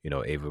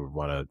 Ava would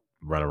want to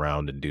run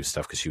around and do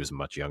stuff because she was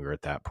much younger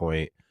at that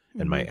point.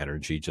 and my Mm-hmm.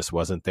 energy just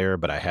wasn't there.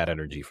 But I had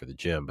energy for the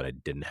gym, but I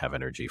didn't have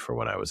energy for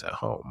when I was at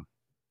home.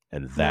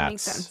 And That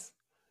makes that's, sense.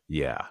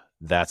 yeah,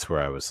 that's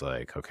where I was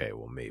like, okay,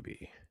 well,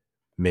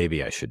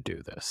 maybe I should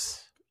do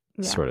this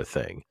Yeah. sort of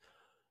thing.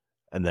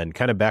 And then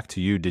kind of back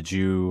to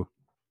you,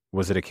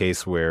 was it a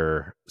case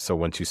where, so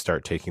once you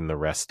start taking the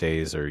rest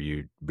days or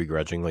you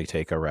begrudgingly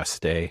take a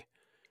rest day,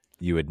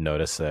 you would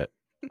notice that,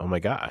 oh my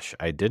gosh,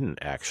 I didn't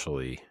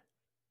actually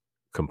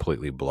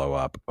completely blow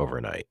up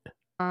overnight.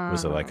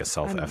 Was it like a I'm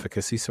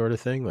self-efficacy sort of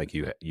thing? Like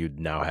you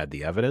now had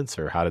the evidence,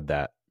 or how did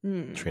that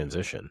mm,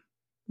 transition?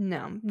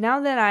 no.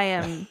 Now that I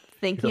am You're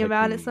thinking like,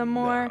 about it some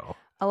more, no.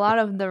 a lot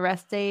of the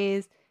rest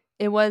days,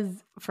 it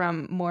was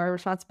from more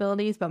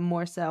responsibilities, but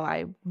more so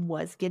I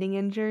was getting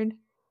injured.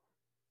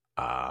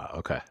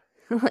 Okay.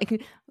 Like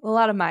a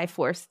lot of my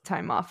forced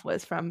time off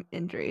was from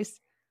injuries.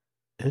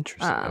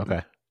 Interesting. Um,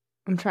 Okay.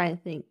 I'm trying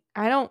to think.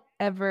 I don't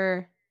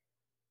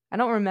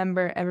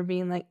remember ever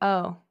being like,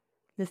 oh,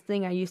 this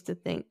thing I used to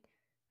think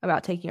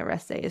about taking a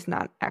rest day is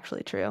not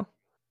actually true.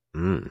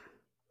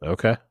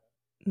 Okay.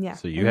 Yeah.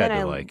 So you And had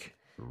to like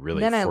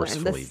really then I learned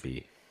forcefully this.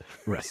 be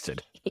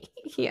rested.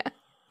 Yeah.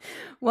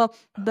 Well,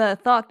 the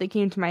thought that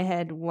came to my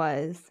head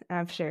was,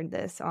 I've shared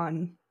this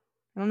on,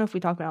 I don't know if we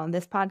talked about it on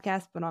this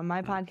podcast, but on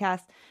my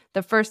podcast,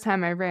 the first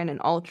time I ran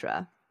an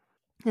ultra.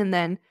 And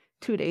then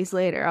 2 days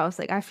later, I was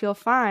like, I feel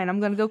fine. I'm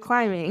going to go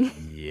climbing.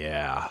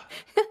 Yeah.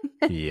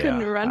 Couldn't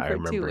Yeah. run I for 2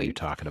 remember you weeks.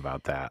 talking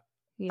about that.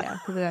 Yeah,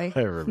 because I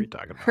I remember you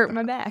talking about hurt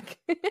my that. back.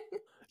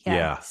 Yeah.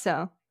 Yeah.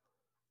 So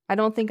I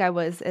don't think I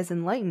was as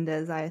enlightened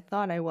as I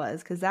thought I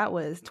was, because that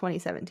was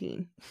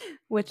 2017,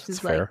 which That's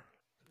is like fair.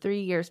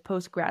 3 years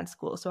post grad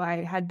school. So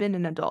I had been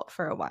an adult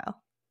for a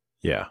while.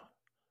 Yeah.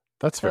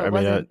 That's So fair. I it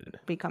mean,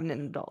 wasn't becoming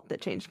an adult that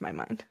changed my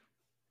mind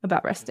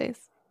about rest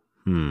days.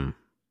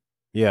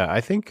 Yeah,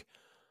 I think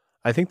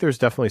there's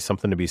definitely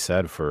something to be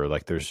said for,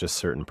 like, there's just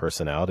certain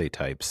personality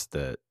types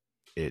that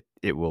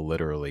it will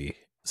literally,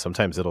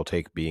 sometimes it'll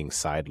take being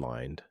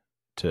sidelined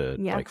to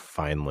Yeah. like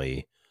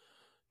finally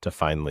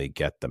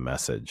get the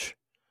message.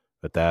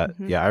 But that,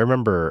 Mhm. yeah, I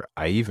remember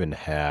I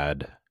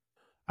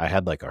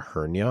had like a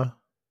hernia,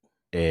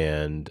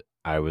 and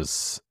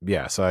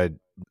so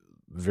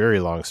very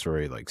long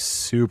story, like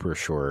super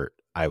short,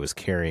 I was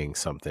carrying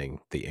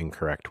something the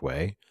incorrect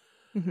way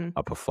Mhm.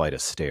 up a flight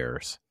of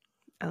stairs.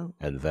 Oh.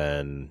 And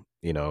then,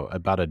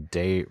 about a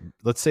day,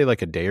 let's say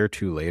like a day or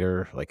two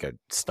later, like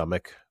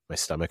my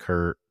stomach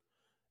hurt,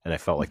 and I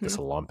felt like this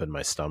Mhm. lump in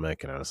my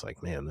stomach, and I was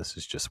like, man, this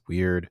is just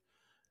weird.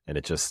 And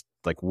it just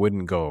like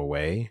wouldn't go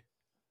away.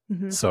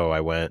 Mhm. So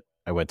I went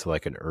to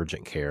like an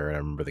urgent care, and I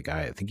remember the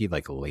guy, I think he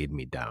like laid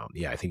me down.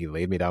 Yeah, I think he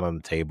laid me down on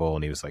the table,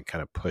 and he was like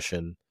kind of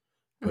pushing,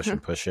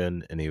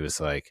 Mhm. and he was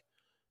like,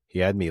 he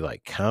had me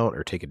like count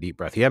or take a deep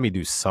breath. He had me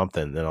do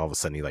something, then all of a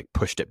sudden he like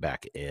pushed it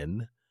back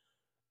in,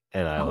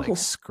 and I like Oh.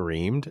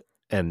 screamed,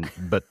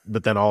 but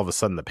then all of a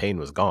sudden the pain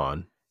was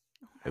gone.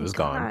 It My was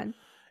gone. God.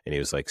 And he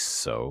was like,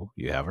 so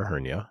you have a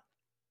hernia.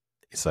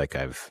 He's like,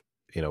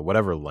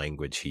 whatever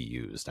language he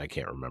used, I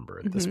can't remember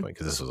at this Mhm. point,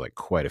 because this was like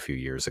quite a few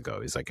years ago.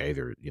 He's like, I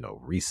either,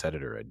 reset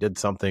it or I did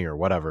something or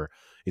whatever.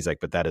 He's like,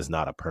 but that is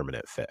not a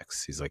permanent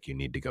fix. He's like, you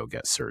need to go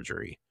get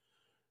surgery.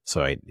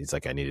 So he's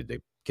like, I needed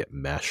to get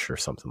mesh or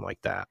something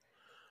like that.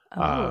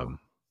 Oh.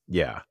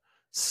 Yeah.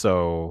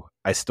 So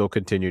I still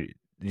continued,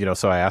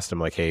 so I asked him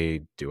like,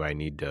 hey, do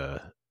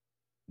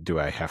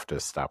I have to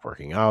stop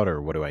working out,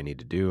 or what do I need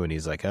to do? And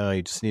he's like, oh,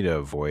 you just need to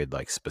avoid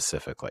like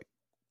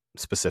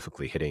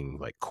specifically hitting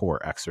like core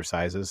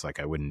exercises. Like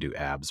I wouldn't do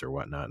abs or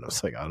whatnot. And I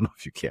was like, I don't know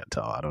if you can't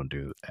tell, I don't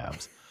do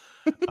abs.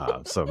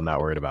 So I'm not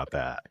worried about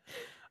that.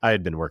 I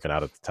had been working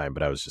out at the time,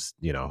 but I was just,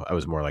 I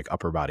was more like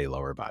upper body,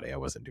 lower body. I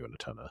wasn't doing a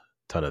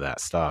ton of that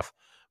stuff.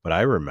 But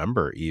I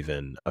remember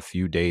even a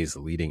few days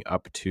leading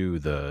up to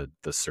the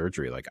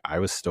surgery, like I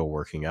was still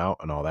working out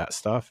and all that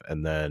stuff.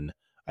 And then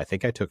I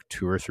think I took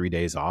 2 or 3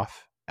 days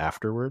off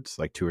afterwards,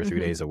 like 2 or 3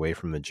 Mhm. days away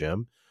from the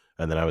gym.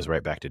 And then I was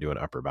right back to doing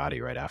upper body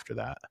right after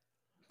that.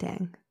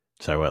 Dang.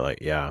 So I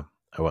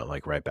went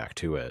like right back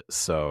to it.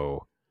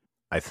 So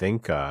I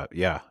think,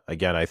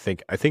 again, I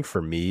think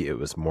for me, it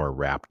was more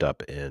wrapped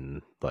up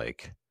in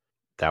like,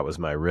 that was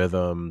my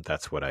rhythm.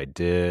 That's what I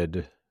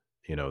did,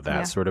 that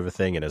Yeah. sort of a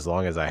thing. And as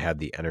long as I had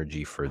the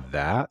energy for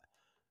that,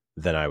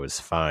 then I was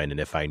fine. And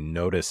if I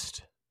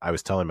noticed, I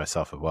was telling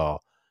myself,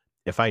 well,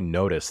 if I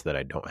notice that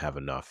I don't have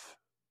enough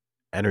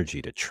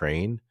energy to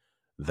train,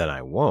 then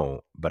I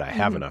won't, but I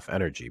have Mhm. enough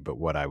energy. But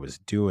what I was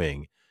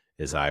doing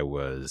is I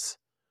was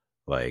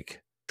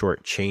like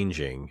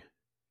shortchanging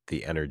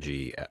the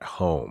energy at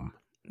home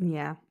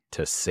Yeah.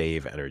 to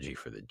save energy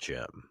for the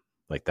gym.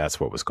 Like that's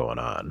what was going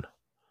on.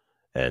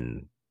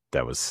 And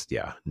that was,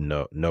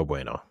 no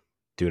bueno.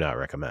 Do not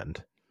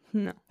recommend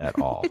No. at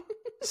all.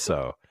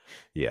 So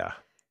yeah,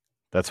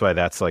 that's why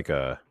that's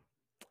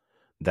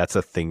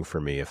a thing for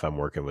me. If I'm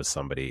working with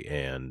somebody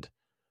and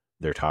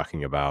they're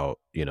talking about,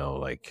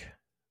 like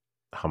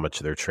how much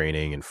they're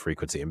training and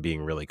frequency and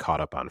being really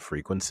caught up on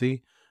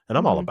frequency. And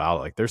I'm all Mhm. about,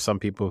 like, there's some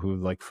people who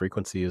like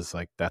frequency is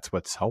like, that's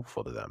what's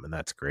helpful to them. And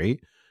that's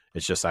great.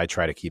 It's just I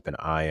try to keep an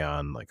eye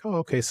on like, oh,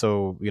 okay,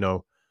 so,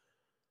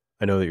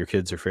 I know that your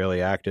kids are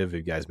fairly active. Have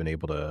you guys been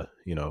able to,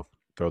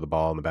 throw the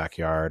ball in the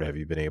backyard? Have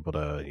you been able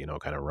to,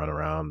 kind of run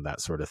around, that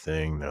sort of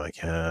thing? They're like,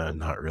 yeah,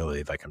 not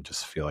really. Like, I'm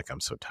just feel like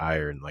I'm so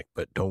tired. And like,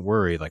 but don't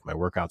worry, like my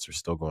workouts are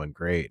still going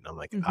great. And I'm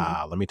like,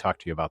 Mm-hmm. let me talk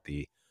to you about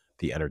the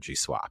energy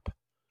swap.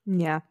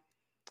 Yeah.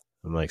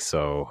 I'm like,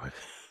 so,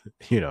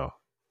 yeah,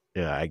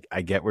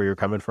 I get where you're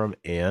coming from.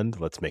 And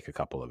let's make a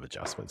couple of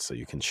adjustments so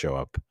you can show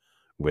up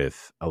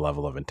with a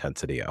level of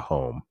intensity at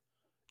home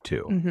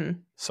too. Mm-hmm.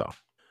 So,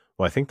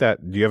 well, I think do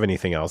you have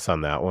anything else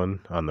on that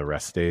one, on the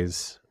rest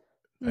days?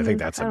 I think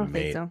that's I don't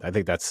think so. I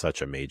think that's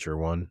such a major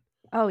one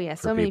Oh yeah,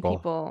 for so many people.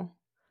 people.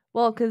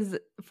 Well, because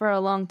for a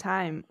long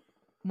time,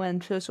 when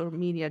social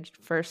media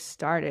first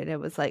started, it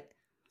was like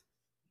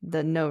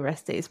the no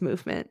rest days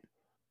movement.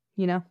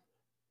 You know?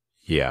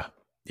 Yeah.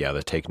 Yeah.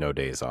 The take no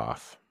days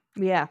off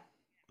Yeah.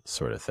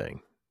 sort of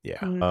thing. Yeah.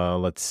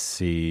 Mm-hmm. Let's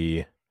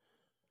see.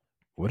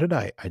 What did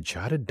I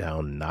jotted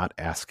down not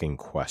asking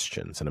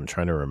questions, and I'm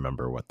trying to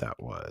remember what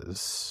that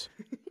was.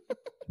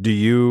 Do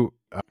you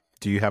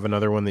have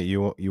another one that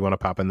you want to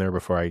pop in there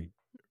before I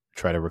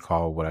try to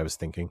recall what I was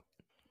thinking?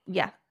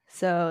 Yeah.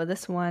 So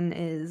this one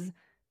is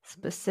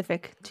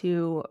specific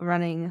to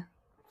running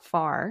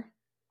far.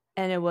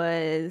 And it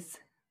was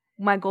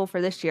my goal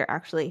for this year,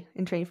 actually,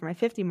 in training for my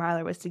 50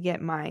 miler, was to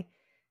get my,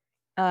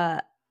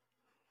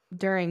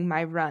 during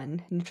my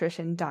run,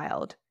 nutrition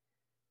dialed.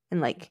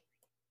 And like,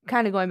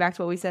 kind of going back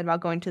to what we said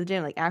about going to the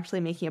gym, like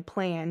actually making a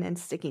plan and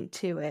sticking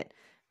to it.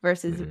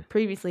 Versus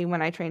previously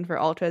when I trained for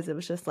ultras, it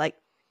was just like,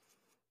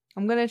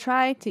 I'm going to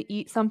try to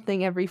eat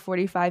something every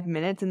 45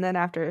 minutes. And then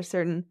after a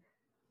certain,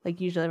 like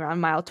usually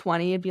around mile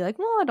 20, it'd be like,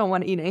 well, I don't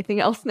want to eat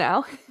anything else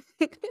now.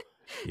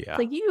 Yeah.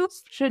 Like, you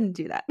shouldn't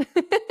do that.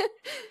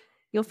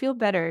 You'll feel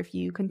better if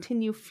you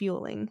continue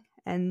fueling.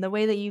 And the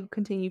way that you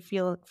continue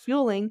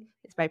fueling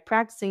is by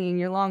practicing in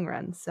your long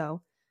run.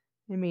 So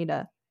I made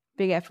a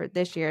big effort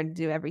this year to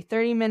do every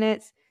 30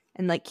 minutes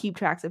and like keep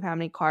tracks of how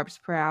many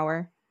carbs per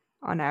hour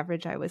on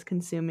average I was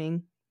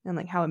consuming and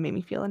like how it made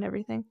me feel and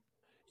everything.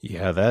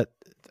 Yeah, that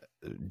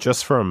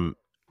just from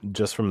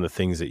the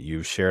things that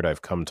you've shared,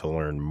 I've come to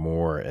learn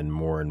more and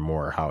more and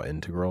more how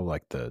integral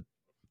like the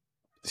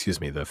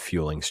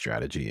fueling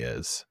strategy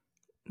is.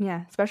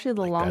 Yeah, especially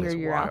the Like, longer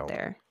you're out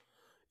there.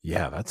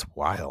 Yeah, that's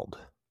wild.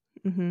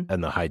 Mm-hmm.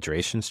 And the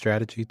hydration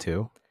strategy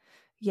too.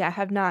 Yeah, I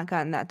have not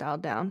gotten that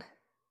dialed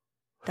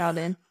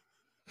in.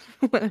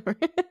 Whatever.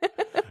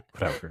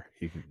 Whatever.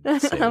 You can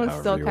say it I'm however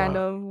still you kind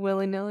want. of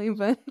willy-nilly,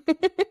 but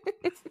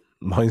As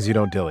long as you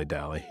don't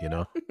dilly-dally,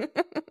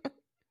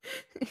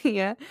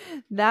 yeah,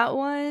 that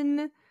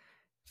one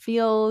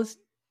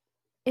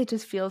it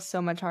just feels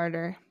so much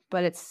harder,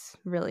 but it's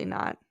really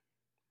not.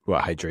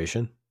 What,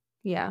 hydration?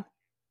 Yeah.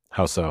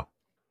 How so?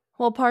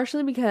 Well,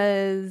 partially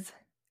because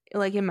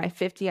like in my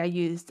 50, I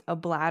used a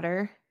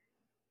bladder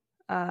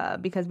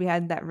because we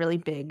had that really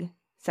big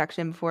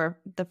section before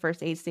the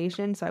first aid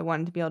station. So I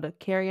wanted to be able to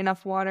carry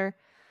enough water.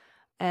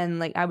 And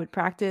like I would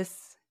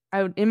practice,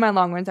 in my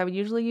long runs, I would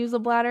usually use a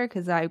bladder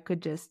because I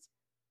could just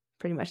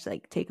pretty much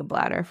like take a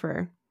bladder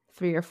for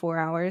 3 or 4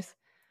 hours.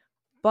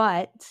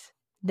 But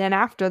then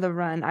after the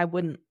run, I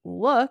wouldn't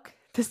look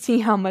to see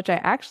how much I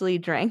actually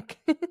drank.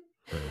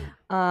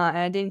 And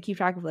I didn't keep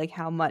track of like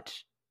how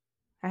much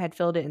I had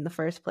filled it in the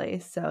first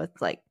place. So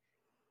it's like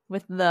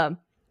with the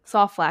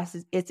soft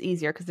flasks, it's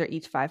easier because they're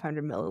each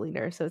 500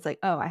 milliliters. So it's like,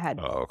 oh, I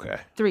had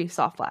 3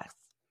 soft flasks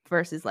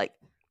versus like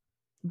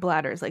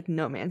bladders, like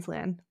no man's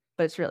land.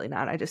 But it's really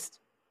not. I just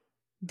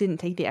didn't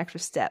take the extra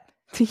step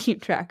to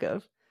keep track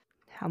of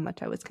how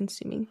much I was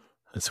consuming.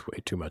 That's way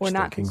too much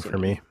thinking for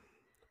me.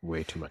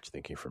 Way too much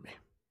thinking for me.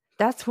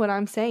 That's what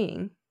I'm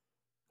saying.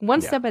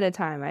 One step at a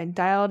time. I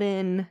dialed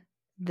in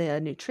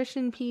the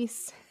nutrition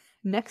piece.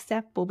 Next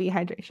step will be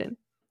hydration.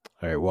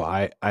 All right. Well,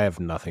 I have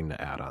nothing to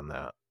add on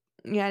that.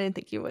 Yeah, I didn't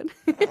think you would.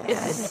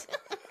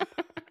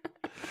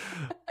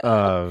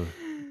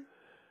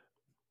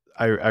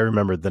 I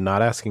remember the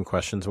not asking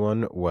questions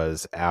one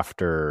was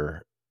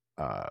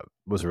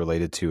was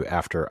related to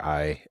after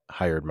I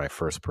hired my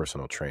first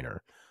personal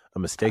trainer. A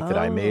mistake that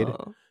I made.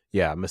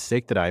 Yeah, a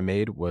mistake that I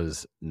made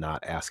was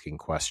not asking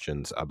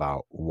questions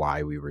about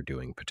why we were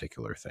doing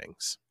particular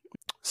things.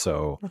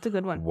 So that's a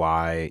good one.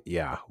 Why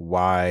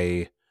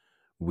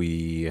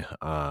we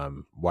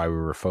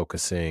were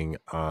focusing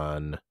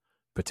on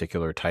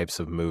particular types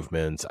of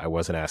movements. I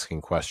wasn't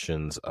asking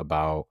questions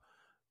about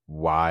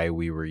why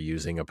we were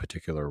using a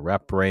particular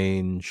rep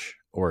range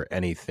or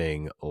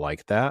anything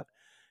like that.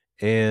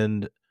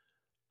 And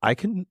I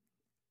can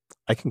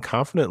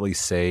confidently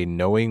say,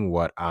 knowing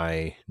what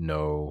I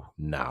know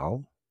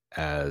now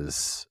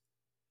as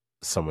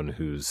someone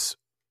who's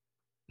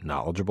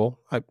knowledgeable,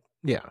 I'm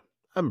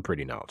a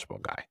pretty knowledgeable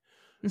guy.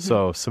 Mm-hmm.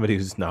 So somebody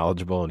who's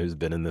knowledgeable and who's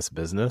been in this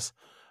business,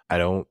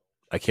 I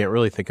can't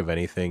really think of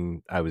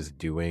anything I was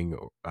doing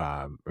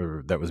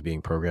or that was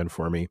being programmed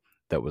for me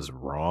that was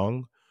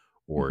wrong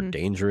or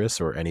dangerous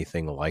or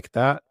anything like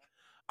that.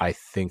 I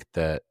think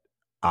that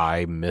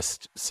I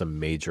missed some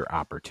major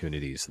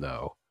opportunities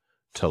though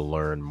to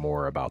learn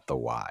more about the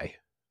why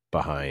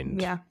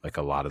behind Yeah. like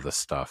a lot of the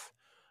stuff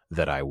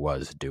that I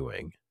was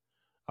doing.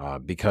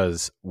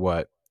 Because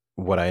what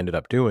I ended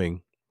up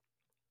doing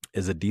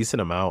is a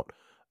decent amount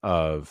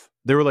of,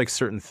 there were like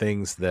certain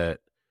things that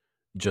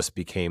just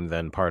became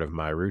then part of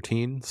my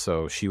routine.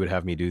 So she would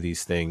have me do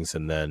these things,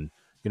 and then,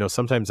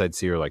 sometimes I'd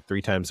see her like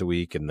 3 times a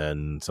week, and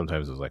then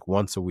sometimes it was like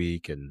once a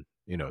week, and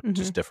Hmm.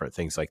 just different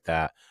things like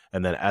that.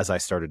 And then as I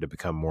started to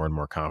become more and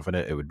more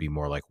confident, it would be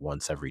more like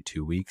once every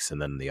 2 weeks,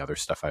 and then the other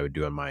stuff I would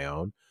do on my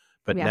own.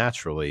 But Yeah.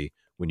 naturally,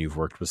 when you've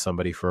worked with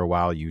somebody for a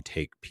while, you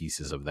take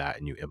pieces of that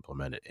and you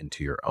implement it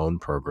into your own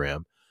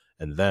program.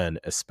 And then,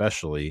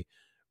 especially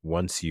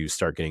once you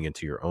start getting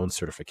into your own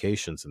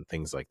certifications and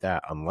things like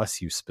that,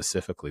 unless you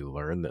specifically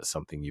learn that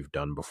something you've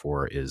done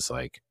before is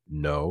like,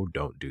 no,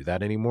 don't do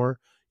that anymore,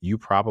 you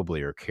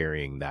probably are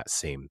carrying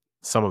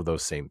some of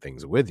those same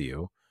things with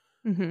you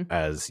Hmm.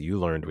 as you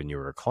learned when you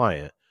were a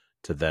client,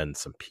 to then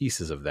some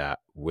pieces of that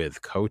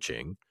with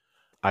coaching.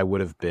 I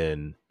would have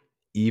been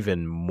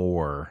even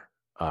more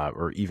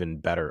or even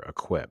better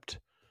equipped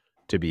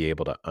to be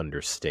able to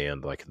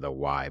understand like the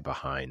why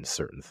behind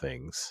certain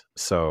things.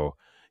 So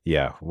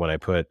yeah, when I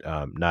put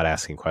not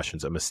asking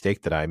questions, a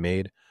mistake that I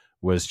made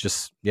was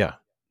just,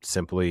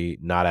 simply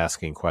not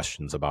asking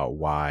questions about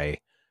why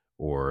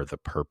or the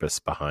purpose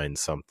behind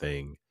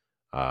something,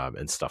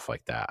 and stuff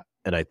like that.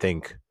 And I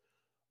think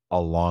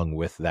along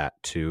with that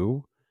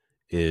too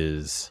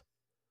is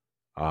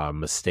a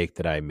mistake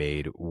that I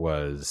made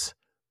was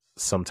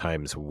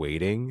sometimes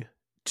waiting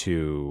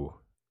to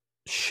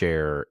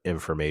share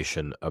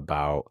information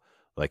about,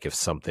 like, if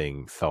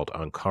something felt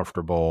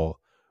uncomfortable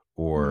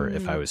or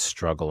if I Mm. was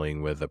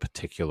struggling with a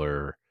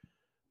particular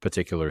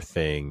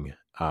thing,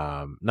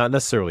 not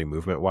necessarily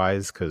movement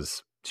wise,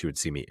 because she would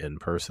see me in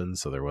person,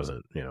 so there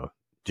wasn't, you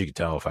could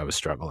tell if I was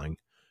struggling.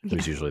 It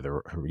was Yeah.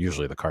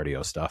 usually the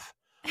cardio stuff.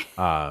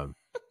 um,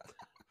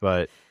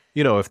 but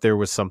if there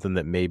was something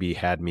that maybe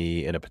had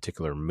me in a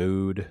particular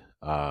mood,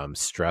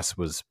 stress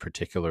was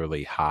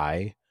particularly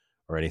high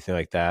or anything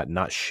like that,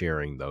 not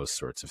sharing those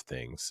sorts of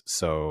things.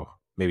 So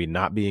maybe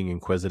not being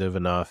inquisitive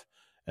enough,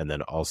 and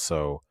then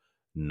also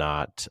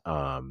not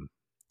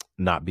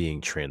not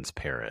being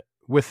transparent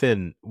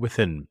within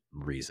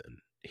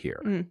reason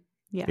here, Mm.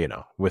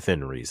 Yeah.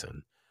 within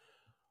reason.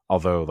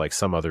 Although, like,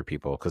 some other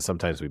people, because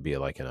sometimes we'd be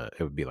like it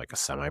would be like a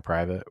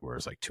semi-private, where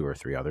it's like 2 or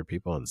 3 other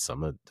people, and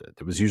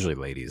it was usually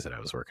ladies that I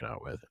was working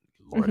out with.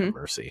 Lord have Hmm.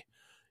 mercy,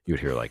 you would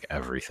hear like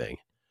everything.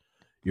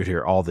 You'd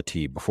hear all the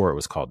tea before it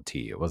was called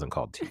tea. It wasn't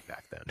called tea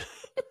back then.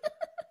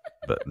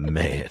 But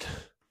man,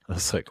 I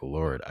was like,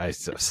 Lord,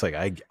 was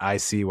like, I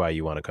see why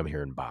you want to come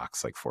here and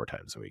box like 4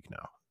 times a week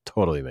now.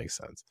 Totally makes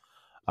sense.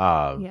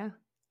 Um, Yeah.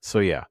 so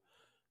yeah,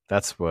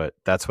 that's what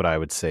I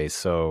would say.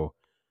 So,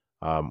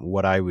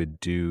 what I would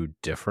do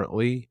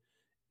differently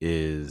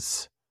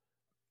is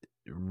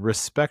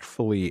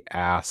respectfully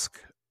ask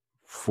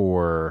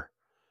for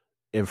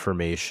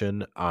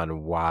information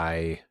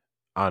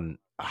on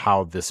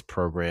how this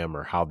program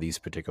or how these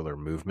particular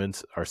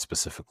movements are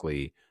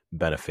specifically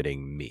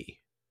benefiting me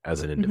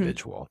as an Hmm.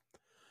 individual.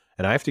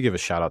 And I have to give a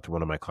shout out to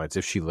one of my clients,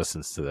 if she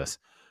listens to this.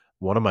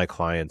 One of my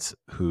clients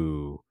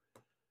who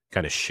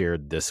kind of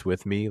shared this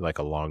with me like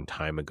a long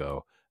time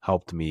ago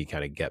helped me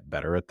kind of get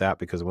better at that,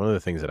 because one of the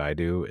things that I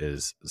do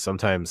is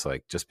sometimes,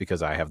 like, just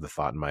because I have the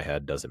thought in my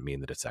head doesn't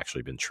mean that it's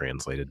actually been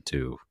translated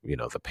to,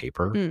 the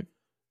paper. Mm.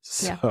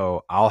 Yeah.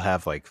 So I'll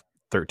have like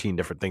 13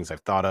 different things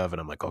I've thought of,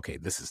 and I'm like, okay,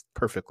 this is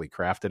perfectly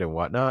crafted and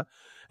whatnot.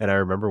 And I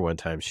remember one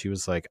time she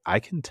was like, I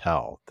can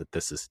tell that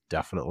this is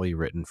definitely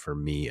written for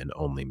me and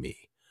only me.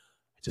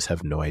 I just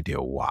have no idea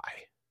why.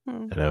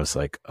 Mm. And I was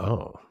like,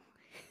 oh,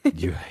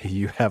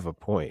 you have a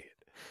point.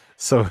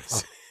 So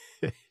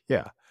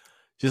yeah,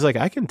 she's like,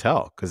 I can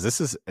tell because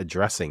this is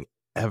addressing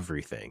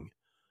everything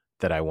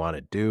that I want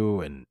to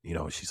do. And,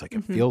 she's like,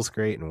 it Hmm. feels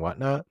great and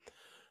whatnot.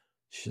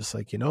 She's just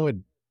like,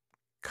 it'd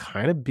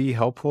kind of be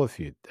helpful if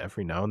you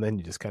every now and then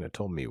you just kind of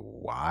told me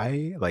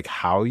why, like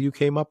how you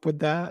came up with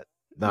that.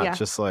 Not Yeah.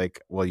 just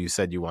like, well, you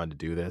said you wanted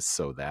to do this,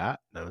 so that.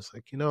 And I was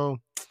like,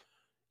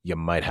 you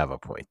might have a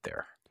point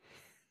there.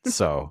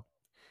 So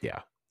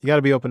yeah, you got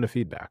to be open to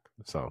feedback.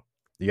 So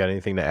you got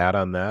anything to add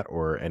on that,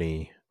 or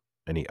any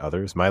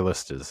others? My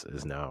list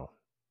is now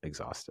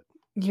exhausted.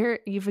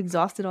 You've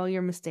exhausted all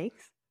your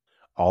mistakes.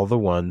 All the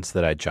ones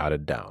that I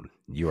jotted down.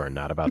 You are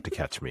not about to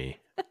catch me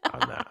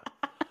on that.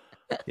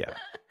 Yeah.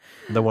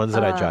 The ones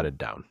that I Uh, jotted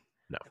down.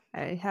 No.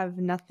 I have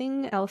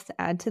nothing else to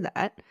add to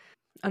that.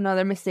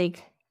 Another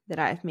mistake that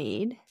I've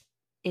made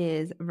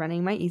is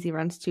running my easy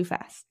runs too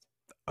fast.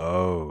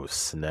 Oh,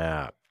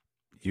 snap.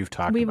 You've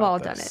talked We've about all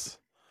done it. this.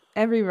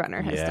 Every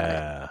runner has done it.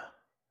 Yeah.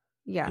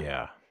 Yeah.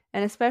 Yeah.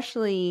 And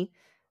especially,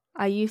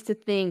 I used to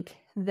think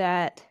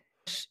that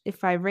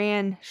if I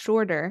ran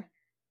shorter,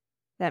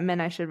 that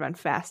meant I should run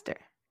faster,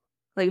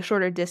 like a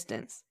shorter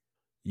distance.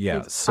 Yeah.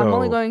 Like, I'm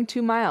only So going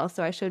 2 miles,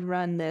 so I should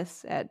run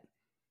this at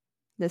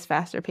this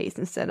faster pace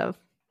instead of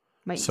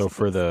my so easy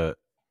for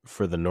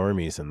pace. the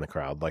normies in the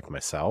crowd like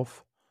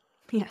myself,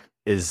 Yeah.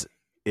 is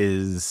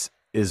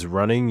is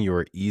running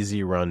your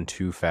easy run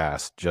too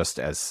fast just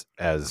as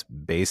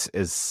base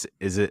is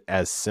it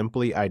as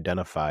simply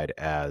identified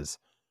as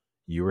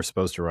you were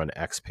supposed to run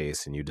X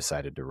pace and you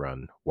decided to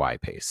run Y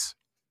pace?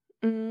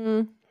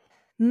 Mm,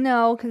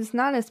 no, because it's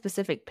not a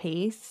specific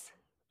pace.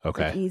 Like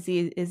Okay.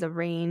 easy is a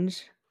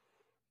range,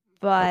 Okay.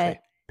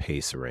 but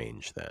Pace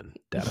range then,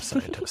 data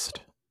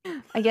scientist.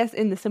 I guess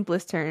in the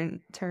simplest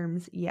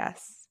terms,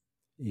 yes.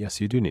 Yes,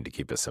 you do need to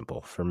keep it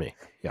simple for me.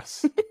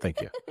 Yes.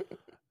 Thank you.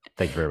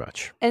 Thank you very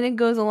much. And it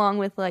goes along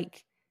with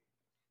like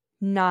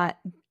not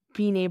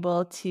being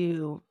able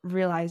to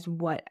realize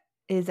what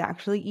is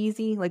actually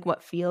easy, like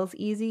what feels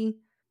easy.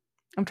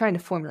 I'm trying to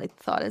formulate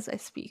the thought as I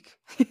speak.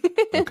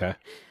 Okay.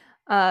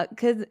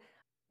 Because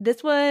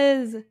this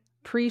was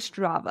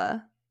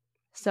pre-Strava,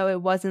 so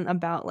it wasn't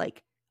about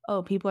like,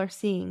 oh, people are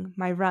seeing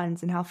my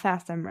runs and how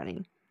fast I'm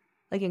running.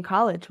 Like in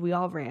college, we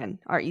all ran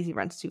our easy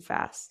runs too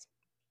fast,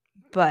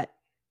 but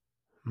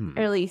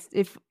or at least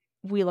if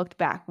we looked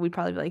back, we'd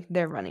probably be like,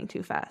 they're running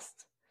too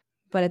fast.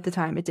 But at the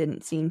time, it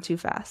didn't seem too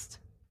fast.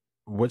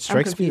 What I'm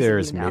strikes me confusing there you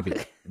is now.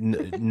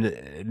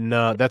 maybe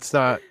no, that's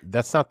not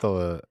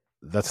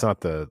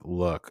the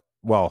look.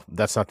 Well,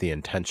 that's not the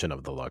intention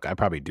of the look. I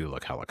probably do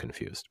look hella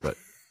confused, but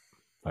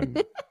I'm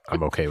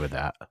okay with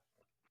that.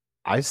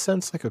 I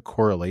sense like a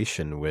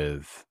correlation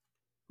with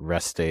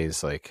rest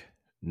days, like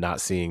not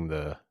seeing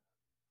the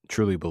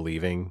truly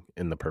believing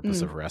in the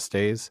purpose of rest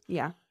days,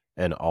 Yeah.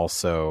 and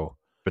also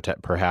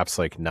perhaps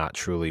like not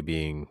truly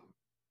being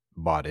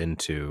bought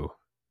into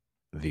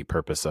the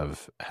purpose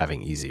of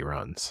having easy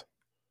runs.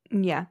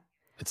 Yeah.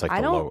 It's like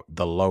I don't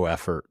the low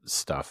effort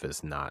stuff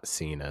is not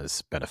seen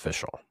as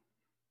beneficial.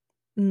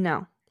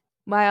 know.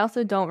 But I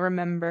also don't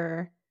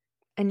remember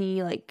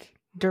any like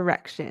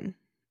direction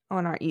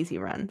on our easy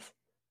runs,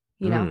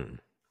 you know,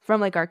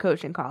 from like our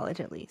coach in college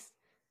at least.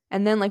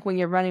 And then like when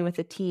you're running with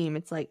a team,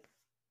 it's like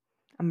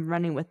I'm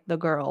running with the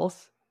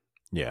girls.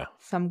 Yeah.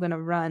 So I'm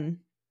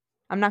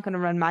not going to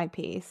run my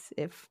pace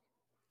if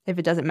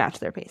it doesn't match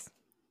their pace.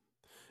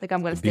 Like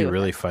I'm going to It'd stay be with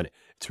really them. funny.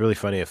 It's really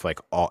funny if like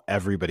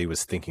everybody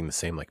was thinking the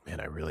same, like, man,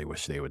 I really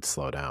wish they would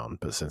slow down,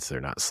 but since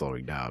they're not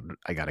slowing down,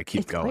 I got to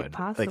keep It's quite going. Like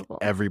possible.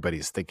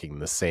 everybody's thinking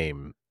the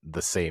same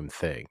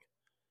thing.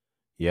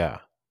 Yeah.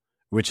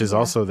 Which is Yeah.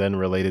 also then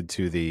related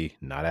to the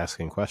not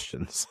asking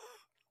questions.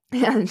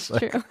 Yeah, it's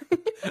Like- true.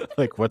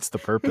 Like, what's the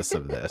purpose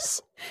of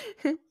this?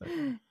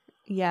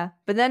 Yeah.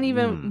 But then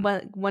even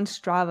once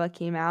Strava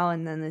came out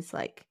and then it's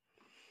like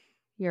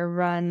your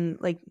run,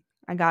 like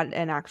I got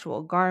an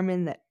actual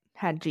Garmin that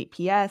had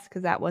GPS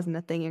because that wasn't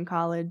a thing in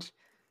college.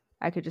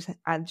 I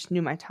just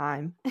knew my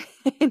time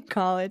in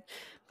college.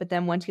 But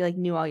then once you like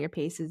knew all your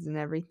paces and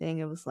everything,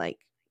 it was like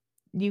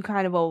you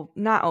kind of,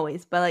 not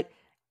always, but like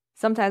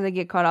sometimes I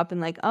get caught up in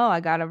like, oh,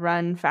 I got to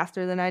run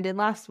faster than I did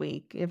last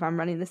week if I'm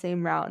running the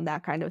same route and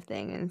that kind of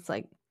thing. And it's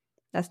like,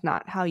 that's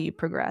not how you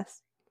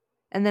progress.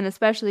 And then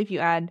especially if you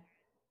add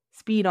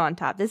speed on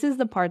top, this is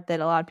the part that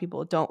a lot of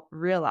people don't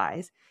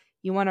realize.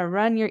 You want to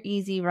run your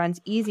easy runs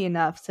easy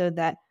enough so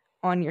that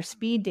on your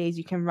speed days,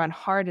 you can run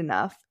hard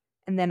enough.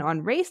 And then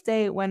on race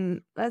day,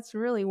 when that's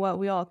really what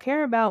we all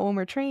care about when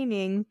we're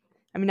training,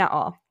 I mean, not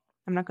all,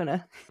 I'm not going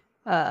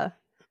to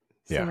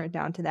simmer it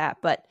down to that,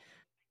 but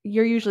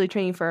you're usually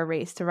training for a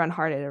race to run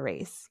hard at a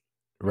race.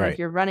 Right. And if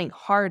you're running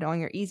hard on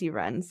your easy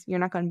runs, you're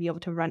not going to be able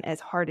to run as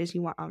hard as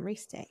you want on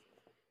race day,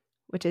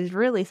 which is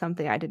really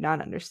something I did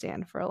not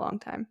understand for a long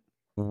time.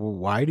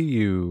 Why do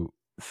you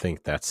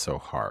think that's so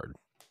hard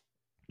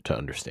to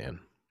understand?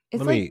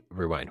 Let me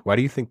rewind. Why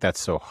do you think that's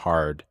so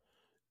hard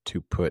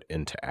to put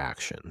into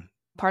action?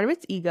 Part of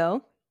it's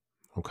ego.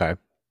 Okay.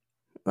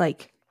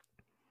 Like,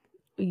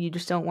 you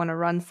just don't want to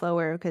run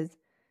slower because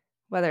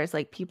whether it's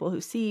like people who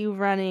see you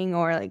running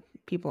or like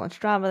people on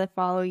Strava that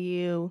follow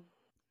you,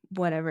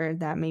 whatever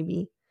that may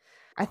be.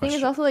 I think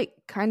it's also like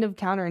kind of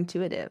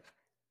counterintuitive.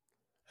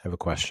 I have a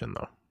question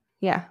though.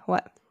 Yeah.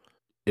 What?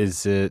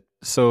 Is it,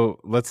 so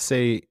let's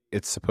say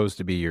it's supposed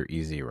to be your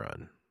easy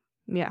run.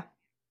 Yeah.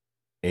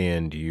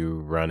 And you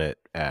run it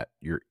at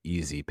your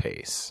easy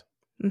pace.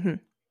 Mm-hmm.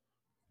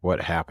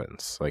 What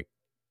happens? Like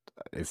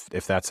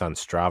if that's on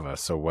Strava,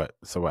 so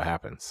what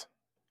happens?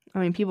 I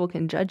mean, people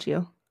can judge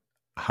you.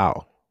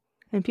 How?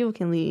 And people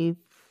can leave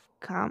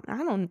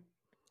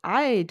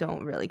I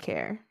don't really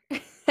care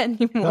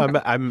anymore.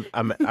 No,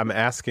 I'm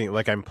asking,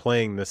 like I'm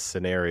playing this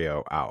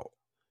scenario out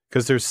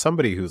because there's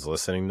somebody who's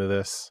listening to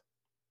this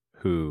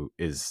who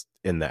is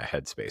in that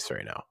headspace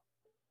right now.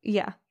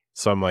 Yeah.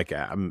 So I'm like,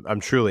 I'm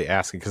truly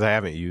asking because I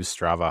haven't used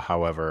Strava.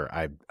 However,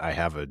 I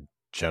have a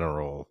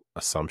general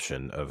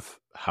assumption of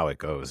how it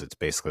goes. It's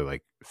basically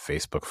like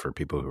Facebook for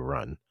people who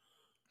run.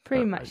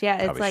 Pretty much. Yeah.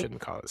 It's like,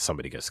 shouldn't call it.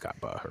 Somebody just got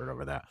butthurt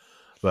over that,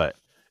 but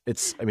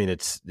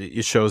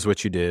it shows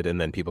what you did and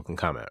then people can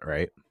comment,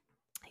 right?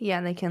 Yeah.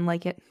 And they can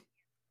like it.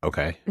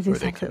 Okay. It's or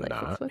exactly they can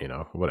like not,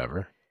 Facebook.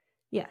 Whatever.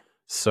 Yeah.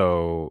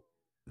 So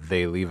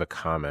they leave a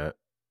comment.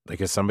 Like,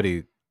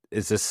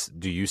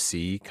 do you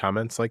see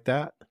comments like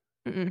that?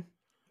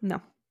 No.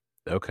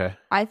 Okay.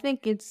 I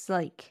think it's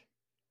like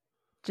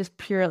just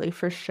purely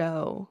for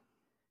show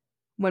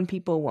when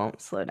people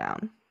won't slow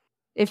down.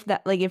 If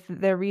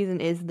their reason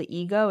is the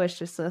ego, it's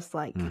just this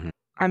like,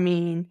 I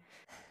mean,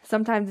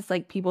 sometimes it's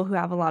like people who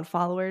have a lot of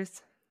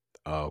followers.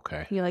 Oh,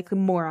 okay. You like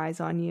more eyes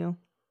on you.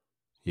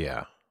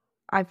 Yeah.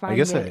 I find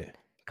it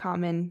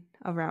common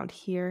around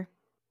here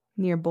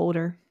near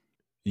Boulder.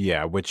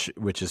 Yeah, which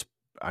is,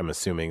 I'm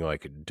assuming,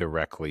 like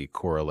directly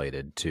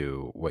correlated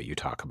to what you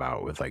talk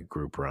about with like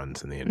group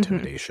runs and the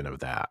intimidation of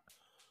that.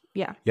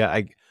 Yeah.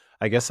 Yeah,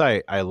 I guess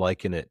I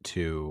liken it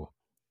to,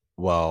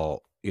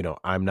 well, you know,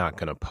 I'm not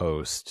going to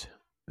post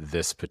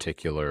this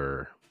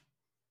particular,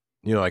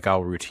 you know, like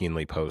I'll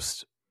routinely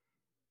post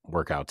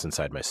workouts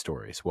inside my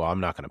stories. Well, I'm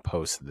not going to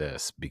post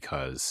this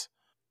because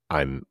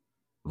I'm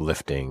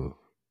lifting,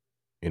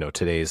 you know,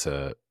 today's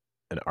an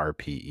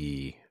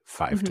RPE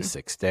 5 to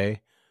 6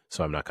 day,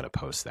 so I'm not going to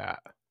post that.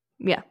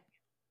 Yeah.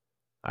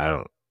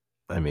 Now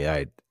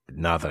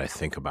that I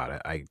think about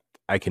it,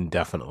 I can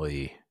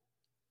definitely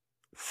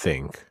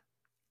think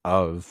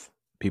of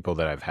people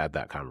that I've had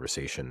that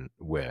conversation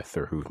with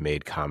or who've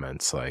made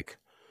comments like,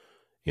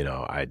 you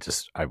know,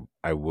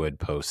 I would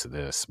post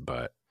this,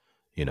 but,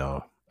 you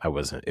know,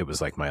 it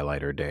was like my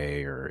lighter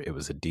day, or it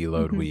was a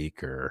deload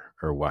week or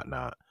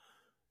whatnot.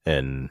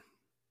 And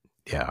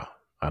yeah,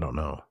 I don't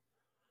know.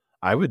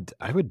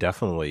 I'm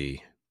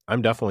definitely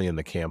in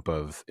the camp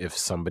of, if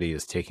somebody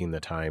is taking the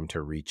time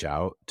to reach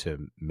out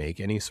to make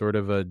any sort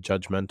of a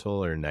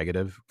judgmental or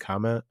negative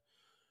comment,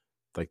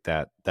 like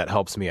that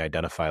helps me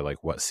identify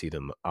like what seat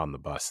on the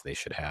bus they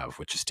should have,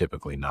 which is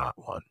typically not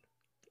one.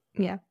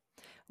 Yeah.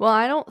 Well,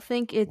 I don't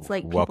think it's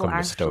like people welcome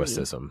actually... to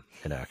stoicism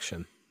in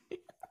action.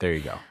 There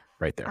you go.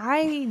 Right there.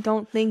 I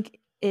don't think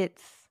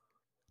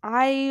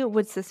I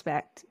would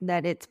suspect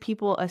that it's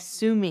people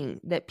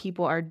assuming that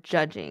people are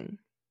judging,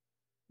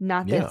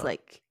 not that it's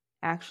like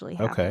actually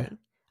happening. Okay.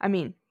 I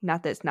mean,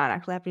 not that it's not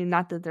actually happening,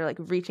 not that they're like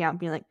reaching out and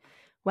being like,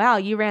 wow,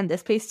 you ran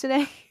this pace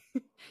today,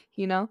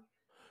 you know?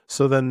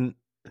 So then,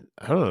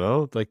 I don't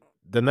know, like,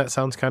 then that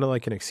sounds kind of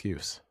like an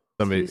excuse.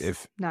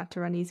 If not to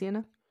run easy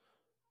enough?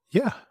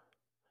 Yeah.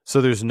 So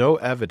there's no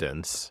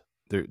evidence.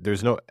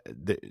 There's no,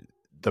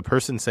 the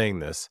person saying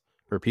this,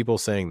 or people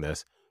saying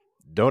this,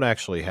 don't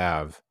actually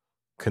have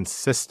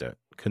consistent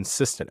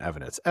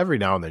evidence. Every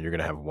now and then you're going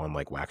to have one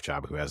like whack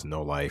job who has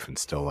no life and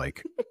still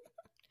like,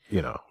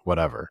 you know,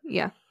 whatever.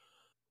 Yeah.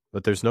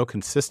 But there's no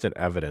consistent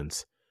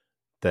evidence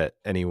that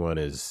anyone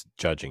is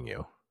judging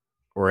you,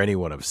 or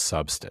anyone of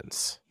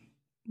substance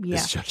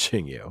is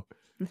judging you.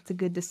 That's a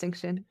good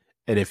distinction.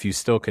 And if you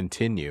still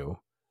continue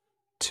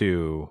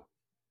to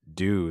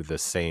do the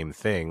same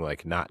thing,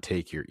 like not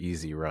take your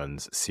easy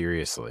runs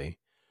seriously,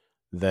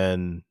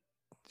 then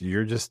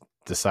you're just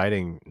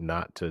deciding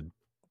not to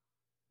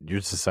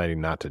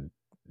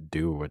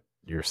do what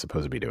you're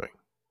supposed to be doing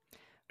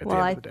at the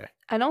end of the day.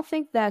 I don't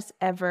think that's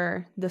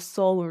ever the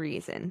sole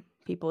reason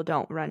people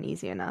don't run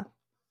easy enough.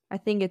 I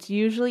think it's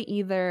usually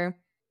either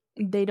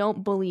they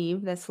don't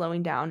believe that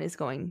slowing down is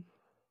going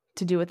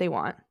to do what they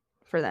want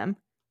for them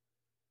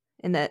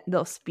and that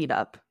they'll speed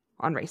up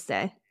on race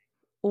day,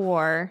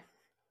 or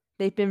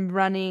they've been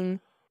running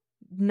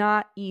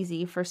not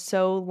easy for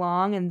so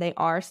long and they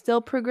are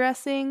still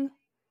progressing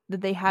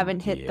that they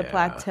haven't hit the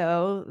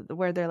plateau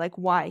where they're like,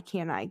 why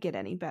can't I get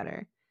any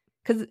better?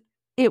 Because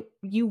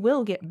you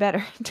will get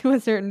better to a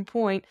certain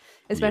point,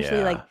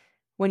 especially like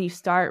when you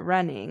start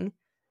running.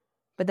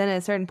 But then at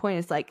a certain point,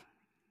 it's like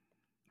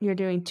you're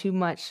doing too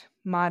much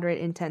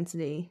moderate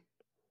intensity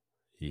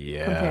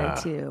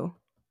compared to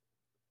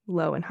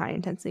low and high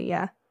intensity.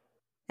 Yeah.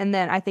 And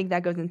then I think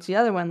that goes into the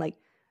other one, like,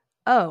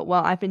 oh,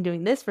 well, I've been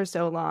doing this for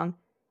so long.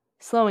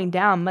 Slowing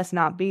down must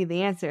not be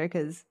the answer,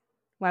 because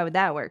why would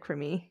that work for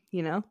me,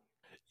 you know?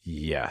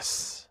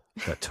 Yes,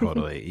 that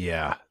totally,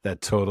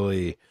 that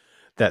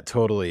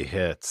totally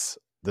hits.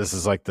 This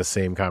is like the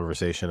same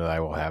conversation that I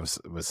will have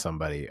with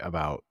somebody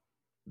about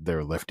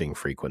their lifting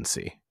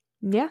frequency.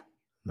 Yeah.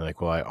 They're like,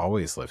 well, I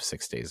always lift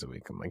 6 days a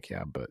week. I'm like,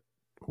 yeah, but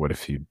what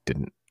if you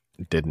didn't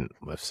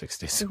lift 6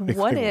 days a week?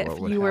 What if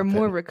you were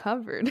more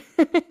recovered?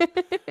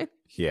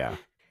 Yeah.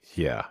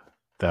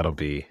 That'll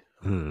be,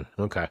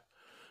 okay.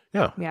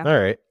 Yeah. All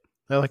right.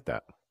 I like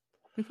that.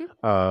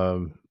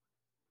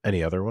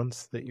 Any other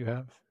ones that you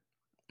have?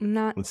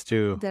 Let's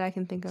do that I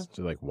can think of. Let's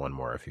do like one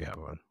more if you have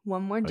one.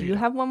 One more? Do you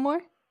have one more?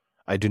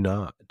 I do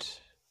not.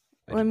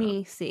 Let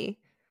me see.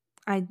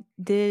 I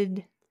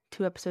did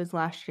 2 episodes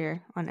last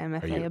year on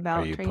MFA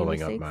about training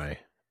mistakes.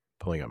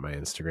 Pulling up my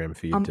Instagram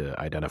feed to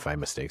identify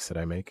mistakes that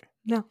I make?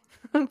 No.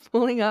 I'm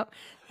pulling up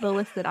the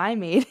list that I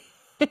made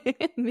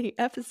in the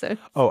episode.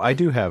 Oh, I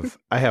do have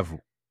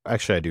one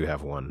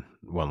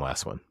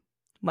last one.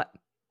 What?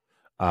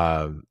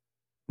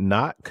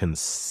 Not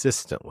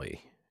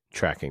consistently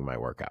tracking my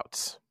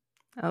workouts.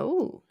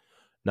 Oh.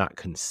 Not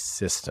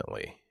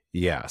consistently.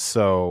 Yeah.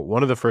 So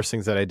one of the first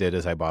things that I did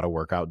is I bought a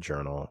workout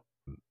journal.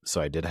 So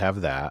I did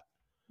have that.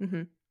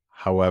 Mm-hmm.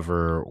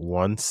 However,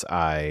 once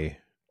I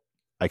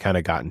kind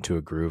of got into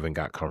a groove and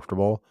got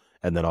comfortable,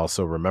 and then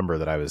also remember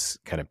that I was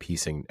kind of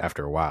piecing,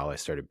 after a while, I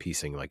started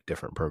piecing like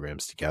different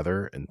programs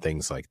together and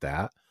things like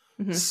that.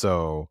 Mm-hmm.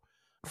 So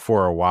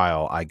for a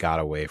while, I got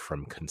away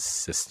from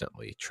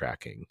consistently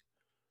tracking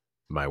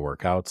my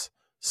workouts.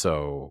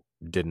 So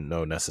didn't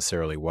know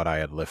necessarily what I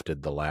had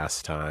lifted the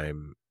last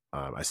time.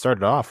 I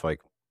started off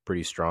like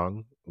pretty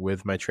strong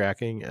with my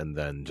tracking and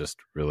then just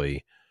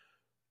really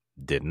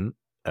didn't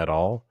at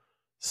all.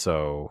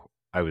 So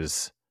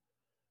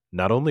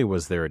not only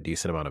was there a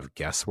decent amount of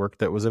guesswork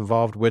that was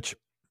involved, which,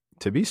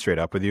 to be straight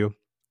up with you,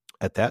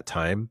 at that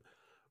time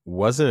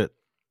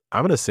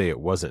I'm going to say it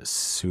wasn't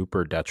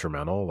super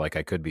detrimental. Like,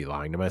 I could be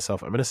lying to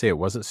myself. I'm going to say it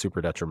wasn't super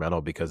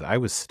detrimental because I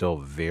was still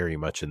very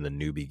much in the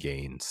newbie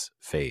gains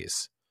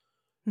phase.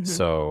 Mhm.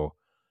 So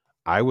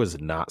I was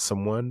not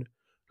someone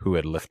who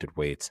had lifted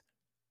weights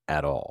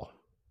at all,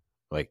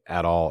 like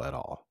at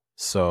all.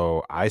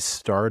 So I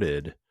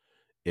started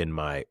in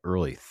my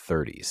early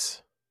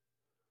 30s.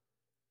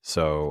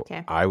 So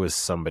Okay. I was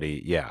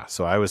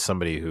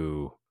somebody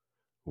who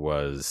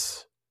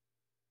was,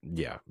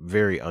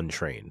 very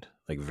untrained,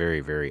 like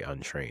very, very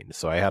untrained.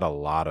 So I had a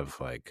lot of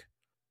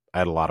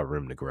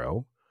room to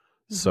grow.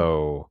 Mhm.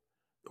 So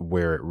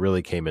where it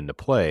really came into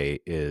play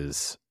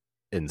is,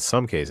 in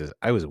some cases,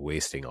 I was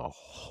wasting a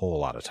whole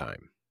lot of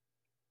time.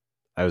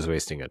 I was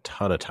wasting a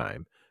ton of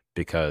time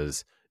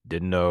because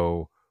didn't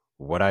know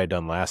what I had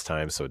done last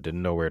time. So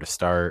didn't know where to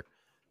start,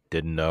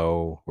 didn't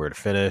know where to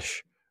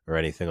finish or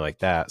anything like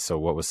that. So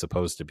what was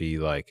supposed to be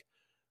like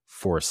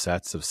 4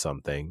 sets of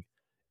something,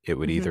 it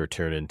would Mhm. either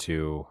turn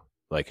into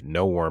like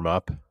no warm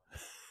up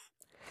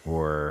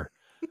or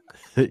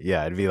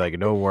it'd be like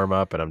no warm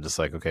up. And I'm just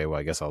like, okay, well,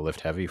 I guess I'll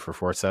lift heavy for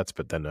 4 sets,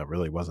 but then it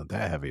really wasn't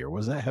that heavy, or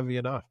was that heavy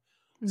enough?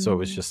 So it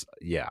was just,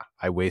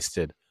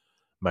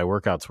 my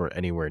workouts weren't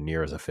anywhere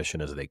near as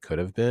efficient as they could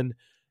have been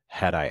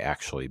had I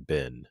actually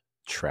been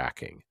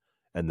tracking.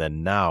 And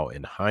then now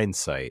in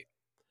hindsight,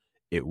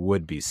 it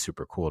would be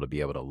super cool to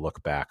be able to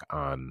look back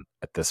on,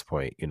 at this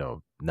point,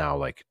 now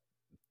like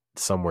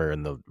somewhere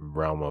in the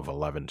realm of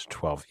 11 to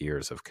 12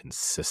 years of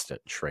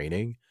consistent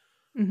training.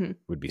 Mhm.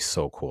 Would be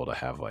so cool to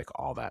have like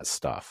all that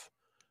stuff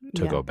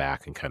to Yeah. go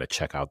back and kind of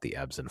check out the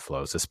ebbs and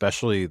flows,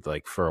 especially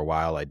like for a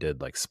while I did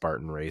like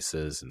Spartan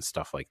races and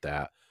stuff like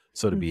that.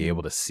 So to be Mhm.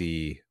 able to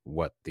see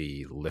what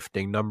the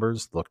lifting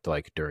numbers looked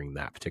like during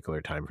that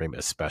particular time frame,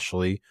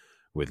 especially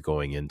with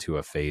going into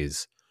a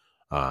phase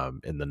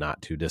in the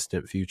not too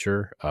distant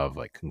future of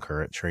like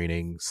concurrent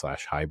training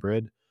 /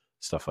 hybrid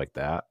stuff like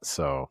that.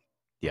 So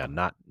yeah,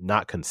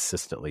 not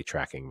consistently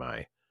tracking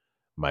my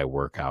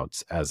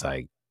workouts as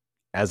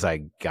I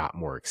got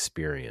more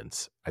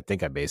experience. I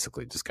think I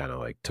basically just kind of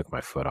like took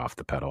my foot off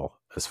the pedal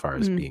as far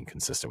as Mm. being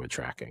consistent with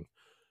tracking.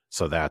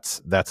 So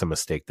that's a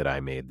mistake that I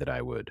made that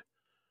I would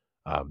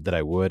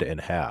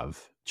and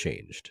have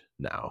changed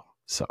now.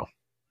 So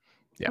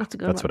yeah, That's a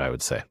good that's one. what I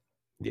would say.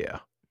 Yeah.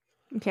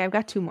 Okay, I've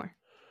got 2 more.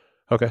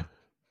 Okay.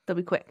 They'll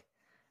be quick.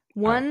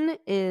 All right. One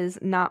is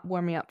not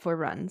warming up for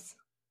runs.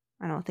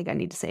 I don't think I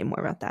need to say more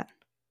about that.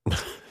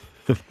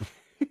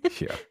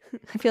 Yeah.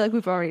 I feel like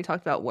we've already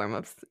talked about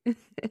warm-ups in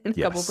a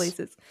couple Yes.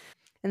 places.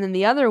 And then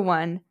the other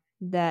one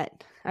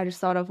that I just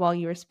thought of while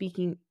you were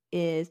speaking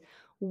is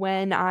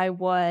when I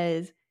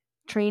was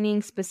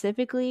training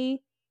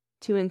specifically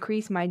to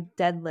increase my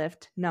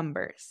deadlift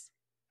numbers.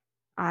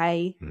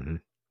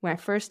 Mhm. When I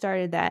first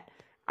started that,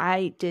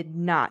 I did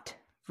not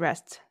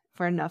rest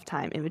for enough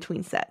time in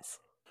between sets.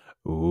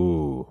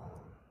 Ooh.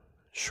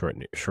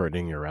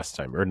 Shortening your rest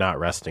time, or not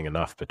resting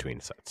enough between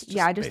sets.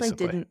 Yeah, I just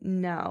basically. like didn't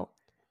know.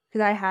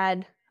 Because I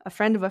had a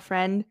friend of a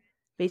friend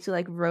basically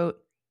like wrote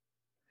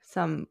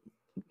some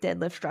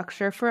deadlift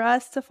structure for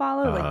us to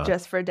follow, like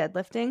just for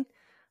deadlifting.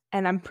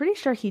 And I'm pretty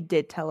sure he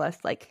did tell us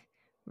like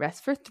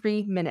rest for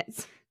 3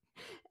 minutes.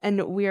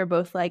 And we are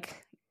both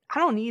like, I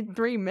don't need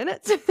 3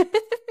 minutes.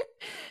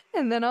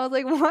 And then I was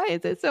like, why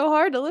is it so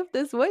hard to lift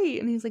this weight?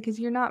 And he's like, because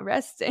you're not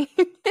resting.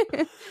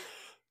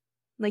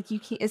 Like you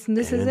can't.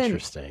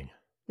 Interesting.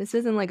 This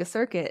isn't like a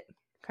circuit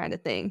kind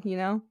of thing, you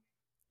know?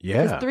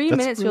 Yeah. Because 3 that's a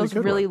minutes really feels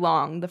good really one.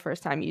 long the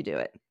first time you do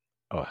it.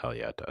 Oh, hell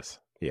yeah, it does.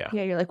 Yeah.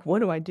 Yeah, you're like, what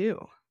do I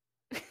do?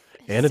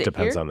 And it Sit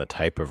depends here? on the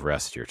type of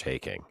rest you're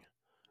taking.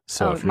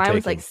 So if you're mine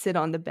was taking, like sit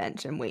on the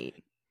bench and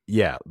wait.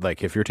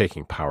 like if you're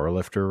taking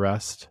powerlifter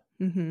rest,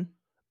 Mm-hmm.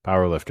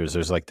 powerlifters,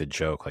 there's like the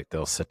joke, like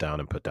they'll sit down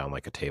and put down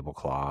like a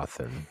tablecloth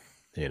and,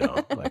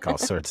 like all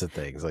sorts of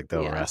things. Like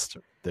they'll Yeah. rest,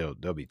 they'll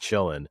be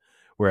chilling.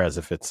 Whereas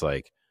if it's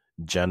like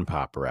gen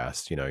pop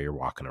rest, you're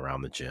walking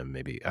around the gym,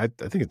 maybe I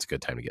think it's a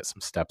good time to get some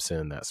steps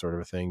in, that sort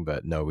of a thing.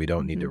 But no, we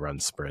don't need to run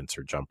sprints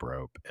or jump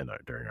rope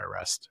during our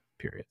rest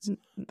periods.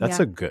 That's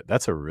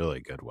a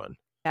really good one.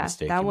 Yeah,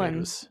 Mistake that you made one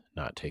was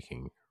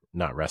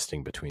not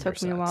resting between your took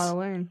sets. me a while to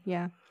learn.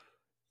 Yeah.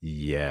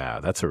 Yeah,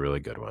 that's a really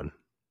good one.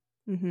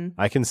 Mm-hmm.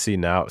 I can see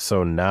now.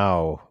 So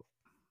now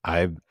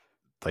I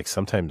like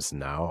sometimes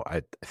now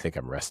I think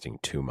I'm resting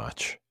too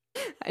much.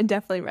 I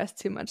definitely rest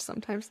too much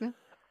sometimes now.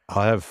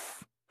 I'll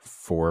have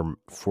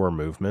four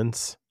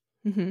movements,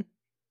 Mm-hmm.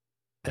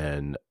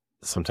 and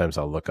sometimes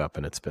I'll look up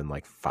and it's been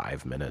like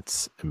 5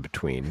 minutes in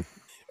between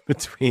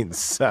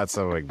sets.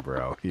 I'm like,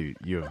 bro,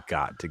 you have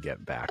got to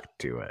get back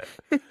to it.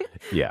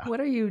 Yeah. What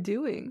are you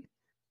doing?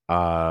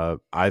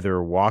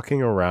 Either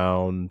walking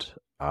around.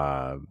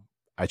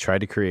 I try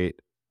to create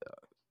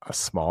a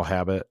small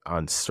habit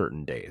on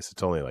certain days.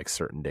 It's only like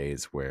certain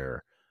days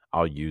where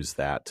I'll use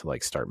that to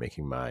like start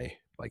making my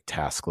like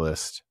task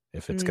list.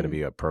 If it's going to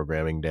be a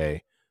programming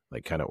day,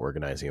 like kind of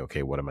organizing,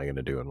 okay, what am I going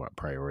to do and what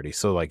priority?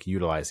 So like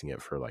utilizing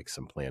it for like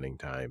some planning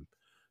time,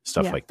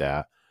 stuff like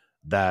that.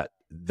 That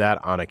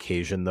on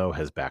occasion though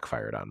has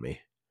backfired on me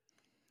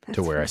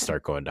to where I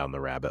start going down the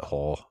rabbit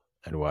hole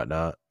and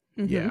whatnot.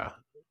 Yeah.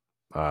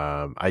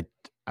 I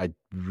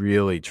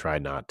really try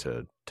not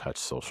to touch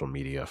social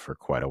media for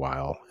quite a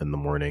while in the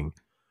morning,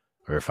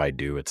 or if I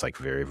do, it's like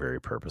very,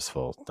 very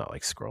purposeful, not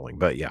like scrolling.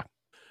 But yeah.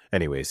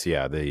 Anyways,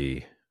 yeah,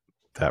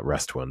 that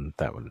rest one,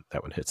 that one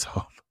hits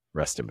home.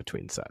 Rest in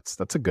between sets.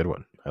 That's a good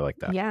one. I like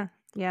that.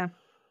 Yeah.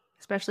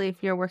 Especially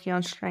if you're working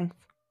on strength.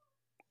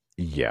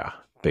 Yeah,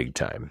 big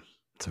time.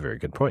 It's a very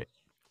good point.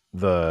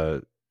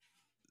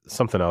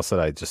 Something else that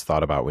I just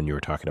thought about when you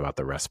were talking about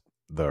the rest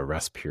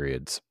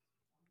periods.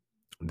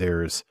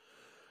 There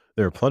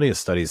are plenty of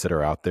studies that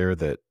are out there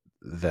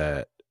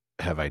that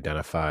have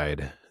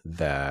identified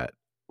that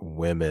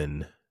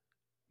women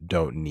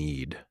don't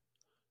need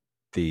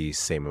the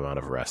same amount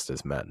of rest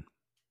as men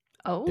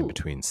in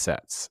between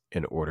sets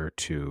in order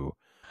to,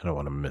 I don't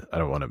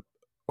want to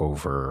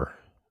over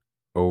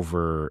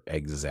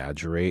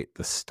exaggerate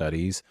the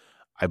studies.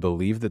 I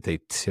believe that they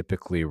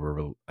typically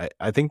were,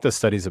 I think the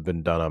studies have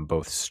been done on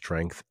both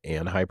strength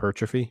and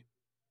hypertrophy.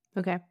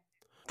 Okay.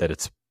 That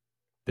it's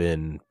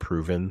been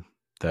proven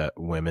that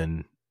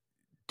women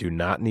do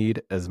not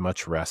need as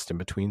much rest in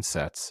between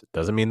sets.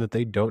 Doesn't mean that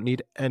they don't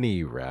need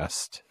any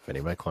rest, if any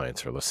of my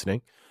clients are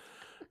listening,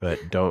 but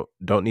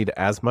don't need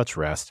as much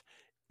rest,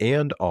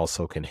 and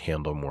also can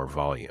handle more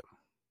volume.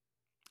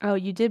 Oh,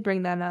 you did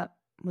bring that up.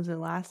 Was it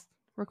last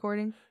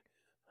recording?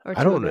 Or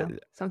I don't know.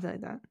 Something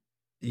like that.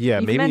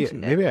 Yeah,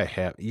 maybe I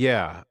have.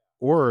 Yeah.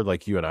 Or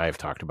like you and I have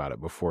talked about it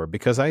before,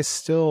 because I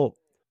still,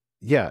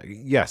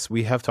 yes,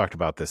 we have talked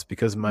about this,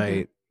 because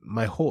my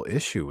whole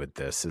issue with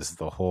this is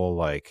the whole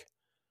like,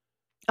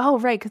 oh,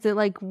 right. Cause it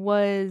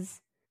was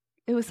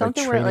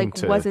something like where it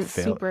like wasn't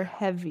super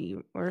heavy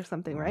or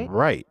something, right?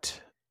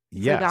 Right.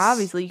 Yes. Like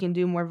obviously you can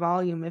do more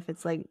volume if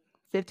it's like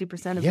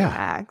 50% of your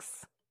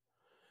max.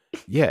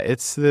 Yeah.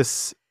 It's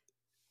this.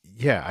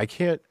 Yeah.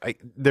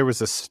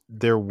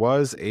 There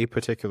was a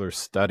particular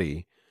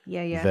study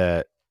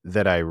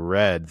that I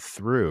read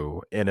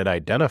through, and it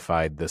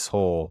identified this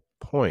whole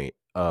point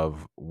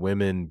of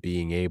women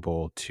being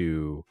able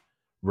to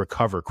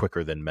recover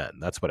quicker than men.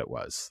 That's what it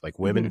was. Like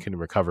women can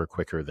recover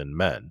quicker than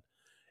men.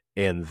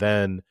 And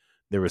then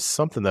there was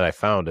something that I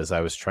found as I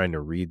was trying to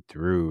read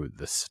through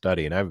the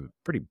study, and I have a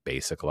pretty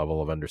basic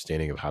level of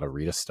understanding of how to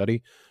read a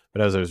study.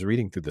 But as I was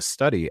reading through the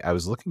study, I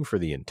was looking for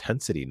the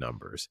intensity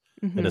numbers,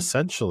 and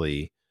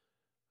essentially,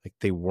 like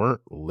they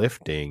weren't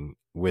lifting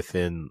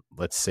within,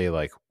 let's say,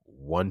 like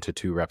 1 to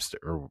 2 reps,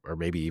 or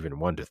maybe even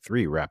 1 to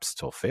 3 reps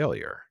till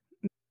failure.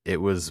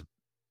 It was,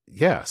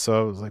 yeah. So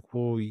I was like,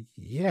 well,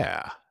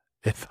 yeah,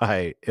 if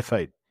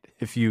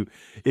you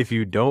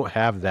don't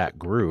have that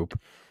group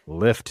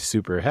lift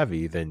super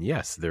heavy, then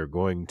yes, they're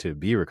going to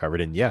be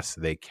recovered, and yes,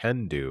 they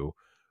can do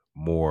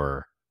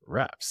more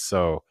reps.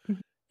 So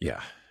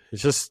yeah,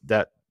 it's just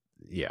that,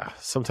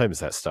 sometimes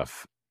that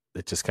stuff,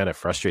 it just kind of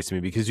frustrates me,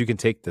 because you can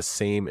take the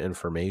same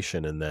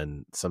information and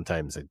then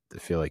sometimes I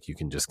feel like you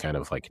can just kind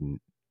of like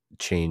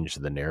change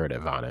the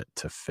narrative on it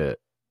to fit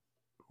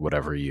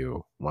whatever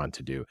you want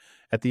to do.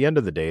 At the end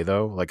of the day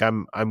though, like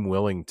I'm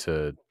willing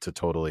to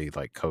totally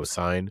like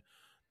co-sign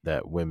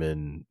that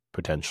women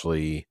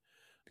potentially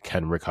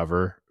can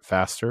recover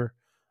faster,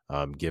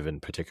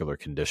 given particular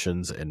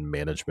conditions and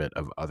management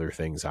of other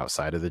things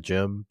outside of the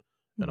gym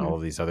and all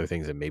of these other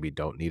things that maybe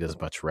don't need as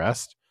much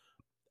rest.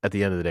 At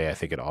the end of the day, I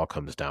think it all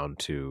comes down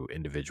to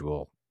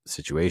individual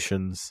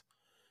situations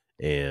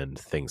and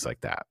things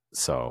like that.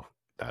 So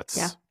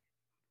that's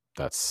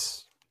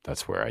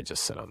where I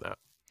just sit on that.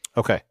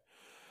 Okay.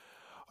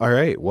 All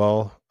right.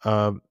 Well,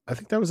 I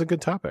think that was a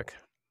good topic.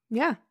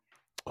 Yeah.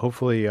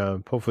 Hopefully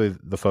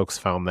the folks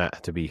found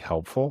that to be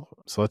helpful.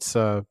 So let's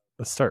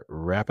start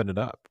wrapping it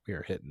up. We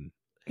are hitting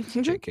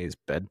JK's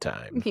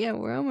bedtime. Yeah,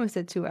 we're almost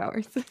at 2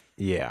 hours.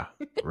 Yeah,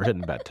 we're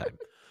hitting bedtime.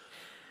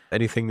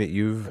 Anything that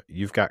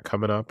you've got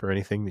coming up, or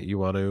anything that you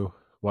want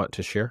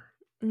to share?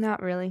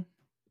 Not really.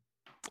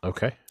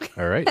 Okay.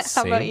 All right.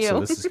 How about you? So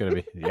this is going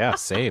to be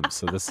same.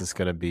 So this is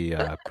going to be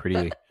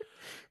pretty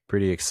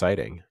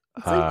exciting.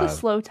 It's like the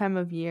slow time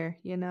of year,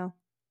 you know.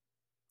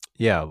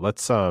 Yeah,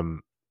 let's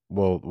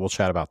we'll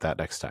chat about that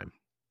next time.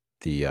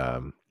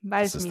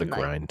 This is the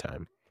grind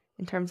time.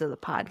 In terms of the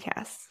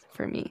podcast,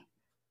 for me,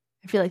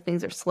 I feel like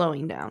things are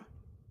slowing down.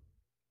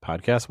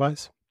 Podcast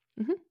wise?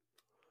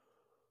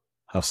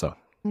 How so? I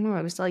don't know.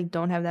 I just like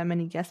don't have that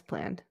many guests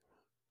planned.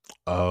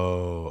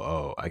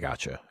 Oh, I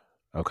gotcha.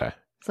 Okay.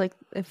 It's like,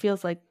 it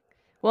feels like,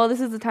 well,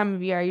 this is the time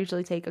of year I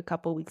usually take a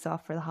couple weeks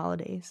off for the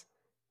holidays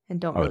and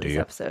don't release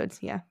episodes.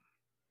 Yeah.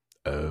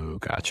 Oh,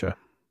 gotcha.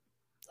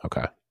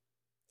 Okay.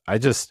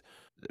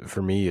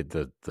 For me,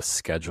 the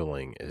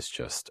scheduling is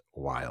just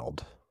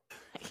wild.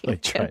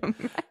 Like Can't try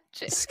imagine.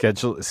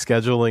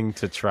 scheduling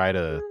to try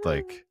to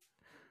like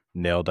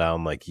nail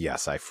down like,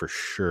 yes, I for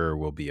sure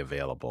will be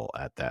available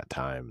at that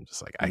time.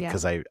 Just like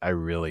because I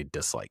really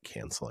dislike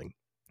canceling.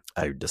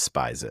 I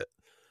despise it.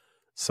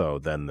 So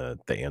then the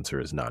answer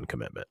is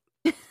non-commitment,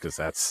 because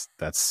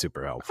that's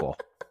super helpful.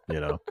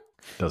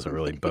 Doesn't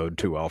really bode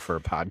too well for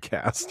a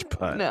podcast,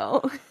 but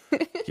No.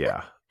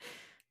 yeah.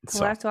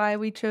 Well, that's why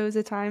we chose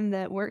a time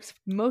that works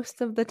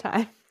most of the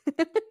time.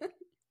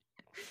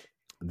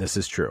 This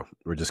is true.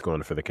 We're just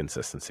going for the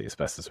consistency as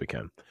best as we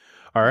can.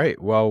 All right.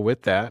 Well,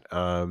 with that,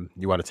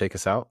 you want to take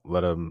us out?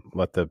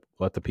 Let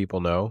the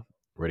people know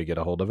where to get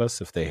a hold of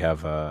us if they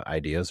have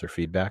ideas or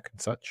feedback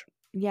and such.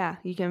 Yeah,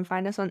 you can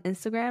find us on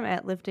Instagram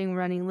at Lifting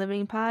Running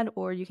Living Pod,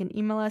 or you can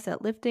email us at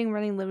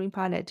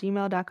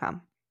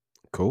liftingrunningLivingPod@gmail.com.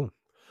 Cool.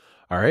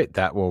 All right.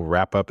 That will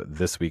wrap up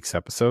this week's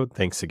episode.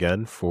 Thanks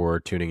again for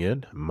tuning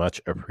in.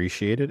 Much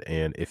appreciated.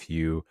 And if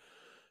you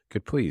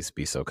could please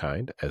be so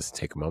kind as to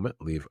take a moment,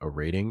 leave a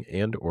rating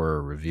and or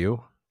a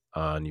review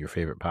on your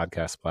favorite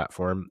podcast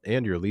platform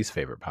and your least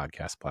favorite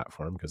podcast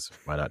platform, because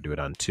why not do it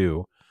on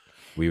two?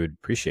 We would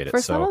appreciate it.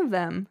 For some of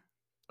them.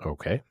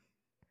 Okay.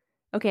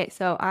 Okay,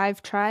 so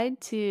I've tried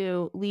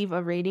to leave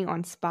a rating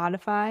on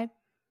Spotify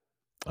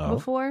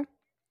before,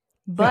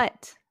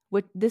 but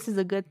this is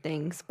a good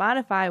thing.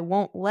 Spotify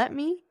won't let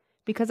me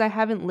because I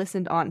haven't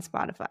listened on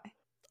Spotify.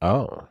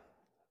 Oh.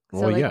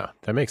 Well, yeah,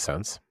 that makes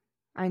sense.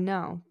 I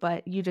know,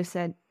 but you just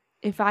said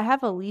if I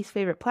have a least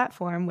favorite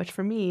platform, which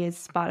for me is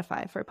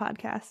Spotify for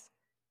podcasts,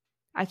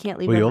 I can't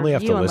leave a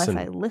review unless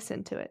I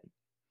listen to it.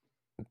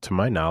 To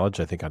my knowledge,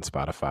 I think on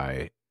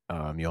Spotify,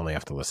 you only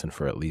have to listen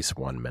for at least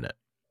 1 minute.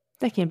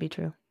 That can't be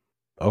true.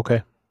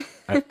 Okay.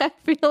 I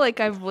feel like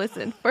I've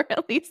listened for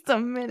at least a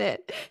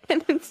minute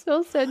and it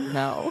still said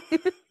no.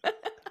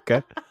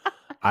 Okay.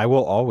 I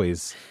will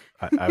always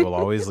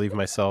leave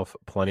myself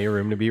plenty of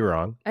room to be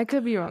wrong. I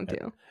could be wrong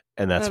too.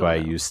 And that's why I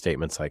use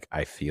statements like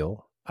I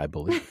feel, I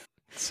believe.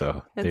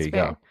 So there you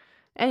go.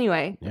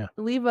 Anyway,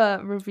 leave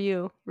a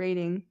review,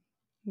 rating,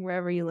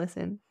 wherever you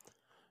listen.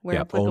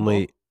 Yeah,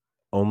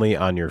 only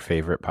on your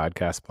favorite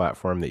podcast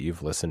platform that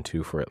you've listened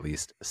to for at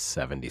least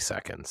 70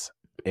 seconds.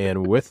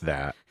 And with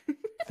that,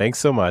 thanks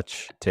so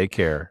much. Take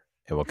care,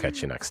 and we'll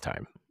catch you next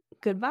time.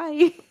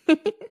 Goodbye.